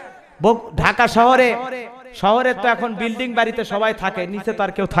 ঢাকা শহরে তো এখন বিল্ডিং বাড়িতে সবাই থাকে, নিচে তো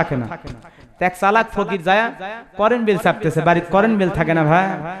আর কেউ থাকে না। এক চালাক ফকির যায় কারেন্ট বিল চাপতেছে, বাড়িতে কারেন্ট বিল থাকে না ভাই,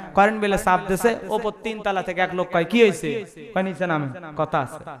 কারেন্ট বিলে চাপতেছে, ওপর 3 তলা থেকে এক লোক কয় কি হয়েছে, কয় নিচে নামে, কথা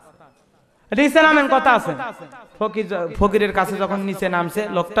আছে, নিচে নামেন, কথা আছে। ফকিরের কাছে যখন নিচে নামছে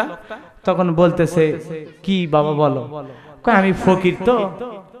লোকটা, তখন বলতেছে কি বাবা বলো? কয় আমি ফকির তো,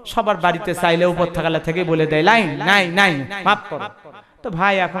 সবার বাড়িতে চাইলে উপর থাকালে থেকে বলে দেয় লাইন নাই নাই, মাফ করো। তো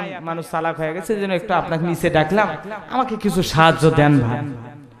ভাই এখন মানুষ চালাক হয়ে গেছে, যেন একটু আপনাকে নিচে ডাকলাম, আমাকে কিছু সাহায্য দেন ভাই।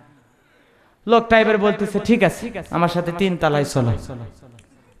 লোকটা এবার বলতেছে ঠিক আছে আমার সাথে 3 তলায় চলো।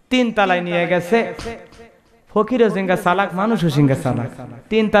 3 তলায় নিয়ে গেছে, ফকিরও সিঙ্গা চালাক, মানুষও সিঙ্গা চালাক।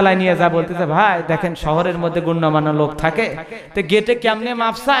 3 তলায় নিয়ে যা বলতেছে ভাই দেখেন শহরের মধ্যে গণ্যমান্য লোক থাকে, তো গেটে কেমনে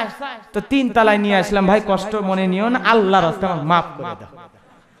মাপ চায়, তো 3 তলায় নিয়ে আসলাম ভাই, কষ্ট মনে নিও না, আল্লাহর রাস্তায় মাফ করে দাও।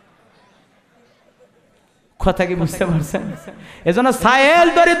 কথা কি বুঝতে পারছেন? এজন্য সায়েল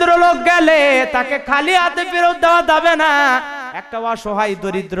দরিদ্র লোক গেলে তাকে খালি হাতে ফেরত দেওয়া যাবে না। একটা অসহায়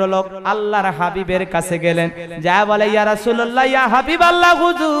দরিদ্র লোক আল্লাহর হাবিবের কাছে গেলেন, যা বলে ইয়া রাসূলুল্লাহ, ইয়া হাবিবাল্লাহ,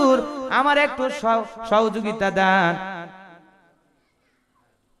 হুজুর আমার একটু সহযোগিতা দেন,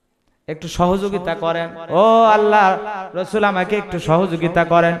 একটু সহযোগিতা করেন, ও আল্লাহ রাসূল আমাকে একটু সহযোগিতা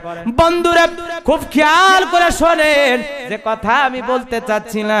করেন। বন্ধুরা খুব খেয়াল করে শোনেন যে কথা আমি বলতে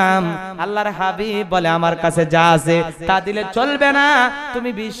চাচ্ছিলাম। আল্লাহর হাবিব বলে আমার কাছে যা আছে তা দিলে চলবে না,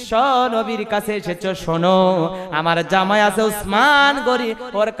 তুমি বিশ্ব নবীর কাছে এসেছো, শোনো আমার জামাই আছে উসমান গরি,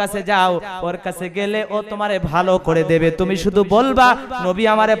 ওর কাছে যাও, ওর কাছে গেলে ও তোমারে ভালো করে দেবে, তুমি শুধু বলবা নবী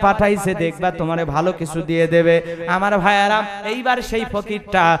আমারে পাঠাইছে, দেখবা তোমারে ভালো কিছু দিয়ে দেবে। আমার ভাইয়ারা এইবার সেই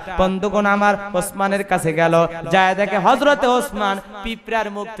ফকিরটা বন্ধুগণ আমার ওসমানের কাছে গেল, যায় দেখে হযরতে ওসমান পিঁপড়ার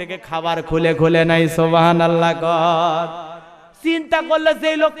মুখ থেকে খাবার খুলে খুলে নাই, সুবহানাল্লাহ। গড চিন্তা করলো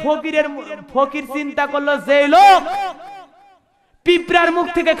যে লোক ফকির চিন্তা করলো যে লোক পিঁপড়ার মুখ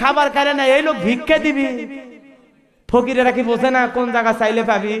থেকে খাবার খায় না, এই লোক ভিক্ষা দিবি। ফকিরেরা কি বোঝে না কোন জায়গা চাইলে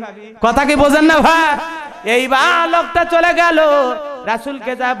পাবি, কথা কি বোঝেন না ভাই? এইবার লোকটা চলে গেল,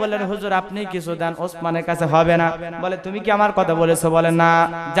 রাসূলকে যা বলেন হুজুর আপনি কিছু দেন, ওসমানের কাছে হবে না। বলে তুমি কি আমার কথা বলেছো? বলে না।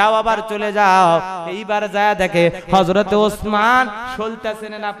 যাও আবার চলে যাও। এইবার যায় দেখে হযরতে ওসমান সলতা,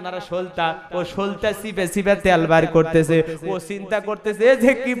 চেনেন আপনারা সলতা, ও সলতা চিপে চিপে তেল বার করতেছে। ও চিন্তা করতেছে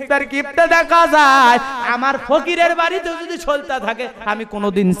যে কিপটা দেখা যায়, আমার ফকিরের বাড়িতে যদি সলতা থাকে আমি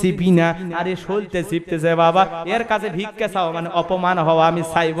কোনোদিন চিপি না, আরে সলতে চিপতেছে বাবা, এর কাছে ভিক্ষা চাও মানে অপমান হওয়া আমি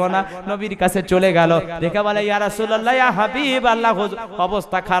চাইবো না। নবীর কাছে চলে গেল, দেখে বলে ইয়া রাসূলুল্লাহ, ইয়া হাবিবাল্লাহ,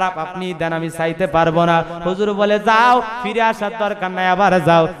 অবস্থা খারাপ, আপনি দেন, আমি চাইতে পারবো না। হুজুর বলে যাও, ফিরে আসার দরকার নাই, আবার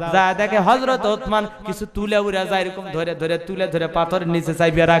যাও। যা দেখে হযরত ওসমান কিছু তুলে উড়ে যায়, এরকম ধরে ধরে তুলে ধরে পাথরের নিচে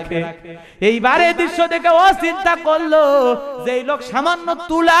চাইবে রাখে। এইবার এই দৃশ্য দেখে ও চিন্তা করলো যে এই লোক সামান্য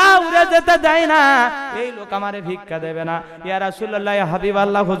তুলা উড়ে যেতে দেয় না, এই লোক আমারে ভিক্ষা দেবে না। ইয়া রাসূলুল্লাহ, ইয়া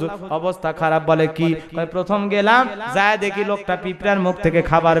হাবিবাল্লাহ, হুজুর অবস্থা খারাপ। বলে কি? প্রথম গেলাম, যায় দেখি লোকটা পিঁপড়ার মুখ থেকে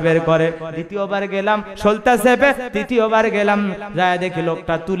খাবার বের করে। দ্বিতীয়বার গেলাম সলতা চেপে, তৃতীয়বার গেলাম যায় দেখি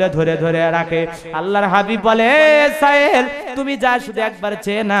লোকটা তুলে ধরে ধরে রাখে। আল্লাহর হাবিব বলে, সাহেল তুমি যা শুধু একবার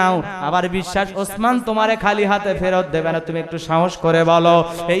চেয়ে নাও, আবার বিশ্বাস ওসমান তোমারে খালি হাতে ফেরত দেবে না, তুমি একটু সাহস করে বলো।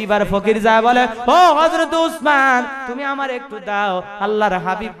 এইবার ফকির যায় বলে, ও হযরত ওসমান তুমি আমার একটু দাও, আল্লাহর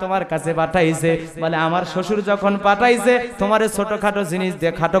হাবিব তোমার কাছে পাঠাইছে। বলে, আমার শ্বশুর যখন পাঠাইছে তোমারে ছোটখাটো জিনিস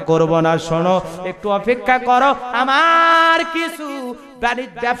দিয়ে খাটো করবো না, শোনো একটু অপেক্ষা করো, আমার কিছু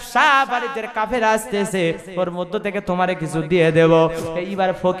বাড়ির ব্যবসা বাড়িতে কাফের আসতেছে, ওর মধ্য থেকে তোমারে কিছু দিয়ে দেব। এইবার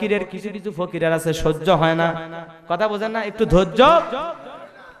ফকিরের কিছু কিছু ফকিরের আছে সহ্য হয় না, কথা বোঝেন না, একটু ধৈর্য,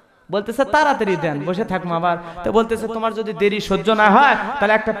 বলতেছে তাড়াতাড়ি দেন, বসে থাকবো আবার। তো বলতেছে তোমার যদি দেরি সহ্য না হয়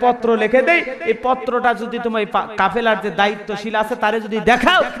তাহলে একটা পত্র লিখে দেই, এই পত্রটা যদি তোমার কাফেলার যে দায়িত্বশীল আছে তারে যদি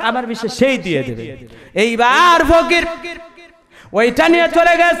দেখাও, আমার বিষয়ে সেই দিয়ে দেবে। এইবার ফকির ওইটা নিয়ে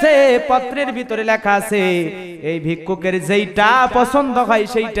চলে গেছে, পত্রের ভিতরে লেখা আছে এই ভিক্ষুকের যেইটা পছন্দ হয়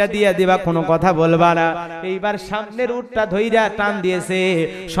সেইটা দিয়ে দিবা, কোনো কথা বলবা না। এইবার সামনের উটটা ধইরা টান দিয়েছে,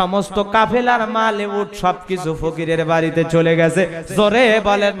 সমস্ত কাফেলার মালে উট সবকিছু ফকিরের বাড়িতে চলে গেছে। জোরে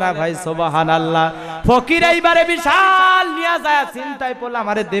বলেন না ভাই সুবহানাল্লাহ। ফকির এইবারে বিশাল নিয়ে যায়, চিন্তায় পড়ল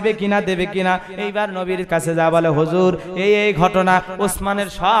আমারে দেবে কিনা দেবে কিনা। এইবার নবীর কাছে যা বলে, হুজুর এই এই ঘটনা, ওসমানের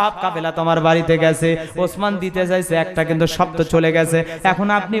সব কাফেলা তোমার বাড়িতে গেছে, ওসমান দিতে চাইছে একটা কিন্তু শব্দ চলে গেছে, এখন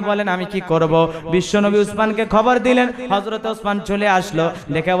আপনি বলেন আমি কি করব। বিশ্বনবী ওসমানকে খবর দিলেন, হযরত ওসমান চলে আসলো,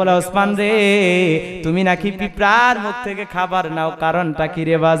 দেখে বলে, ওসমান রে তুমি নাকি পিঁপড়ার মুখ থেকে খাবার নাও, কারণটা কি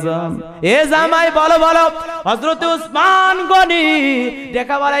রে বাজন? এ জামাই বলো বলো। হযরত ওসমান গনি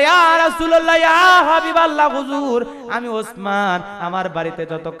দেখে বলে, ইয়া রাসূলুল্লাহ ইয়া হাবিবাল্লাহ, হুজুর আমি ওসমান, আমার বাড়িতে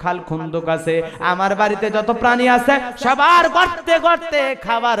যত খাল খুন্দক আছে, আমার বাড়িতে যত প্রাণী আছে, সবার গর্তে গর্তে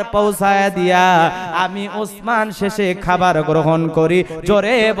খাবার পৌঁছায় দিয়া আমি ওসমান শেষে খাবার গ্রহণ করি।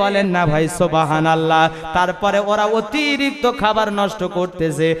 জোরে বলেন না ভাই সুবহানাল্লাহ। তারপরে ওরা অতিরিক্ত খাবার নষ্ট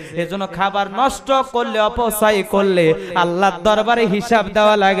করতেছে, এজন্য খাবার নষ্ট করলে, অপচয় করলে আল্লাহর দরবারে হিসাব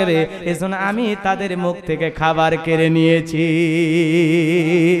দেওয়া লাগবে, এজন্য আমি তাদের মুখ থেকে খাবার কেড়ে নিয়েছি।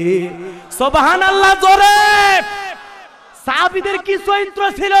 সুবহানাল্লাহ জোরে। সাহাবীদের কি চরিত্র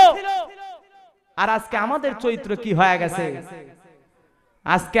ছিল, আর আজকে আমাদের চরিত্র কি হয়ে গেছে?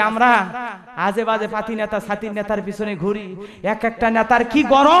 আজকে আমরা আজে বাজে পাতি নেতা ছাতির নেতার পিছনে ঘুরি, এক একটা নেতার কি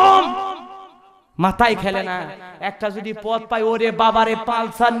গরম, মাথায় খেলে না। একটা যদি পথ পাই, ওরে বাবারে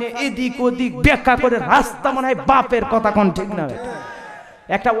পালসার নিয়ে এদিক ওদিক বেকা করে রাস্তা মনে হয় বাপের কথা, কোন ঠিক না।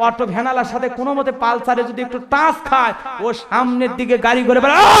 একটা অটো ভ্যানালার সাথে কোনো মতে পালসারে যদি একটু টাচ খায়, ও সামনের দিকে গাড়ি করে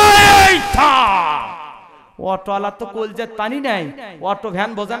বলে, অটোওয়ালা তো কলজের পানি নাই, অটো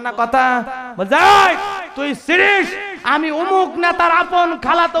ভ্যান বোঝেন না কথা, বলছে তুই সিরিস, আমি অমুক নেতার আপন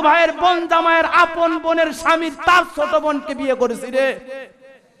খালাতো ভাইয়ের বোন জামাইয়ের আপন বোনের স্বামীর তার ছোট বোনকে বিয়ে করেছি রে,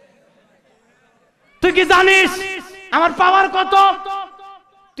 তুই কি জানিস আমার পাওয়ার কত?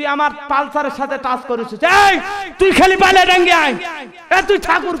 তুই আমার পালসারের সাথে টাচ করেছিস, এই তুই খালি বাইলে ডাঙ্গে আয়, এ তুই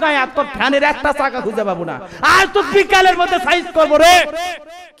ঠাকুর গায়ে আর তোর ফ্যানের একটা চাকা খুঁজে পাবো না, আর তো বিকালের মধ্যে সাইজ করবো রে।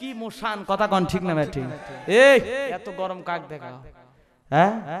 কি মোশান, কথা কোন ঠিক না ঠিক? এই এত গরম কাক দেখা,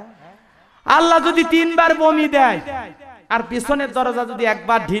 হ্যাঁ? আল্লাহ যদি 3 বার বমি দেয় আর পিছনের দরজা যদি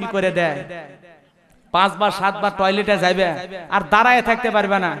একবার ঢিল করে দেয়, 5 বার 7 বার টয়লেটে যাবে আর দাঁড়ায় থাকতে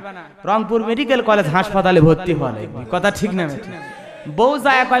পারবে না, রংপুর মেডিকেল কলেজ হাসপাতালে ভর্তি হওয়া লাগবে, কথা ঠিক না? বউ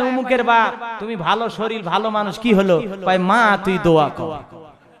যায় কয় উমুকের বাপ তুমি ভালো শরীর ভালো মানুষ, কি হলো? কয় মা তুই দোয়া কর।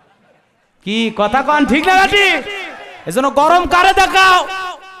 কি কথা কোন ঠিক না ঠিক? এজন্য গরম কারে দেখাও।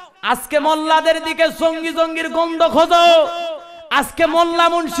 আজকে মোল্লাদের দিকে জঙ্গি জঙ্গির গন্ধ খোঁজো, আজকে মোল্লা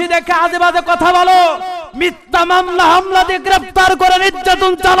মুন্সি দেখে আজে বাজে কথা বলো, মিথ্যা মামলা হামলা দিয়ে গ্রেফতার করে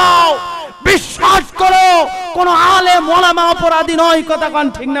নির্যাতন চালাও, বিশ্বাস করো কোন আলেম ওলামা অপরাধী নয়, কথা কোন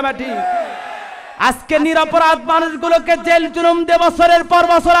ঠিক না ঠিক? আজকে নিরপরাধ মানুষগুলোকে জেল জুলুম দিয়ে বছরের পর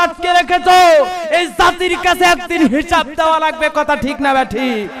বছর আটকে রেখেছো, এই জাতির কাছে একদিন হিসাব দেওয়া লাগবে, কথা ঠিক না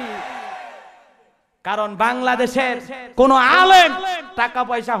ঠিক? কারণ বাংলাদেশের কোন আলেম টাকা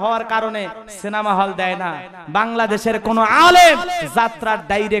পয়সা হওয়ার কারণে সিনেমা হল দেয় না, বাংলাদেশের কোন আলেম যাত্রার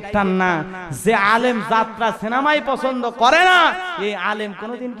ডাইরেক্টর না, যে আলেম যাত্রা সিনেমাই পছন্দ করে না, এই আলেম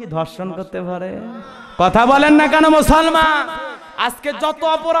কোনোদিন কি ধর্ষণ করতে পারে? কথা বলেন না কেন মুসলমান? আজকে যত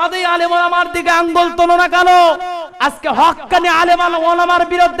অপরাধী আলেম ওলামার দিকে আঙ্গুল তোলো না কেন, আজকে হক্কানি আলেম ওলামার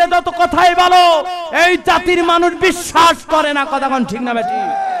বিরুদ্ধে যত কথাই বলো, এই জাতির মানুষ বিশ্বাস করে না, কথা কোন ঠিক না বেটি?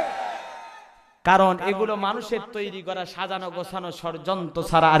 কারণ এগুলো মানুষের তৈরি করা সাজানো গোছানো ষড়যন্ত্র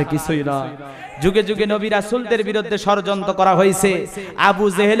ছাড়া আর কিছুই নয়। যুগে যুগে নবী রাসূলদের বিরুদ্ধে ষড়যন্ত্র করা হয়েছে। আবু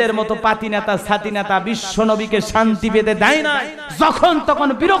জেহেলের মতো পাতি নেতা ছাতি নেতা বিশ্ব নবীকে শান্তি পেতে দেয় না, যখন তখন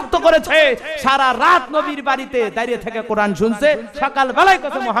বিরক্ত করেছে, সারা রাত নবীর বাড়িতে দাঁড়িয়ে থেকে কোরআন শুনছে, সকাল বেলায়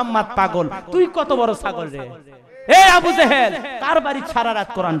কথা মুহাম্মদ পাগল, তুই কত বড় ছাগল রে, এই আবু জেহেল কার বাড়ি সারা রাত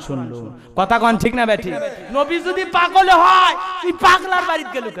কোরআন শুনলো? কথা কোন ঠিক না বেঠিক? নবী যদি পাগল হয় তুই পাগলার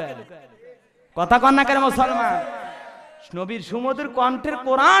বাড়িতে গেল কেন? কথা কোন না কেন মুসলমান? নবীর সুমধুর কণ্ঠের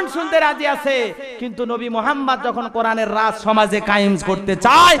কোরআন শুনতে রাজি আছে, কিন্তু নবী মুহাম্মদ যখন কোরআনের রাজ সমাজে কায়েম করতে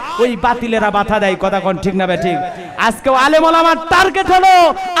চায় ওই বাতিলেরা বাধা দেয়। কথা কোন ঠিক না বেঠিক? আজকে আলেম ওলামার টার্গেট হলো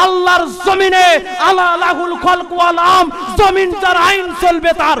আল্লাহর জমিনে আলা লাহুল খলক ওয়াল আম, জমিন যার আইন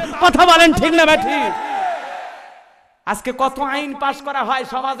চলবে তার। কথা বলেন ঠিক না বেঠিক? আজকে কত আইন পাস করা হয়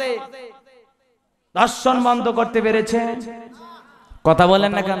সমাজে, ধর্ষণ বন্ধ করতে পেরেছে? কথা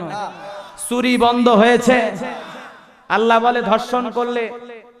বলেন না কেন? চুরি বন্ধ হয়েছে? আল্লাহ বলে ধর্ষণ করলে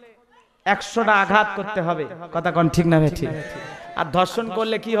 100টা আঘাত করতে হবে। কথা কোন ঠিক না বেঠিক? আর ধর্ষণ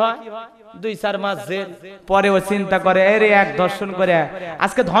করলে কি হয়? 2-4 মাস জেল। পরেও চিন্তা করে আরে এক ধর্ষণ করে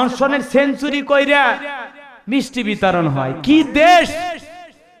আজকে ধর্ষণের সেঞ্চুরি কইরা মিষ্টি বিতরণ হয়। কি দেশ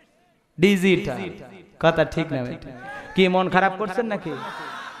ডিজিটাল। কথা ঠিক না বেঠিক? কি মন খারাপ করছেন নাকি?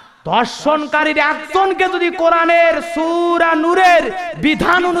 ধর্ষণকারীর একজনকে যদি কোরআনের সূরা নূরের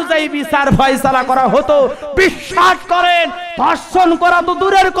বিধান অনুযায়ী বিচার ফয়সালা করা হতো, বিশ্বাস করেন ধর্ষণ করা তো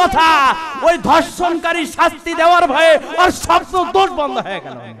দূরের কথা, ওই ধর্ষণকারী শাস্তি দেওয়ার ভয়ে ওর সব দোষ বন্ধ হয়ে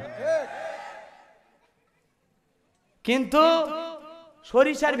গেল। কিন্তু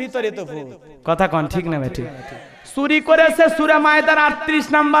সরিষার ভিতরে তো ভূত। কথা কোন ঠিক না বেঠিক? চুরি করেছে, সূরা মায়েদার 38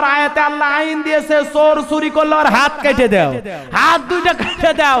 নম্বর আয়াতে আল্লাহ আইন দিয়েছে চোর চুরি করলে ওর হাত কেটে দাও, হাত দুইটা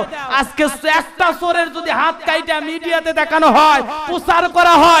কেটে দাও। আজকে একটা চোরের যদি হাত কাইটা মিডিয়াতে দেখানো হয়, প্রচার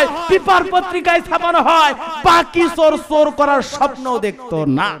করা হয়, পেপার পত্রিকায় ছাপানো হয়, বাকি চোর চোর করার স্বপ্নও দেখতো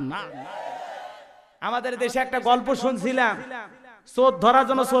না। আমাদের দেশে একটা গল্প শুনছিলাম, চোর ধরার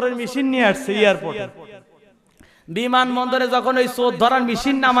জন্য চোরের মেশিন নিয়ে আসছে এয়ারপোর্টে। বিমানবন্দরে যখন ওই চোর ধরার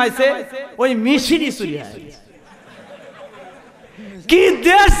মেশিন নামাইছে, ওই মেশিনই চুরি হয়। কি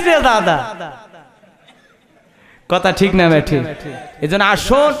দেশ রে দাদা! কথা ঠিক না বেঠিক? এজন্য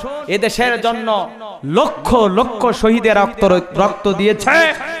আসুন, এদেশের জন্য লক্ষ লক্ষ শহীদের রক্ত দিয়েছে,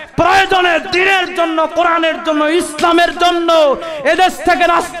 প্রয়োজনে দ্বীনের জন্য, কোরআনের জন্য, ইসলামের জন্য, এদেশ থেকে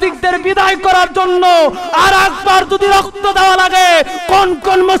নাস্তিকদের বিদায় করার জন্য। আর একবার যদি রক্ত দেওয়া লাগে, কোন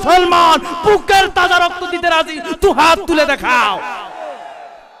কোন মুসলমান বুকের তাজা রক্ত দিতে রাজি? তু হাত তুলে দেখাও।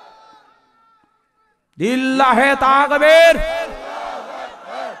 লিল্লাহে তাকবীর।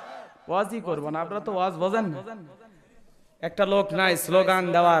 ওয়াজই করব না, আপনারা তো ওয়াজ বোঝেন না। একটা লোক নাই স্লোগান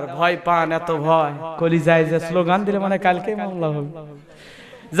দেওয়ার, ভয় পান, এত ভয় কলি যায় যে স্লোগান দিলে মানে কালকে মামলা হবে।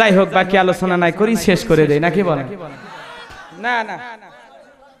 যাই হোক, বাকি আলোচনা নাই করি, শেষ করে দেই নাকি বলেন? না না,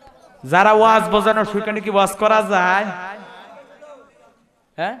 যারা ওয়াজ বোঝানোর সেখানে কি ওয়াজ করা যায়?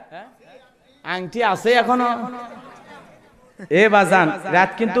 হ্যাঁ, আংটি আছে এখনো? এ বাজান,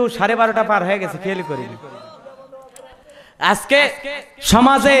 রাত কিন্তু 12:30 পার হয়ে গেছে, খেয়াল করি। আজকে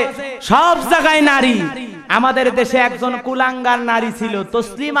সমাজে সব জায়গায় নারী। আমাদের দেশে একজন কুলাঙ্গার নারী ছিল,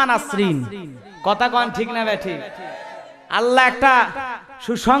 তসলিমা নাসরিন। কথা কোন ঠিক না বেঠিক? আল্লাহ একটা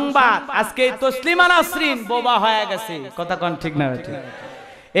সুসংবাদ, আজকে এই তসলিমা নাসরিন বোবা হয়ে গেছে। কথা কোন ঠিক না বেঠিক?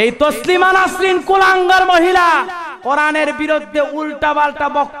 এই তসলিমা নাসরিন কুলাঙ্গার মহিলা কোরআনের বিরুদ্ধে উল্টা পাল্টা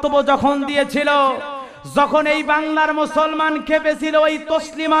বক্তব্য যখন দিয়েছিল, যখন এই বাংলার মুসলমান খেপেছিল, ওই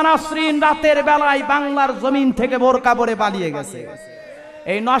তসলিমা নাসরিন রাতের বেলায় বাংলার জমিন থেকে বোরকা পরে পালিয়ে গেছে।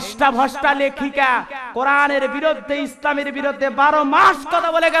 এই নষ্টা ভষ্টা লেখিকা কোরআনের বিরুদ্ধে, ইসলামের বিরুদ্ধে 12 মাস কথা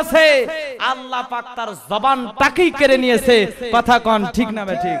বলে গেছে। আল্লাহ পাক তার জবানটাকেই কেড়ে নিয়েছে। কথা কোন ঠিক না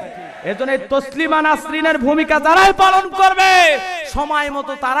বেঠিক? এজন্য তসলিমা নাসরিনের ভূমিকা যারাই পালন করবে, সময়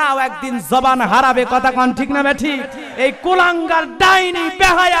মতো তারাও একদিন জবান হারাবে। কথা কোন ঠিক না বেঠিক? এই কুলাঙ্গার ডাইনি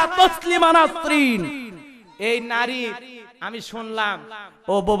বেহায়া তসলিমা নাসরিন, এই নারী আমি শুনলাম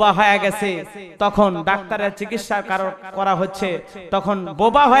ও বোবা হয়ে গেছে, তখন ডাক্তারের চিকিৎসা করা হচ্ছে, তখন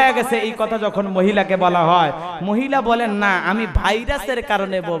বোবা হয়ে গেছে এই কথা যখন মহিলাকে বলা হয়, মহিলা বলেন না, আমি ভাইরাসের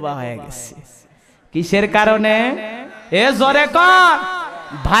কারণে বোবা হয়ে গেছি। কিসের কারণে? এ জোরে কর,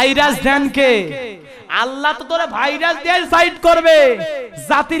 ভাইরাস দেন কে? আল্লাহ তো তোরে ভাইরাস দিয়ে সাইড করবে।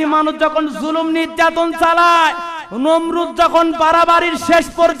 জাতির মানুষ যখন জুলুম নির্যাতন চালায়, নমরুদ যখন বাড়াবাড়ির শেষ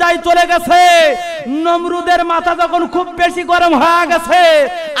পর্যায়ে চলে গেছে, নমরুদের মাথা যখন খুব বেশি গরম হয়ে গেছে,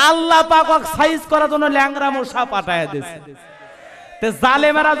 আল্লাহ পাক সাইজ করার জন্য ল্যাংড়া মশা পাঠায় দিয়েছে। তে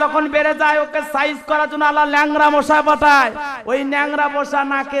জালেমেরা যখন বেড়ে যায়, ওকে সাইজ করার জন্য আল্লাহ ল্যাংড়া মশা পাঠায়। ওই ল্যাংড়া মশা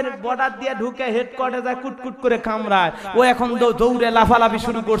নাকের বর্ডার দিয়ে ঢুকে হেডকোয়ার্টে যায়, কুটকুট করে কামড়ায়। ও এখন দৌড়ে লাফালাফি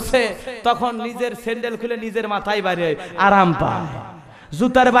শুরু করছে, তখন নিজের স্যান্ডেল খুলে নিজের মাথায় বাড়ি আরাম পায়।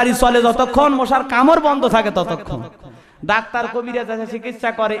 জুতার বাড়ি চলে যতক্ষণ, মশার কামড় বন্ধ থাকে ততক্ষণ। ডাক্তার কবিরাজ আছে, চিকিৎসা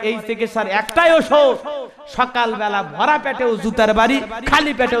করে। এই চিকিৎসার একটাই ওষুধ, সকালবেলা ভরা পেটেও জুতার বাড়ি,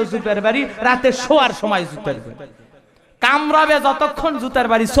 খালি পেটেও জুতার বাড়ি, রাতে শোয়ার সময় জুতার বাড়ি। কামড়াবে যতক্ষণ জুতার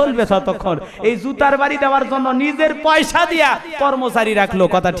বাড়ি চলবে ততক্ষণ। এই জুতার বাড়ি দেওয়ার জন্য নিজের পয়সা দিয়া কর্মচারী রাখলো,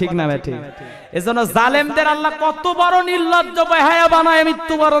 কথা ঠিক না ঠিক? এজন্য জালেমদের আল্লাহ কত বড় নির্লজ্জ বেহায়া বানায়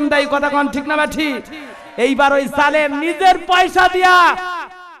মৃত্যুবরণ দেয়, কথা কোন ঠিক না ঠিক? এইবার ওই জালেম নিজের পয়সা দিয়া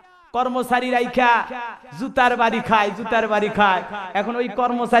কর্মচারী রাইখা জুতার বাড়ি খায়, জুতার বাড়ি খায়। এখন ওই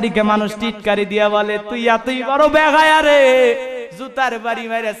কর্মচারীকে মানুষ টিটকারি দিয়া বলে, তুই এতই বড় বেহায়া রে, জুতার বাড়ি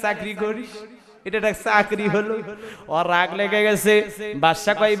মাইরা চাকরি করিস, এটা একটা চাকরি হলো। ওর রাগ লেগে গেছে।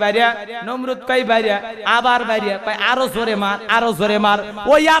 বাদশা কই বাইরা, নমরুদ কই বাইরা, আবার বাইরা কই আরো জোরে মার, আরো জোরে মার।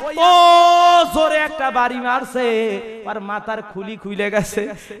 ওই এত জোরে একটা বাড়ি মারছে, আর মাথার খুলি খুলে গেছে।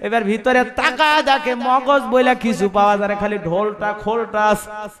 এবার ভিতরে তাকায় দেখে মগজ বইলা কিছু পাওয়া যায়, খালি ঢোলটা খোলটা।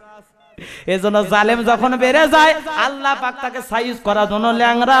 এজন্য জালেম যখন বেড়ে যায়, আল্লাহ পাক তাকে সাইজ করার জন্য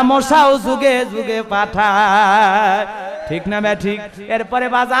ল্যাংড়া মশাও যুগে যুগে পাঠায়, ঠিক না বে ঠিক? এরপরে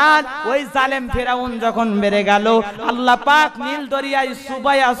বাজান ওই জালেম ফেরাউন যখন বেড়ে গেল, আল্লাহ পাক নীল দরিয়ায়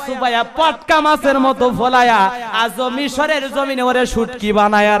সুবায়া সুবায়া পটকা মাছের মতো ফলায়া আজ মিশরের জমিনে ওরে শুটকি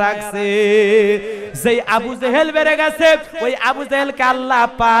বানায়া রাখছে। যেই আবু জেহেল বেড়ে গেছে, ওই আবু জেহেলকে আল্লাহ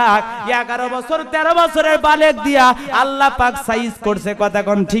পাক 11 বছর 13 বছরের বালেক দিয়া আল্লাহ পাক সাইজ করছে, কথা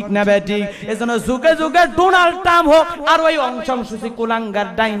কোন ঠিক না বে ঠিক? এজন্য যুগে যুগে ডোনাল্ড ট্রাম্প হোক আর ওই অংশংসুচি কুলাঙ্গার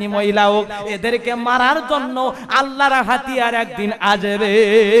ডাইনি মহিলা হোক, এদেরকে মারার জন্য আল্লাহর হাতিয়ার একদিন আসবে।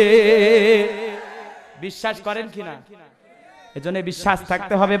 বিশ্বাস করেন কিনা? এজন্য বিশ্বাস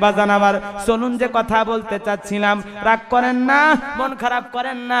থাকতে হবে বাজান আমার। শুনুন যে কথা বলতে চাচ্ছিলাম, রাগ করেন না, মন খারাপ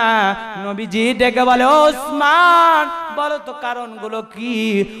করেন না। নবীজি ডেকে বলে, ওসমান বলো তো কারণগুলো কি?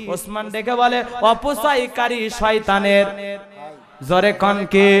 ওসমান ডেকে বলে, অপচয়কারী শয়তানের জরে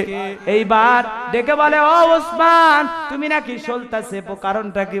কনকে। এইবার ডেকে বলে, ও ওসমান তুমি নাকি সলতাছে,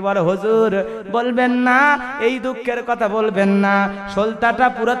 কারণটা কি? বলে, হুজুর বলবেন না, এই দুঃখের কথা বলবেন না, সলতাটা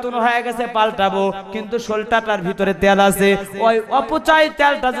পুরাতন হয়ে গেছে, পাল্টাবো, কিন্তু সলতাটার ভিতরে তেল আছে, ওই অপচয়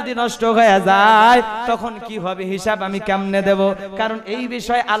তেলটা যদি নষ্ট হয়ে যায় তখন কি হবে, হিসাব আমি কেমনে দেব? কারণ এই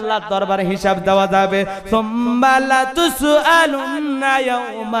বিষয়ে আল্লাহর দরবারে হিসাব দেওয়া যাবে। সুম্মা লা তুসআলুন্না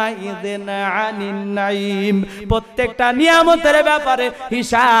ইয়াউমাইযিন আনিন নাঈম, প্রত্যেকটা নিয়ামতের ব্যাপারে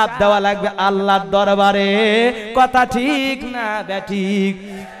হিসাব দেওয়া লাগবে আল্লাহর দরবারে, কথা ঠিক না ব্যাঠিক?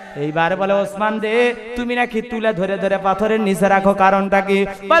 এইবার বলে, ওসমান রে তুমি নাকি তুলা ধরে ধরে পাথরের নিচে রাখো, কারণটা কি?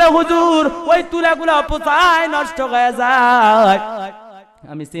 বলে, হুজুর ওই তুলাগুলো অপচয় নষ্ট হয়ে যায়।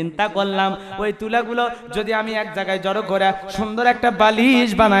 আমি চিন্তা করলাম ওই তুলাগুলো যদি আমি এক জায়গায় জড়ো করে সুন্দর একটা বালিশ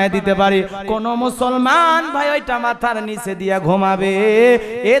বানায় দিতে পারি, কোন মুসলমান ভাই ওইটা মাথার নিচে দিয়া ঘুমাবে,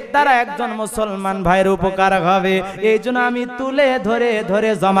 এর দ্বারা একজন মুসলমান ভাইয়ের উপকার হবে। এই জন্য আমি তুলে ধরে ধরে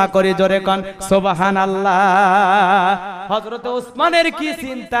জমা করি, জোরে কন সুবহানাল্লাহ। হযরত ওসমানের কি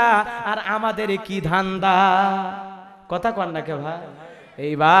চিন্তা আর আমাদের কি ধান্দা, কথা কন না কে ভাই?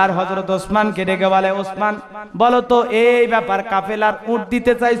 এইবার হযরত ওসমানকে ডেকে বলে, ওসমান বলো তো এই ব্যাপার, কাফেলার উট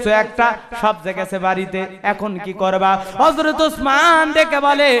দিতে চাইছো একটা, সব জায়গাছে বাড়িতে, এখন কি করবা? হযরত ওসমান ডেকে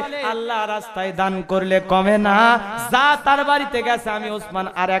বলে, আল্লাহ রাস্তায় দান করলে কমে না, যা তার বাড়িতে গেছে আমি ওসমান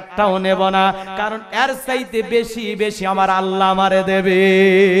আর একটাও নেব না, কারণ এর চাইতে বেশি বেশি আমার আল্লাহ আমারে দেবে।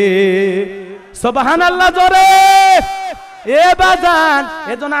 সুবহানাল্লাহ জোরে। এ বাজান,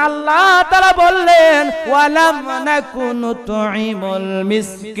 এজন্য আল্লাহ তাআলা বললেন, ওয়ালাম নাকুনু তুইমুল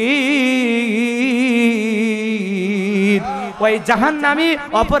মিসকিন। ওই জাহান্নামী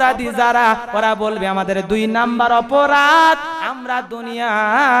অপরাধী যারা, ওরা বলবে আমাদের 2 নাম্বার অপরাধ, আমরা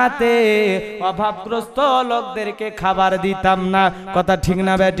দুনিয়াতে অভাবগ্রস্ত লোকদেরকে খাবার দিতাম না, কথা ঠিক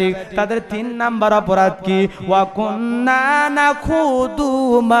না ব্যাঠিক? তাদের 3 নাম্বার অপরাধ কি? ওয়া কুন্না নাখুদু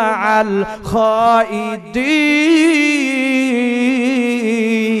মাআল খাইদিন।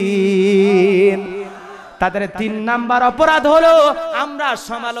 তাদের 3 নাম্বার অপরাধ হলো আমরা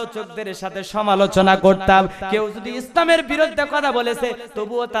সমালোচকদের সাথে সমালোচনা করতাম। কেউ যদি ইসলামের বিরুদ্ধে কথা বলেছে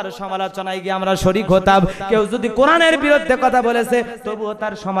তবুও তার সমালোচনায় গিয়ে আমরা শরীক হতাম। কেউ যদি কোরআনের বিরুদ্ধে কথা বলেছে তবুও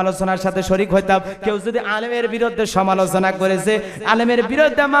তার সমালোচনার সাথে শরীক হইতাম। কেউ যদি আলেমের বিরুদ্ধে সমালোচনা করেছে, আলেমের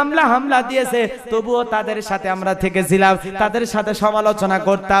বিরুদ্ধে মামলা হামলা দিয়েছে, তবুও তাদের সাথে আমরা থেকেছিলাম, তাদের সাথে সমালোচনা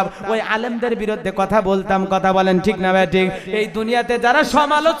করতাম, ওই আলেমদের বিরুদ্ধে কথা বলতাম, কথা বলেন ঠিক না ভাই ঠিক? এই দুনিয়াতে যারা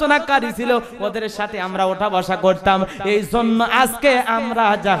সমালোচনাকারী ছিল ওদের সাথে আমরা ওঠা বসা করতাম, এই জন্য আজকে আমরা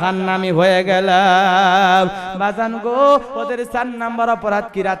জাহান্নামী হয়ে গেলাম। বাজান গো, ওদের 4 নাম্বার অপরাধ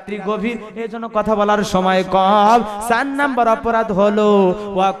কি? রাত্রি গভীর, এই জন্য কথা বলার সময় কম। 4 নাম্বার অপরাধ হলো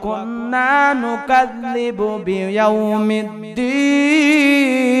ওয়া কুন্না নুকাযযিবু বিয়াউমিদ্দিন।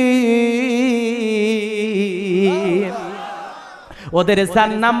 ওদের 4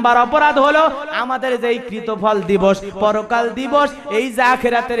 নাম্বার অপরাধ হলো আমাদের যেই কৃতফল দিবস, পরকাল দিবস, এই যে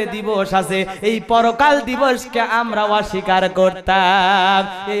আখিরাতের দিবস আছে, এই পরকাল দিবসকে আমরা অস্বীকার করতাম।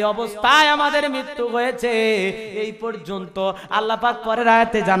 এই অবস্থায় আমাদের মৃত্যু হয়েছে। এই পর্যন্ত আল্লাহ পাক পরের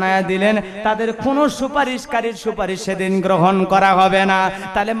আয়াতে জানায়া দিলেন তাদের কোনো সুপারিশকারীর সুপারিশ সেদিন গ্রহণ করা হবে না।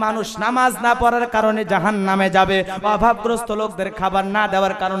 তাহলে মানুষ নামাজ না পড়ার কারণে জাহান্নামে যাবে, অভাবগ্রস্ত লোকদের খাবার না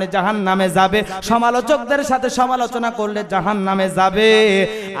দেওয়ার কারণে জাহান্নামে যাবে, সমালোচকদের সাথে সমালোচনা করলে জাহান্নামে যাবে।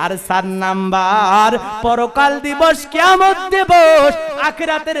 আর 4 নাম্বার পরকাল দিবস, কিয়ামত দিবস,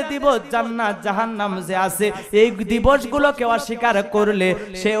 আখিরাতের দিবস, জান্নাত জাহান্নাম যে আছে, এই দিবসগুলোকে অস্বীকার করলে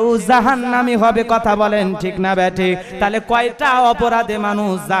সেও জাহান্নামী হবে। কথা বলেন ঠিক না বেঠিক? তাহলে কয়টা অপরাধে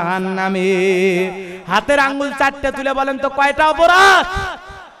মানুষ জাহান্নামী? হাতের আঙ্গুল 4টে তুলে বলেন তো কয়টা অপরাধ?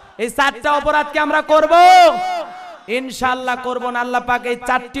 এই 4টা অপরাধ কি আমরা করব? ইনশাআল্লাহ করব না। আল্লাহ পাক এই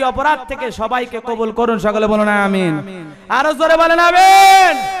 4টি অপরাধ থেকে সবাইকে কবুল করুন। সকলে বলুন আমিন। আরো জোরে বলেন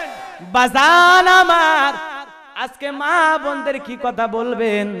আমিন। বাজান আমার, আজকে মা বোনদের কি কথা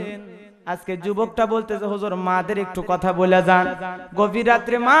বলবেন? আজকে যুবকটা বলতেছে হুজুর মাদের একটু কথা বলে যান। গভীর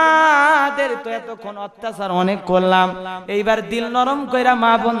রাত্রে মাদের তো এতক্ষণ অত্যাচার অনেক করলাম, এইবার দিল নরম কইরা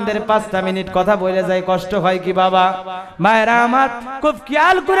মা বোনদের 5টা মিনিট কথা বলে যায়, কষ্ট হয় কি বাবা? মায়েরা আমার খুব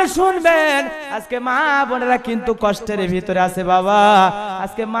খেয়াল করে শুনবেন, আজকে মা বোনেরা কিন্তু কষ্টের ভিতরে আছে বাবা।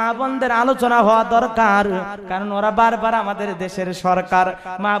 আজকে মা বোনদের আলোচনা হওয়া দরকার, কারণ ওরা বারবার আমাদের দেশের সরকার,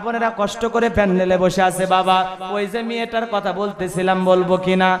 মা বোনেরা কষ্ট করে প্যান্ডেলে বসে আছে বাবা। ওই যে মেয়েটার কথা বলতেছিলাম, বলবো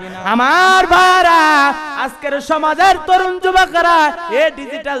কিনা? আমার ভাইরা, আজকের সমাজের তরুণ যুবকরা, এ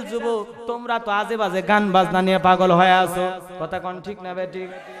ডিজিটাল যুবক, তোমরা তো আজে বাজে গান বাজনা নিয়ে পাগল হয়ে আছো। কথা কোন ঠিক না বেঠিক?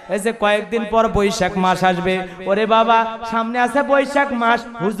 এই যে কয়েকদিন পর বৈশাখ মাস আসবে, ওরে বাবা সামনে আছে বৈশাখ মাস,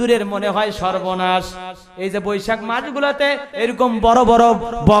 হুজুরের মনে হয় সর্বনাশ। এই যে বৈশাখ মাসগুলোতে এরকম বড় বড়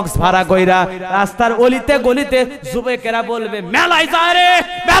বক্স ভাড়া কইরা রাস্তার অলিতে গলিতে যুবকেরা বলবে মেলায় যায় রে,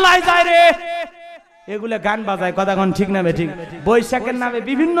 মেলায় যায় রে, এগুলো গান বাজায়। কথা কোন ঠিক না বেঠিক? বৈশাখের নামে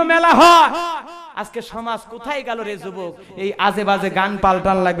বিভিন্ন মেলা হয়। আজকে সমাজ কোথায় গেল রে যুবক? এই আজে বাজে গান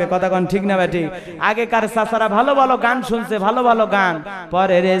পাল্টান লাগবে। কথা কোন ঠিক না বেঠিক? আগেকার চাচারা ভালো ভালো গান শুনছে, ভালো ভালো গান।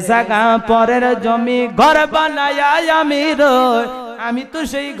 পরের জায়গা পরের জমি ঘর বানায়া আমি রই, আমি তো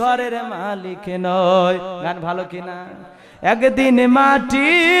সেই ঘরের মালিক নই। গান ভালো কিনা? একদিন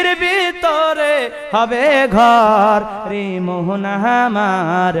মাটির ভিতরে হবে ঘর রে মোহনা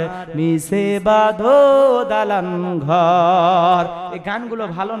আমার, মিশে বাঁধো দালান ঘর। এই গানগুলো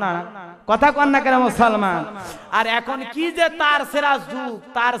ভালো না? কথা কন না কেন মুসলমান? আর এখন কি যে তার সেরা যুগ,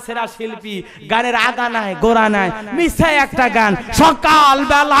 তার সেরা শিল্পী, গানের আগা নাই গোড়া নাই, মিশাই একটা গান। সকাল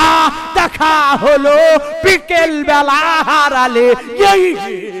বেলা দেখা হলো, বিকেল বেলা হারালে।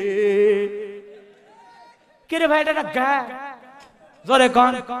 কিরে ভাই, এটা গান জোরে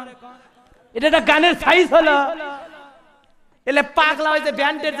কন, এটা একটা গানের সাইজ হলো। এলে পাগলা ওই যে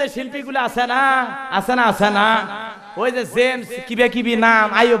ব্যান্ডের যে শিল্পীগুলো আছে না, আছে না, আছে না, ওই যে জেমস কিবে কিবি নাম,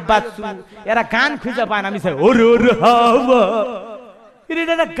 আইয়ুব বাচ্চু, এরা গান খুঁজে পায় না। আমি চাই ওরে ওরে হাওয়া, এটা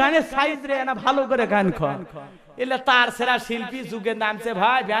একটা গানের সাইজ রে না, ভালো করে গান খন। এলে তার সেরা শিল্পী যুগের নামছে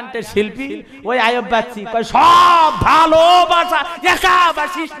ভাই ব্যান্ডের শিল্পী, ওই আইয়ুব বাচ্চি কয় সব ভালোবাসা একা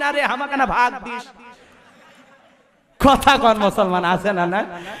বাসিস না রে, আমাকে না ভাগ দিস। কথা কন মুসলমান, আছে না? না,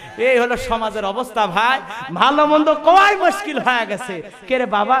 এই হলো সমাজের অবস্থা ভাই। ভালো মন্দ কয় মুশকিল হয়ে গেছে। কে রে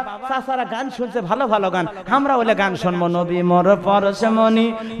বাবা, চাচারা গান শুনছে ভালো ভালো গান, আমরা ওলে গান শুনবো। নবী মোর পরশমণি,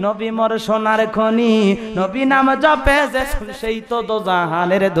 নবী মোর সোনার খনি, নবী নাম জপে যে সেই তো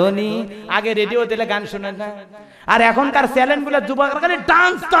দোজাহানের ধ্বনি। আগে রেডিও দিলে গান শুনে না, আর এখনকার চ্যানেল গুলো যুবকরা খালি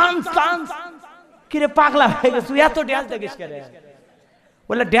ডান্স ডান্স ডান্স। কি রে পাগলা হয়ে গেছে, এত ডান্স দেখিস কে রে?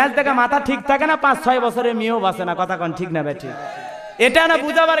 বলে ড্যান্স দেখা মাথা ঠিক থাকে না, 5-6 বছরের মেয়েও বাঁচে না। কথা কন ঠিক না ভাই? ঠিক। এটা না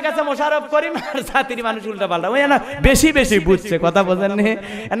বুঝাবার কাছে মোশাররফ করিম আর জাতির মানুষ উল্টা পাল্টা, ওই না বেশি বেশি বুঝছে। কথা বোঝেন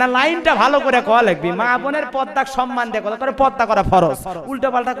না, লাইনটা ভালো করে কওয়া লাগবে। মা বোনের পর্দা সম্মান দিয়ে কথা করে, পর্দা করা ফরজ। উল্টা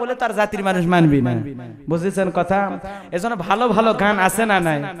পাল্টা করলে তার জাতির মানুষ মানবি না। বুঝেছেন কথা? এজন্য ভালো ভালো গান আছে না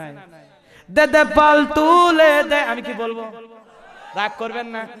নাই? দে দে পাল তুলে দে, আমি কি বলবো? রাগ করবেন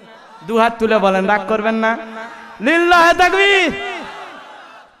না, 2 হাত তুলে বলেন, রাগ করবেন না। লিল্লাহি তাকবীর।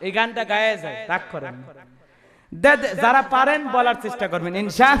 এই গানটা গায়ে যায়, রাগ করেন। যারা পারেন বলার চেষ্টা করবেন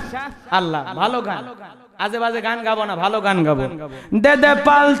ইনশাআল্লাহ। ভালো গান, আজে বাজে গান গাবো না, ভালো গান গাবো। দে দে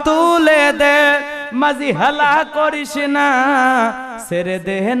পাল তুলে দে, মাঝি হালা করিস না, ছেড়ে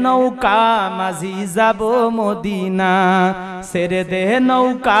দে নৌকা মাঝি যাব মদিনা, ছেড়ে দে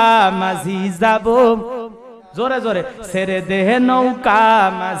নৌকা মাঝি যাব, জোরে জোরে, ছেড়ে দে নৌকা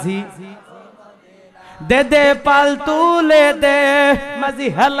মাঝি। দে দে পাল তুলে দে, মাঝি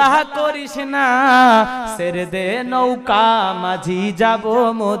হেলা করিস না, ছেড়ে দে নৌকা মাঝি যাব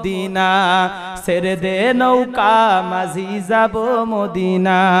মদিনা, ছেড়ে দে নৌকা মাঝি যাব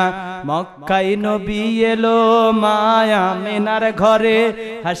মদিনা। মক্কায় নবী এলো মায়া মেনার ঘরে,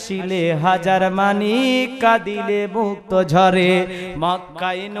 হাসিলে হাজার মানিক কাঁদিলে মুক্ত ঝরে।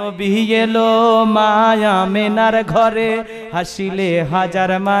 মক্কায় নবী এলো মায়া মেনার ঘরে, হাসিলে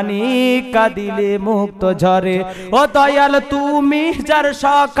হাজার মানিক কাঁদিলে মুক্ত ঝরে। ও দয়াল তুমি যার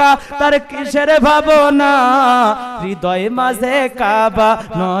সখা তার কিসের ভাবনা, হৃদয় মাঝে কাবা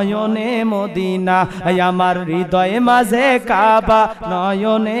নয়নে মদিনা, আমার হৃদয় মাঝে কাবা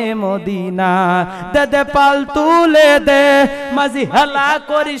নয়নে মদিনা। দে দে পাল তুলে দে মাঝি হেলা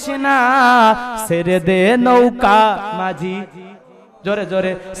করিস না, ছেড়ে দে নৌকা মাঝি, জোরে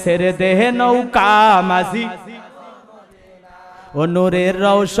জোরে ছেড়ে দে নৌকা মাঝি। ও নূরের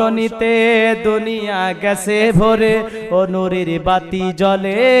রৌশনীতে দুনিয়া গেছে ভরে, ও নূরের বাতি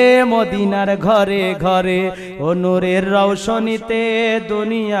জ্বলে মদিনার ঘরে ঘরে। ও নূরের রৌশনীতে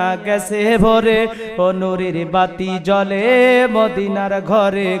দুনিয়া গেছে ভরে, ও নূরের বাতি জ্বলে মদিনার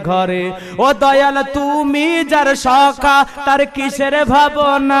ঘরে ঘরে। ও দয়াল তুমি যার সখা তার কিসের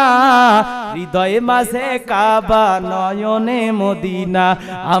ভাবনা, হৃদয় মাঝে কাবা নয়নে মদিনা,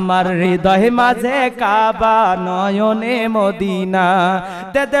 আমার হৃদয় মাঝে কাবা নয়নে মদিনা।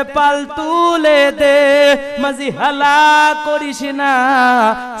 দে দে পাল তুলে দে মাঝি হেলা করিস না,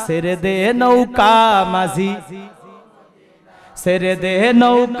 ছেড়ে দে নৌকা মাঝি, ছেড়ে দে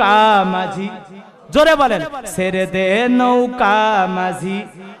নৌকা মাঝি, জোরে বলেন ছেড়ে দে নৌকা মাঝি,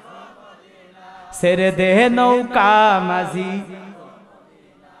 ছেড়ে দে নৌকা মাঝি।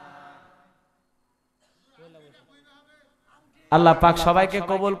 আল্লাহ পাক সবাইকে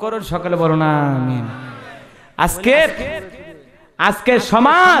কবুল করুন, সকলে বলুন আমিন। আজকে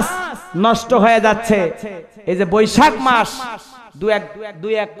সমাজ নষ্ট হয়ে যাচ্ছে। এই যে বৈশাখ মাস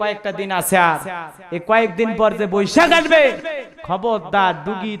কয়েকটা দিন আছে, আর এই কয়েকদিন পর যে বৈশাখ আসবে, খবরদার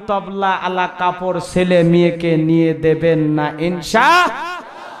ডুগি তবলা আলা কাপড় ছেলে মেয়েকে নিয়ে দেবেন না ইনশাআল্লাহ।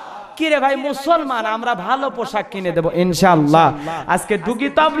 কিরে ভাই মুসলমান, আমরা ভালো পোশাক কিনে দেব ইনশাআল্লাহ। আজকে ডুগি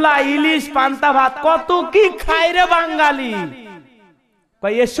তবলা ইলিশ পান্তা ভাত কত কি খায় রে বাঙালি।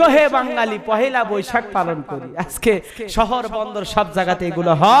 এসো হে বাঙালি পহেলা বৈশাখ পালন করি। আজকে শহর বন্দর সব জায়গাতে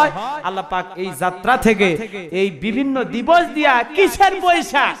এগুলো হয়। আল্লাহ পাক এই যাত্রা থেকে এই বিভিন্ন দিবস দিয়া কিসের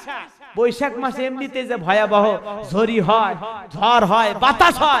বৈশাখ, বৈশাখ মাসে এমনিতে যে ভয়াবহ ঝড়ি হয়, ঝড় হয়,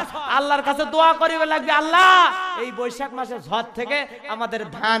 বাতাস হয়, আল্লাহর কাছে দোয়া করিবে লাগবে, আল্লাহ এই বৈশাখ মাসে ঝড় থেকে আমাদের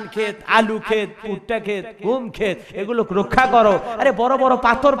ধান ক্ষেত, আলু ক্ষেত, ভুট্টা ক্ষেত, গম ক্ষেত এগুলো রক্ষা করো। আরে বড় বড়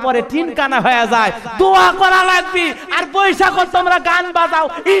পাথর পরে টিন কানা হয়ে যায়, দোয়া করা লাগবে। আর বৈশাখ তোমরা গান বাজাও,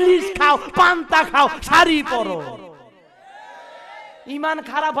 ইলিশ খাও, পান্তা খাও, শাড়ি পরো। ইমান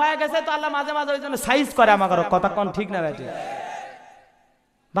খারাপ হয়ে গেছে তো আল্লাহ মাঝে মাঝে ওই জন্য সাইজ করে আমাকে কথা কোন ঠিক না বেটি।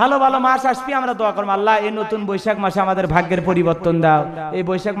 ভালো ভালো মাস আসবি, আমরা দোয়া করবো আল্লাহ এই নতুন বৈশাখ মাসে আমাদের ভাগ্যের পরিবর্তন দাও। এই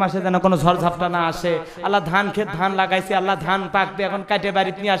বৈশাখ মাসে যেন কোনো ঝড় ঝাপটা না আসে। আল্লাহ ধান ক্ষেত ধান লাগাইছে, আল্লাহ ধান পাকবে, এখন কাটে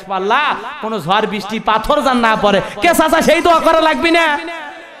বাড়িতে নিয়ে আসবো, আল্লাহ কোনো ঝড় বৃষ্টি পাথর যেন না পড়ে। কে চাচা সেই দোয়া করা লাগবে না?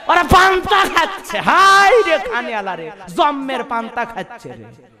 ওরা পান্তা খাচ্ছে, হাই রে খানে আলা রে, জম্মের পান্তা খাচ্ছে রে।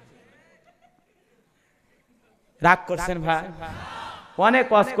 রাগ করছেন ভাই? অনেক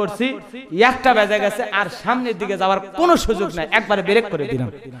ওয়াজ করছি, একটা বেজে গেছে, আর সামনের দিকে যাওয়ার কোনো সুযোগ নাই, একবারে ব্রেক করে দিলাম।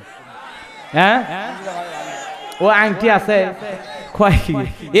 হ্যাঁ ও আংটি আছে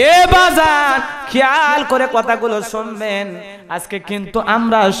এ বাজার, খেয়াল করে কথাগুলো শুনবেন। আজকে কিন্তু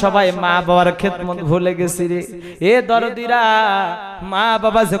আমরা সবাই মা বাবার খেদমত ভুলে গেছি রে। এ দরদিরা, মা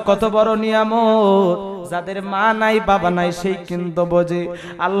বাবা যে কত বড় নিয়ামত, যাদের মা নাই বাবা নাই সেই কিন্তু বোঝে।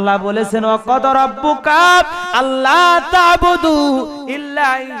 আল্লাহ বলেছেন ওয়াকাদ রাব্বুকা আল্লা তা'বুদু ইল্লা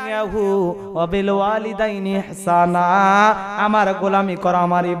ইয়াহু ওয়া বিল ওয়ালিদাইনি ইহসানা। আমার গোলামি করো,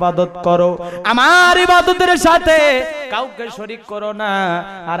 আমার ইবাদত করো, আমার ইবাদতের সাথে কাউকে শরীক করো না।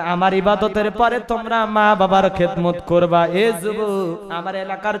 আর আমার ইবাদতের পরে তোমরা মা বাবার খেদমত করবা। এ যুবক, আমার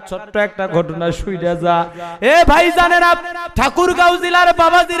এলাকার ছোট্ট একটা ঘটনা শুইরা যা। এ ভাই জানেরা, ঠাকুরগাঁও জেলার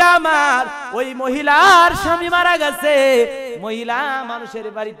বাবাজিরা আমার, ওই মহিলার স্বামী মারা গেছে। মহিলা মানুষের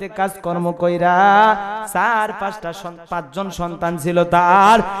বাড়িতে কাজকর্ম কইরা 4-5জন সন্তান ছিল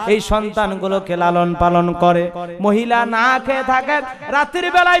তার। এই সন্তানগুলোকে লালন পালন করে। মহিলা না খেয়ে থাকে, রাতের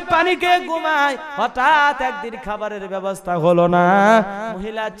বেলায় পানি খেয়ে ঘুমায়। হঠাৎ একদিন খাবারের ব্যবস্থা হলো না।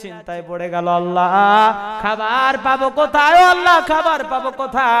 মহিলা চিন্তায় পড়ে গেল, আল্লাহ খাবার পাবো কোথায়, আল্লাহ খাবার পাবো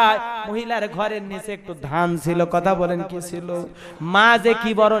কোথায়। মহিলার ঘরের নিচে একটু ধান ছিল। কথা বলেন কি ছিল? মা যে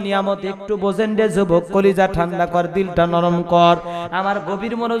কি বড় নিয়ামত একটু বোঝেন রে যুবক, কলিজা ঠান্ডা কর, দিলটা নরম কর। আমার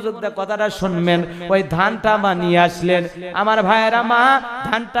গভীর মনোযোগ দিয়ে কথাটা শুনবেন। ওই ধানটা মা নিয়ে আসলেন, আমার ভাইয়েরা মা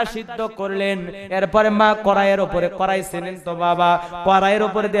ধানটা সিদ্ধ করলেন, এরপরে মা কড়াইয়ের উপরে, কড়াই ছিলেন তো বাবা, কড়াইয়ের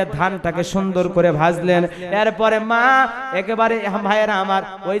উপরে দিয়ে ধানটাকে সুন্দর করে ভাজলেন। এরপরে মা একেবারে ভাইয়েরা আমার,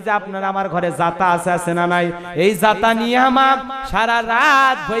 ওই যে আপনার আমার ঘরে জাতা আছে না নাই, এই জাতা নিয়ে মা সারা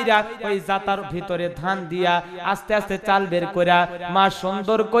রাত ভইরা ওই জাতার ভিতরে ধান দিয়া আস্তে আস্তে চাল বের কইরা মা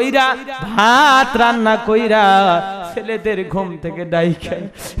সুন্দর কইরা ভাত রান্না কইরা ছেলেদের ঘুম থেকে ডাইকা,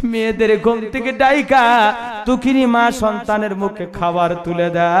 মেয়েদের ঘুম থেকে ডাইকা দুঃখিনী মা সন্তানের মুখে খাবার তুলে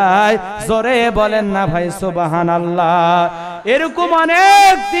দেয়। জোরে বলেন না ভাই সুবহানাল্লাহ। এরকম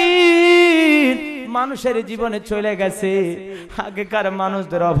অনেক দিন মানুষের জীবনে চলে গেছে। আগেকার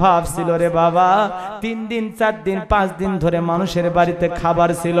মানুষদের অভাব ছিল রে বাবা, 3 দিন 4 দিন 5 দিন ধরে মানুষের বাড়িতে খাবার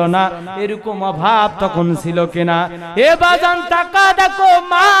ছিল না, এরকম অভাব তখন ছিল কিনা? এ বাজান টাকা দেখো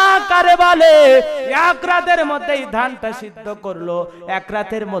মা কারে বলে, এক রাতের মধ্যেই ধানটা সিদ্ধ করলো, এক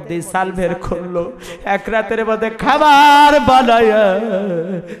রাতের মধ্যেই চাল বের করলো, এক রাতের মধ্যে খাবার বানায়া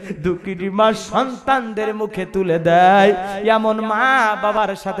দুঃখিনী মা সন্তানদের মুখে তুলে দেয়। এমন মা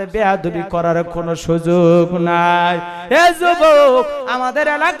বাবার সাথে বেয়াদবি করার কোনো সুযোগ নাই। এ যুবক, আমাদের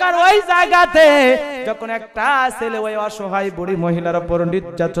এলাকার ওই জায়গাতে যখন একটা ছেলে ওই অসহায় বুড়ি মহিলার উপর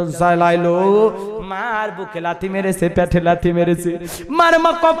নির্যাতন চালাইলো, মার বুকে লাথি মেরেছে, পেটে লাথি মেরেছে, মার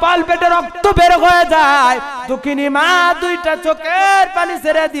মা কপাল পেটে রক্ত বের হয়ে যায়। দুঃখিনী মা দুইটা চোখের পানি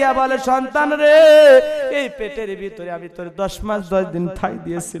ছেড়ে দিয়া বলে, সন্তান রে, এই পেটের ভিতরে আমি তোর 10 মাস 10 দিন ঠাই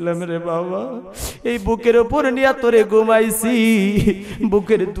দিয়েছিলাম রে বাবা, এই বুকের উপর নিয়ে তোরে ঘুমাইছি,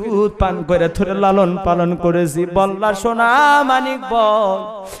 বুকের দুধ পান করে তোরে লালন পালন করেছি, বল্লা সোনা মানিক বল,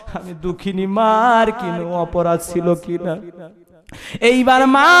 আমি দুঃখিনী মার কিনো অপরাধ ছিল কিনা? এইবার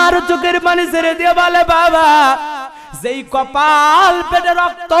মার চোখের পানি ছেড়ে দিয়ে বলে, বাবা, যেই কপাল পেটে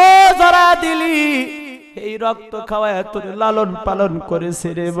রক্ত ঝরা দিলি, এই রক্ত খাওয়ায় তোর লালন পালন করেছে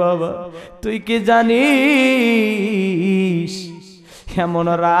রে বাবা, তুই কি জানিস এমন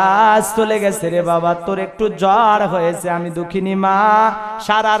রাত চলে গেছে রে বাবা, তোর একটু জ্বর হয়েছে, আমি দুঃখিনী মা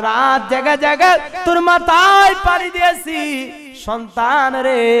সারা রাত জায়গা জায়গা তোর মাথায় পাড়ি দিয়েছি, সন্তান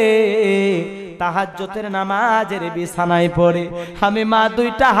রে তাহাজ্জুদের নামাজের বিছানায় পড়ে আমি মা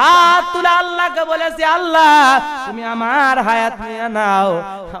দুইটা হাত তুলে আল্লাহকে বলেছি, আল্লাহ তুমি আমার হায়াত নিয়ে নাও,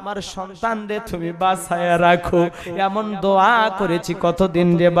 আমার সন্তান রে তুমি বাঁচায়া রাখো, এমন দোয়া করেছি কতদিন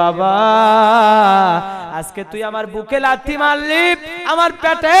রে বাবা। আজকে তুই আমার বুকে লাথি মারলি, আমার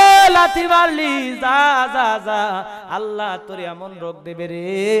পেটে লাথি মারলি, যা যা যা, আল্লাহ তোর এমন রোগ দেবে রে,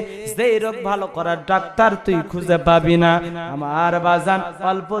 যেই রোগ ভালো করার ডাক্তার তুই খুঁজে পাবি না। আমার বাজান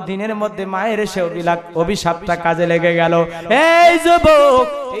অল্প দিনের মধ্যে মায়ের সে অভিশাপটা কাজে লেগে গেল। এই যুবক,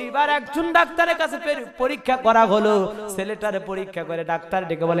 এইবার একজন ডাক্তারের কাছে পরীক্ষা করা হলো, ছেলেটারে পরীক্ষা করে ডাক্তার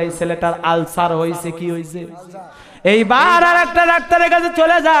ডেকে বলে, এই ছেলেটার আলসার হয়েছে। কি হয়েছে? এইবার আর একটা ডাক্তারের কাছে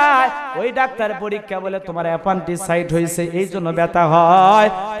চলে যায়, ওই ডাক্তার পরীক্ষা বলে তোমার অ্যাপেন্ডিসাইট হয়েছে, এই জন্য ব্যথা হয়।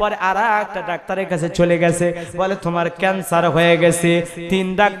 পরে আর একটা ডাক্তারের কাছে চলে গেছে, বলে তোমার ক্যান্সার হয়ে গেছে। 3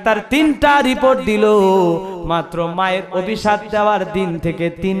 ডাক্তার 3টা রিপোর্ট দিল, মাত্র মায়ের অভিশাপ দেওয়ার দিন থেকে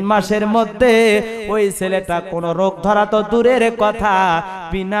 3 মাসের মধ্যে ওই ছেলেটা কোনো রোগ ধরা তো দূরের কথা,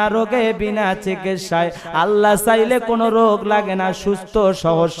 বিনা রোগে বিনা চিকিৎসায় আল্লাহ চাইলে কোনো রোগ লাগে না, সুস্থ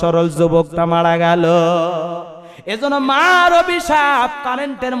সহজ সরল যুবকটা মারা গেল। এজন্য মার অভিশাপ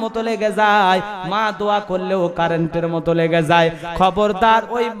কারেন্টের মতো লেগে যায়, মা দোয়া করলেও কারেন্টের মতো লেগে যায়। খবরদার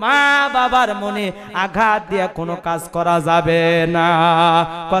ওই মা বাবার মনে আঘাত দিয়ে কোনো কাজ করা যাবে না।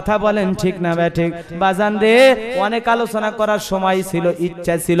 কথা বলেন ঠিক না ঠিক? বাজান রে, অনেক আলোচনা করার সময় ছিল,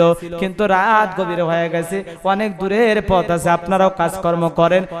 ইচ্ছা ছিল, কিন্তু রাত গভীর হয়ে গেছে, অনেক দূরের পথ আছে, আপনারাও কাজকর্ম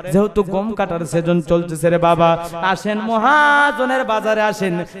করেন, যেহেতু গম কাটার সিজন চলতেছে রে বাবা, আসেন মহাজনের বাজারে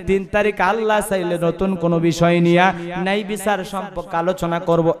আসেন, 3 তারিখ আল্লাহ চাইলে নতুন কোনো বিষয় নিয়ে ন্যায় বিচার সম্পর্কে আলোচনা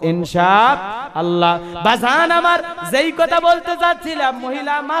করব ইনশাআল্লাহ। বাজান আমার যেই কথা বলতে যাচ্ছিলাম,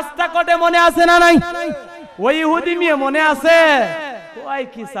 মহিলা মাছটা কটে মনে আছে না নাই? ওই ইহুদি মেয়ে মনে আছে? ওই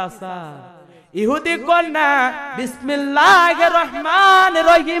কি চাচা ইহুদি কন্যা বিসমিল্লাহির রহমানির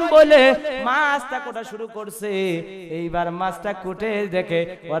রহিম বলে মাছটা কোটা শুরু করছে। এইবার মাছটা কুটে দেখে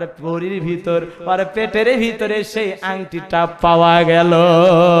ওর পরির ভিতর, ওর পেটের ভিতরে সেই আংটিটা পাওয়া গেল।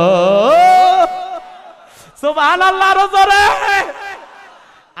 সুবহানাল্লাহ। জোরে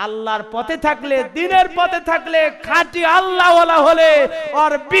আল্লাহর পথে থাকলে, দিনের পথে থাকলে, খাঁটি আল্লাহওয়ালা হলে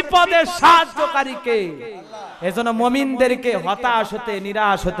ওর বিপদে সাহায্যকারীকে। এজন্য মুমিনদেরকে হতাশ হতে,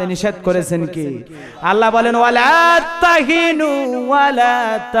 নিরাশ হতে নিষেধ করেছেন কি? আল্লাহ বলেন, ওয়ালা তাহিনু ওয়ালা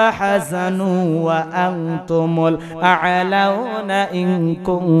তাহজানু ওয়া আনতুমুল আ'লাউনা ইন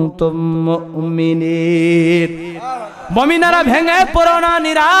কুনতুম মুমিনিন। মুমিনারা ভেঙে পড়ো না,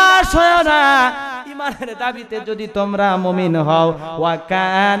 নিরাশ হয় না, ইমানের দাবিতে যদি তোমরা মুমিন হও, ওয়া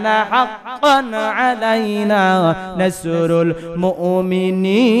কানা হাক্কান আলাইনা নাসরুল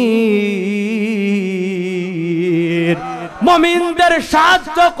মুমিনিন। মুমিনদের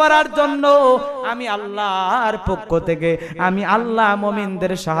সাহায্য করার জন্য আমি আল্লাহর পক্ষ থেকে আমি আল্লাহ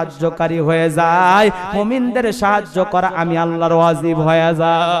মুমিনদের সাহায্যকারী হয়ে যাই। মুমিনদের সাহায্য করা আমি আল্লাহর ওয়াজিব হয়ে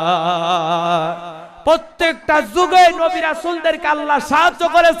যায়। প্রত্যেকটা যুগে নবী রাসূলদেরকে আল্লাহ সাহায্য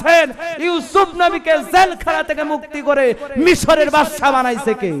করেছেন। ইউসুফ নবীকে জেলখানা থেকে মুক্তি করে মিশরের বাদশা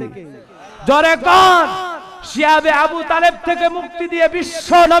বানাইছে কে? জোরে কোন? শিয়াবে আবু তালেব থেকে মুক্তি দিয়ে বিশ্ব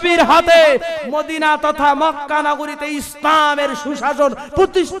নবীর হাতে মদিনা তথা মক্কা নগরীতে ইসলামের সুশাসন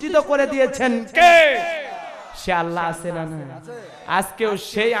প্রতিষ্ঠিত করে দিয়েছেন কে? সে আল্লাহ আছে না? আজকেও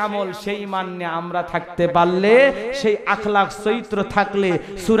সেই আমল সেই ঈমান নিয়ে আমরা থাকতে পারলে, সেই আখলাক চরিত্র থাকলে,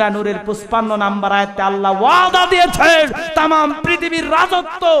 সূরা নূরের 55 নম্বর আয়াতে আল্লাহ ওয়াদা দিয়েছেন तमाम পৃথিবীর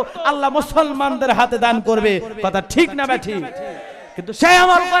রাজত্ব আল্লাহ মুসলমানদের হাতে দান করবে। কথা ঠিক না ঠিক? কিন্তু সেই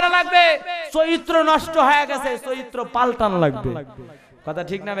আমল করা লাগবে। চরিত্র নষ্ট হয়ে গেছে, চরিত্র পাল্টানো লাগবে। কথা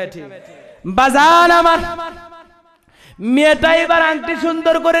ঠিক না ঠিক? বাজান আমার মেয়েটা এবার আংটি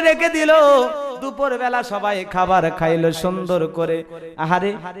সুন্দর করে রেখে দিল। দুপুর বেলা সবাই খাবার খাইলো সুন্দর করে।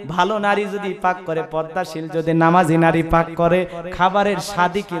 আহারে, ভালো নারী যদি পাক করে, পর্দাশীল যদি নামাজি নারী পাক করে, খাবারের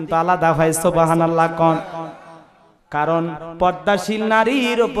স্বাদই কিন্তু আলাদা হয়। সুবহানাল্লাহ কোন? কারণ পর্দাশীল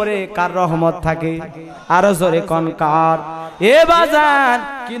নারীর উপরে কার রহমত থাকে? আরো জোরে কোন কার? এ বাজান,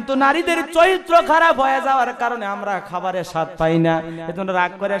 কিন্তু নারীদের চরিত্র খারাপ হয়ে যাওয়ার কারণে আমরা খাবারের স্বাদ পাই না। এজন্য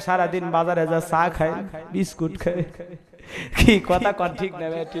রাগ করে সারাদিন বাজারে যা চা খাই, বিস্কুট খাই। কি কথা কর ঠিক না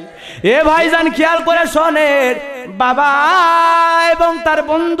ঠিক? এ ভাইজান খেয়াল করে শোনেন, বাবা এবং তার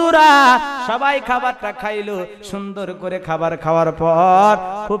বন্ধুরা সবাই খাবারটা খাইলো সুন্দর করে। খাবার খাওয়ার পর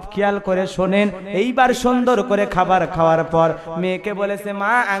খুব খেয়াল করে শোনেন, এইবার সুন্দর করে খাবার খাওয়ার পর মেয়েকে বলেছে,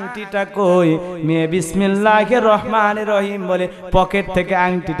 মা আংটিটা কই? মেয়ে বিসমিল্লাহির রহমানির রহিম বলে পকেট থেকে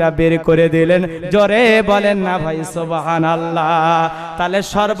আংটিটা বের করে দিলেন। জোরে বলেন না ভাই সুবহানাল্লাহ। তাহলে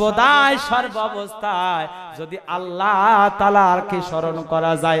সর্বদাই সর্বাবস্থায় যদি আল্লাহ তাআলাকে স্মরণ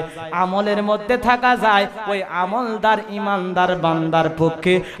করা যায়, আমলের মধ্যে থাকা যায়, ওই আমলদার ইমানদার বান্দার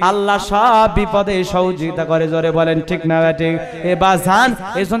পক্ষে আল্লাহ সব বিপদে সহযোগিতা করে। জোরে বলেন ঠিক না ঠিক? এ বাজান,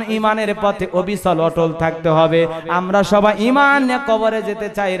 এজন্য ইমানের পথে অবিচল অটল থাকতে হবে। আমরা সবাই ইমান নিয়ে কবরে যেতে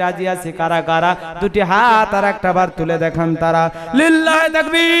চাই, রাজি আছি কারা কারা? দুটি হাত আর একটা বার তুলে দেখান তারা। লিল্লাহি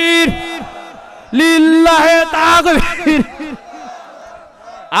তাকবীর, লিল্লাহি তাকবীর।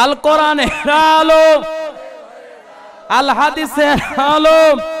 আল কোরআনের আলো, আল হাদিসের আলো।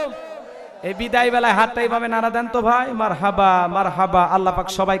 এই বিদায় বেলায় হাতটা এইভাবে নাড়া দেন তো ভাই। মারহাবা মারহাবা। আল্লাহ পাক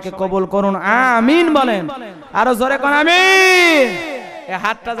সবাইকে কবুল করুন, আমিন বলেন। আরো জোরে কোন আমিন। এই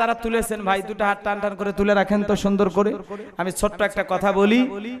হাতটা যারা তুলেছেন ভাই, দুটো হাত টান টান করে তুলে রাখেন তো সুন্দর করে। আমি ছোট্ট একটা কথা বলি,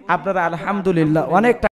 আপনারা আলহামদুলিল্লাহ অনেক